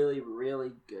really, really,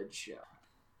 really good show.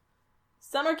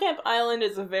 Summer Camp Island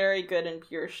is a very good and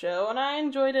pure show, and I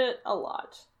enjoyed it a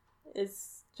lot.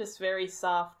 It's just very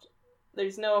soft.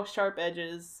 There's no sharp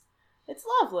edges. It's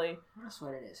lovely. That's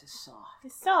what it is. It's soft.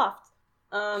 It's soft.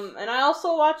 And I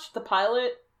also watched the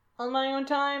pilot on my own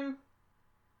time.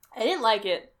 I didn't like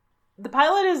it. The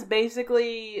pilot is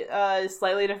basically a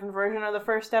slightly different version of the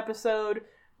first episode,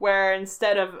 where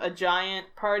instead of a giant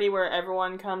party where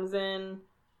everyone comes in,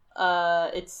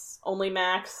 it's only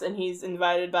Max, and he's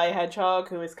invited by Hedgehog,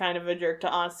 who is kind of a jerk to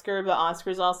Oscar, but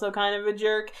Oscar's also kind of a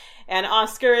jerk. And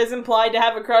Oscar is implied to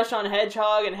have a crush on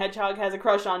Hedgehog, and Hedgehog has a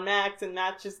crush on Max, and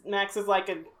Max is like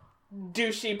a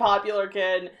douchey popular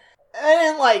kid. I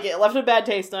didn't like it. It left a bad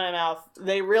taste in my mouth.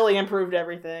 They really improved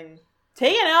everything.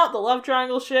 Taking out the love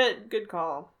triangle shit, good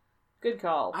call. Good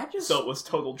call. So it was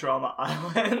Total Drama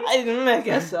Island. I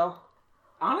guess so.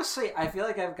 Honestly, I feel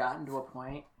like I've gotten to a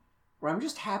point where I'm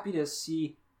just happy to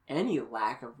see any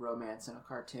lack of romance in a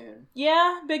cartoon.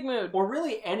 Yeah, big mood. Or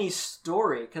really any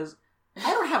story, because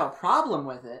I don't have a problem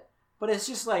with it, but it's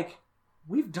just like,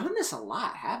 we've done this a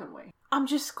lot, haven't we? I'm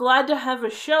just glad to have a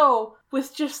show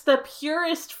with just the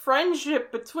purest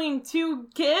friendship between two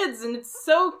kids, and it's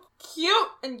so cute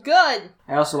and good.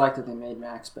 I also like that they made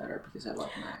Max better, because I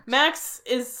love Max. Max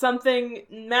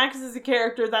is a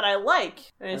character that I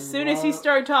like. And as soon as he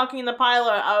started talking in the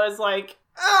pilot, I was like,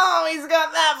 oh, he's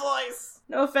got that voice.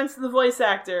 No offense to the voice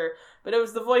actor, but it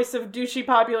was the voice of douchey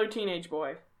popular teenage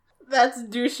boy. That's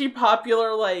douchey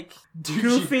popular, like,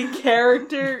 goofy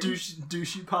character.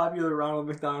 Douchey popular Ronald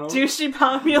McDonald. Douchey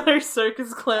popular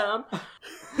circus clown.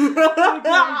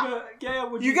 Yeah,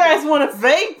 You guys want a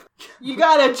vape? You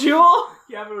got a jewel?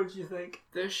 Yeah, but what you think?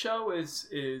 This show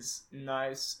is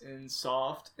nice and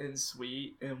soft and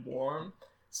sweet and warm.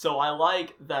 So I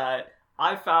like that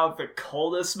I found the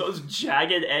coldest, most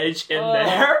jagged edge in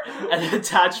there and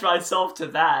attached myself to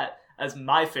that as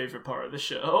my favorite part of the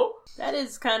show. That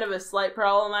is kind of a slight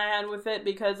problem I had with it,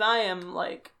 because I am,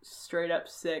 like, straight up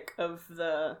sick of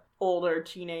the older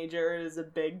teenager is a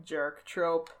big jerk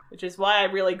trope, which is why I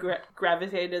really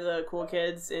gravitated to the cool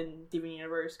kids in Steven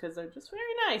Universe, because they're just very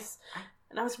nice.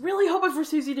 And I was really hoping for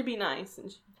Susie to be nice,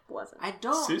 and she wasn't. I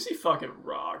don't. Susie fucking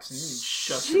rocks. You need to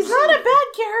shut She's your not a mouth. bad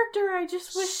character. I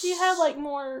just wish she had like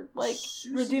more like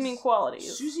Susie's- redeeming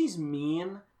qualities. Susie's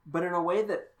mean, but in a way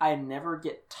that I never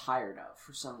get tired of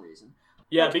for some reason.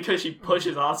 Yeah, because she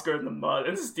pushes Oscar in the mud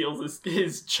and steals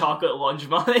his chocolate lunch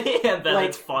money, and then Like-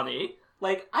 it's funny.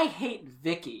 Like, I hate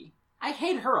Vicky. I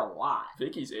hate her a lot.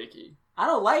 Vicky's icky. I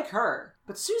don't like her,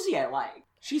 but Susie I like.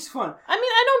 She's fun. I mean,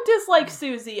 I don't dislike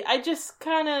Susie. I just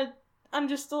I'm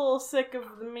just a little sick of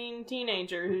the mean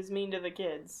teenager who's mean to the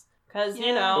kids. Because,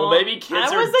 you know, Well, maybe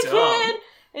kids I are was a dumb. kid,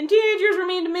 and teenagers were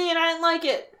mean to me, and I didn't like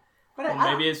it. But Well,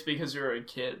 I, maybe it's because you're a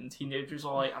kid and teenagers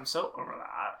are like, I'm so over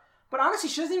that. But honestly,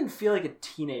 she doesn't even feel like a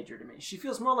teenager to me. She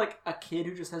feels more like a kid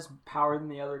who just has power than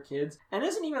the other kids, and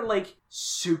isn't even like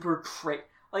super crazy.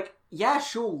 Like, yeah,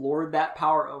 she'll lord that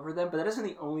power over them, but that isn't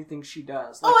the only thing she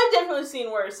does. Like, Oh, I've definitely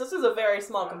seen worse. This is a very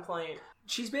small complaint.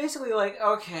 she's basically like,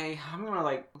 okay, I'm gonna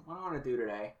like, what do I want to do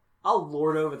today? I'll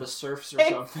lord over the serfs or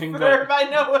Hey, something. Ferb, I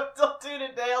know what I'll do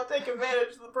today. I'll take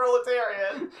advantage of the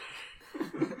proletariat.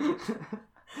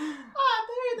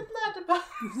 Bury the platypus.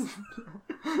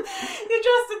 You're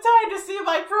just in time to see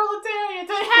my proletariat.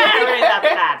 Harry the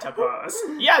platypus.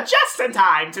 You're just in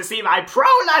time to see my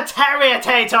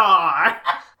proletariatator.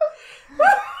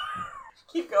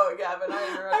 Keep going, Gavin. I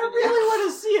interrupted I really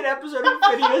want to see an episode of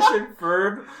Phineas and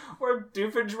Ferb where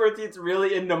Doofenshmirtz gets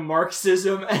really into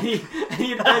Marxism and he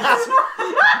invents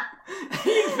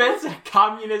a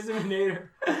communisminator,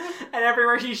 and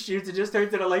everywhere he shoots it just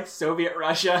turns into like Soviet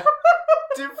Russia.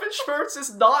 Doofenshmirtz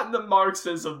is not into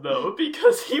Marxism though,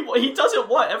 because he doesn't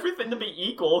want everything to be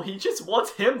equal. He just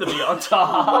wants him to be on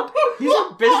top. He's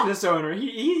a business owner.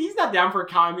 He's not down for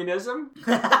communism.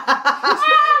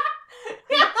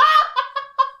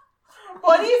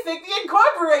 What do you think the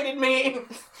Incorporated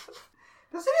means?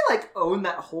 Doesn't he like own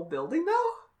that whole building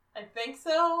though? I think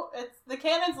so. It's the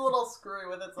canon's a little screwy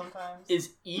with it sometimes.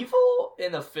 Is Evil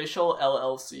an official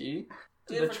LLC?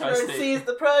 The tri-state- sees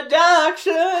the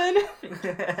production.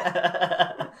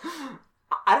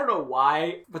 I don't know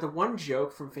why, but the one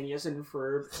joke from Phineas and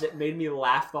Ferb that made me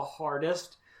laugh the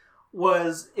hardest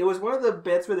was one of the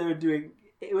bits where they were doing,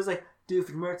 it was like,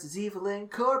 Doofenshmirtz's Evil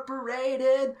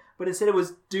Incorporated, but instead it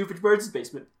was Doofenshmirtz's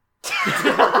basement.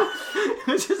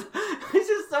 it's just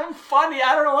so funny.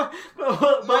 I don't know what,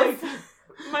 My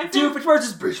favorite,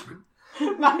 Doofenshmirtz's basement.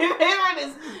 my favorite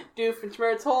is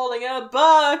Doofenshmirtz holding a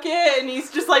bucket, and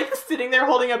he's just like sitting there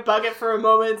holding a bucket for a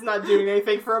moment. It's not doing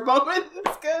anything for a moment.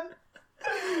 It's good.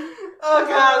 Oh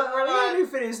god, we're gonna not. do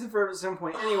Phineas and Ferb at some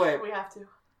point. Anyway, We have to.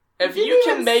 If We you didn't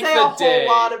can even make say the a day,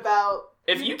 whole lot about.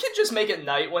 if you can just make it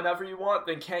night whenever you want,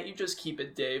 then can't you just keep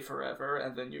it day forever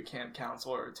and then you camp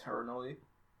counselor eternally?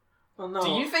 well, no. Do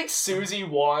you think Susie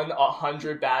won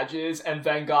 100 badges and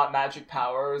then got magic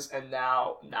powers and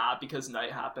now because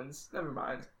night happens? Never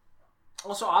mind.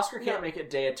 Also, Oscar can't No. make it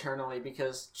day eternally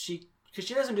because she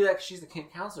doesn't do that because she's the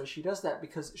camp counselor. She does that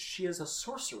because she is a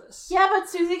sorceress. Yeah, but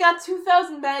Susie got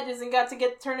 2,000 badges and got to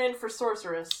get turned in for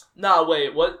sorceress. Nah,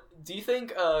 wait. What do you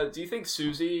think? Do you think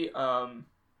Susie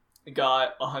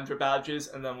got 100 badges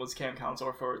and then was camp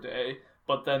counselor for a day,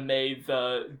 but then made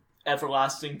the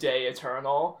everlasting day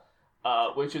eternal?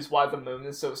 Which is why the moon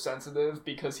is so sensitive,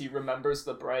 because he remembers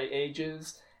the bright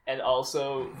ages, and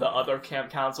also the other camp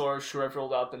counselor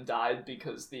shriveled up and died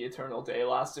because the eternal day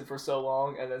lasted for so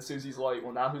long, and then Susie's like,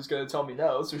 well, now who's gonna tell me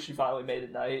no? So she finally made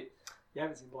it night. You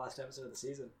haven't seen the last episode of the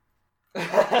season.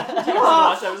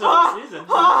 Last episode of the season.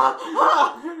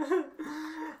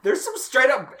 There's some straight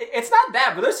up. It's not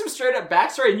that, but there's some straight up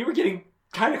backstory, and you were getting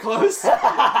kind of close. You're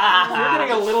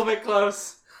getting a little bit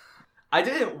close. I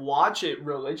didn't watch it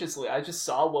religiously. I just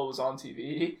saw what was on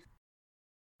TV.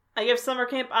 I give Summer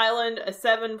Camp Island a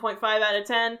 7.5 out of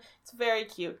 10. It's very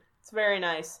cute. It's very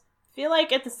nice. I feel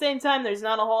like at the same time there's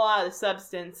not a whole lot of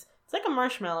substance. It's like a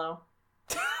marshmallow.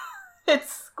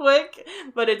 It's quick,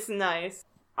 but it's nice.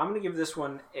 I'm gonna give this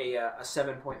one a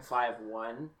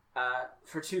 7.51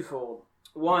 for twofold.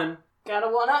 One, Gotta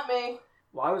one up me.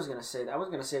 well, I was gonna say that. I was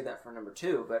gonna save that for number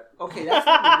two, but okay, that's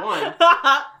number one.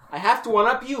 I have to one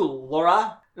up you,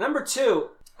 Laura. Number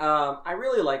two, I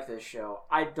really like this show.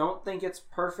 I don't think it's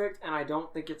perfect, and I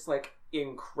don't think it's like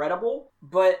incredible,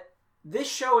 but this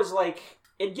show is like,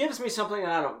 it gives me something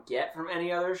that I don't get from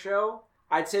any other show.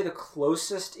 I'd say the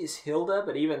closest is Hilda,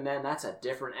 but even then, that's a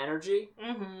different energy.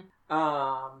 Mm-hmm.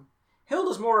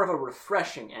 Hilda's more of a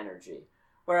refreshing energy,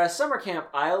 whereas Summer Camp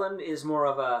Island is more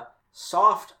of a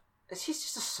soft. She's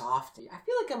just a softie. I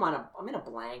feel like I'm in a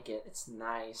blanket. It's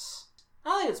nice. I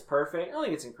don't think it's perfect. I don't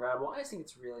think it's incredible. I just think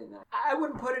it's really nice. I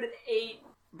wouldn't put it at 8,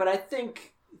 but I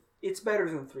think it's better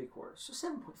than 3/4. So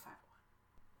 7.5.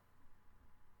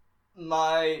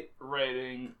 My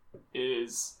rating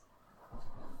is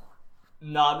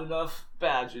not enough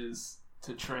badges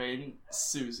to train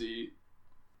Susie.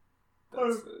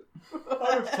 That's it.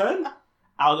 Out of 10?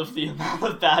 Out of the amount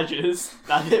of badges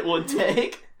that it would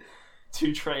take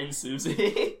to train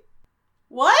Susie.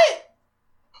 What?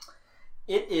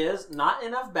 It is not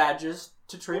enough badges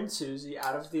to train Susie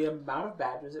out of the amount of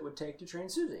badges it would take to train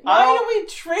Susie. Why are we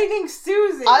training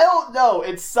Susie? I don't know.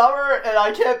 It's summer and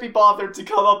I can't be bothered to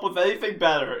come up with anything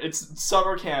better. It's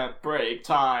summer camp break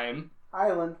time.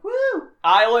 Island. Woo!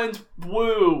 Island,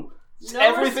 woo. No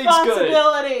Everything's good.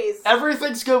 responsibilities.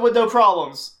 Everything's good with no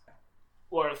problems.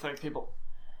 Laura, thank people.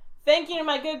 Thank you to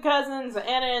my good cousins,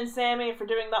 Anna and Sammy, for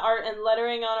doing the art and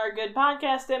lettering on our good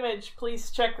podcast image.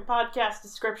 Please check the podcast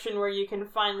description where you can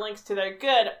find links to their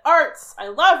good arts. I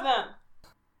love them.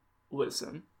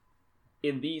 Listen,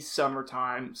 in these summer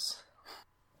times,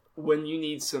 when you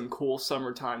need some cool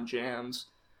summertime jams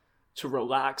to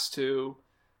relax to,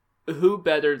 who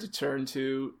better to turn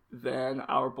to than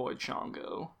our boy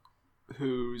Chongo,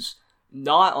 who's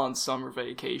not on summer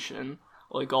vacation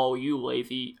like all you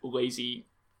lazy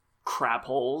crap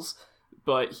holes,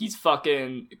 but he's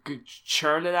fucking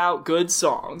churning out good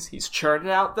songs. He's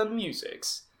churning out the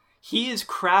musics. He is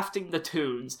crafting the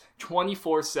tunes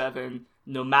 24/7,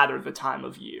 no matter the time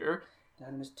of year.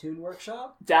 Down in his tune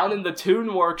workshop? Down in the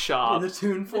tune workshop. In the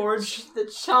tune forge? The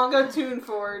Chongo Tune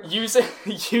Forge. Using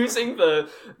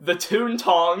the tune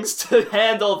tongs to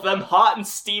handle them hot and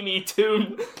steamy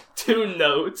tune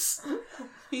notes.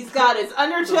 He's got his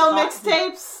Undertale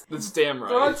mixtapes. That's damn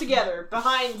Throw it right. together.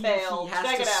 Behind Veil. He has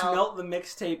Check to it out. smelt the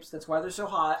mixtapes. That's why they're so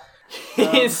hot. He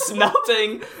is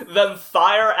smelting them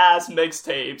fire-ass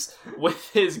mixtapes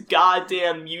with his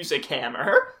goddamn music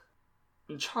hammer.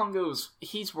 And Chongo's,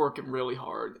 he's working really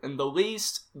hard. And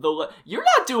you're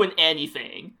not doing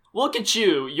anything. Look at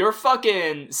you. You're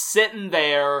fucking sitting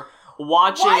there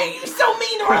watching... Why are you so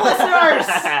mean to our listeners?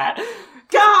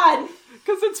 God!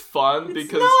 Because it's fun.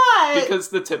 It's not! Because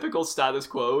the typical status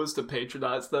quo is to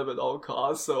patronize them at all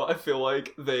costs. So I feel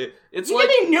like it's You like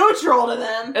can be neutral to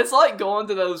them. it's like going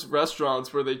to those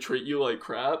restaurants where they treat you like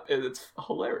crap, and it's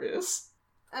hilarious.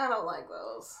 I don't like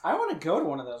those. I want to go to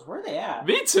one of those. Where are they at?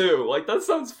 Me too. Like, that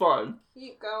sounds fun.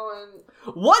 Keep going.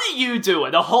 What are you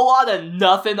doing? A whole lot of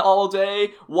nothing all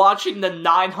day? Watching the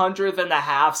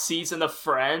 900.5 season of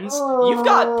Friends? You've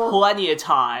got plenty of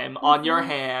time on your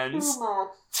hands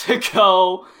to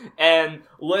go and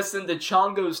listen to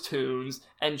Chongo's tunes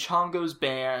and Chongo's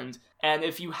band. And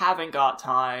if you haven't got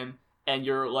time and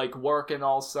you're like working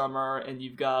all summer and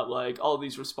you've got like all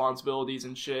these responsibilities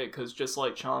and shit, because just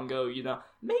like Chongo, you know,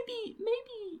 maybe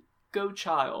Go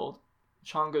Child,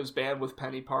 Chongo's band with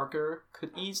Penny Parker, could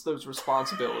ease those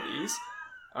responsibilities.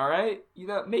 All right, you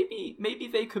know, maybe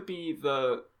they could be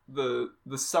the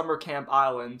summer camp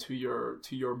island to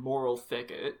your moral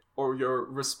thicket or your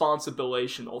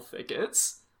responsibilizational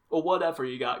thickets or whatever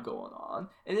you got going on.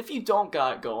 And if you don't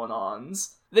got going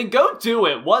ons, then go do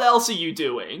it. What else are you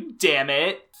doing? Damn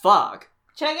it. Fuck.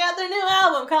 Check out their new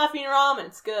album, Coffee and Ramen.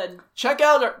 It's good. Check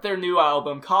out their new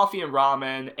album, Coffee and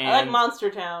Ramen. And I like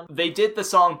Monster Town. they did the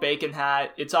song Bacon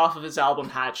Hat. It's off of his album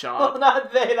Hat Well, Shop.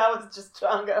 not they. That was just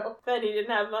Chongo. Betty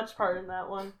didn't have much part in that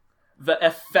one. The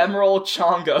ephemeral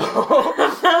Chongo.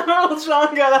 Emerald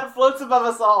Chongo that floats above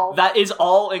us all. That is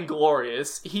all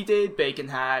inglorious. He did Bacon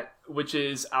Hat, which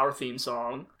is our theme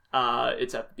song.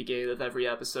 It's at the beginning of every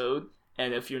episode.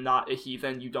 And if you're not a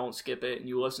heathen, you don't skip it and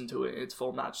you listen to it in its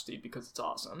full majesty because it's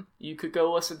awesome. You could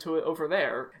go listen to it over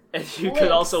there. And you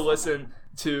could also listen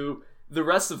to the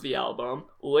rest of the album.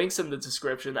 Links in the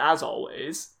description, as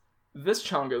always. This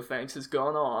Chongo Thanks has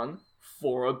gone on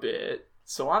for a bit,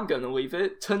 so I'm gonna leave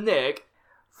it to Nick.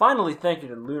 Finally, thank you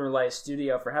to Lunar Light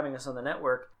Studio for having us on the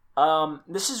network.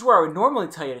 This is where I would normally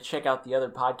tell you to check out the other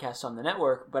podcasts on the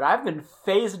network, but I've been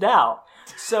phased out.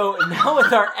 So now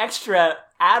with our extra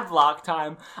ad block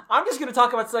time, I'm just going to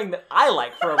talk about something that I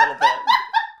like for a little bit.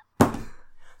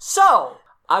 So,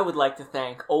 I would like to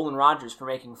thank Olin Rogers for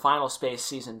making Final Space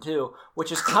Season 2,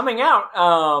 which is coming out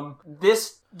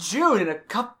this June in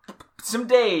some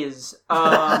days.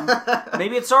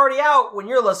 Maybe it's already out when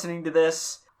you're listening to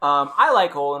this. I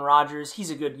like Olin Rogers.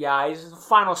 He's a good guy.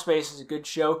 Final Space is a good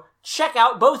show. Check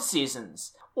out both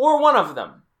seasons. Or one of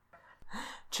them.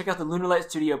 Check out the Lunar Light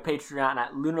Studio Patreon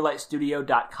at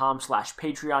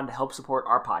lunarlightstudio.com/Patreon to help support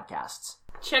our podcasts.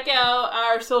 Check out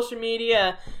our social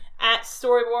media at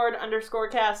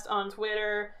storyboard_cast on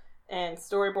Twitter and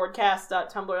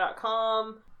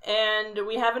storyboardcast.tumblr.com. And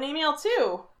we have an email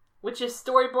too, which is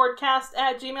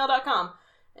storyboardcast@gmail.com.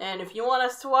 And if you want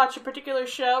us to watch a particular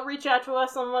show, reach out to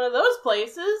us on one of those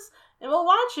places, And we'll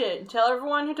watch it and tell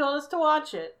everyone who told us to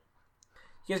watch it.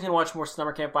 You guys gonna watch more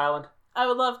Summer Camp Island? I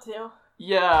would love to.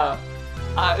 Yeah.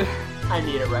 I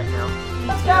need it right now.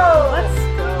 Let's go!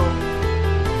 Let's go.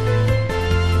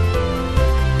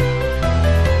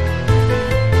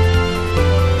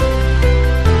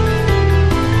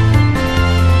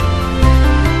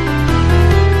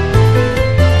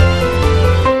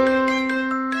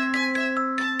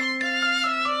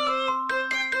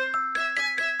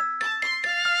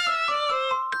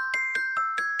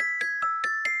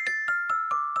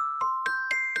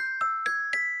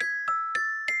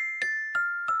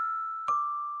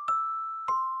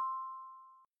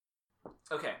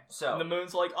 Okay, so And the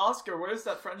Moon's like, Oscar, where's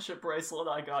that friendship bracelet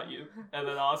I got you? And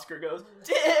then Oscar goes,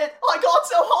 Dit! I got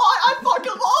so high, I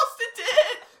fucking lost it,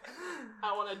 Dit!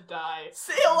 I want to die.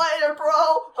 See you later,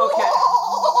 bro! Okay.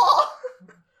 Oh!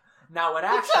 now what The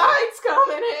actually? tide's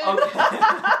coming in!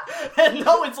 Okay. And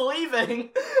no, it's leaving!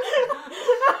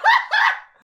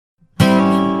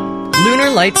 Lunar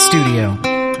Light Studio.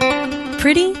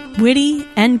 Pretty, witty,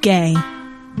 and gay.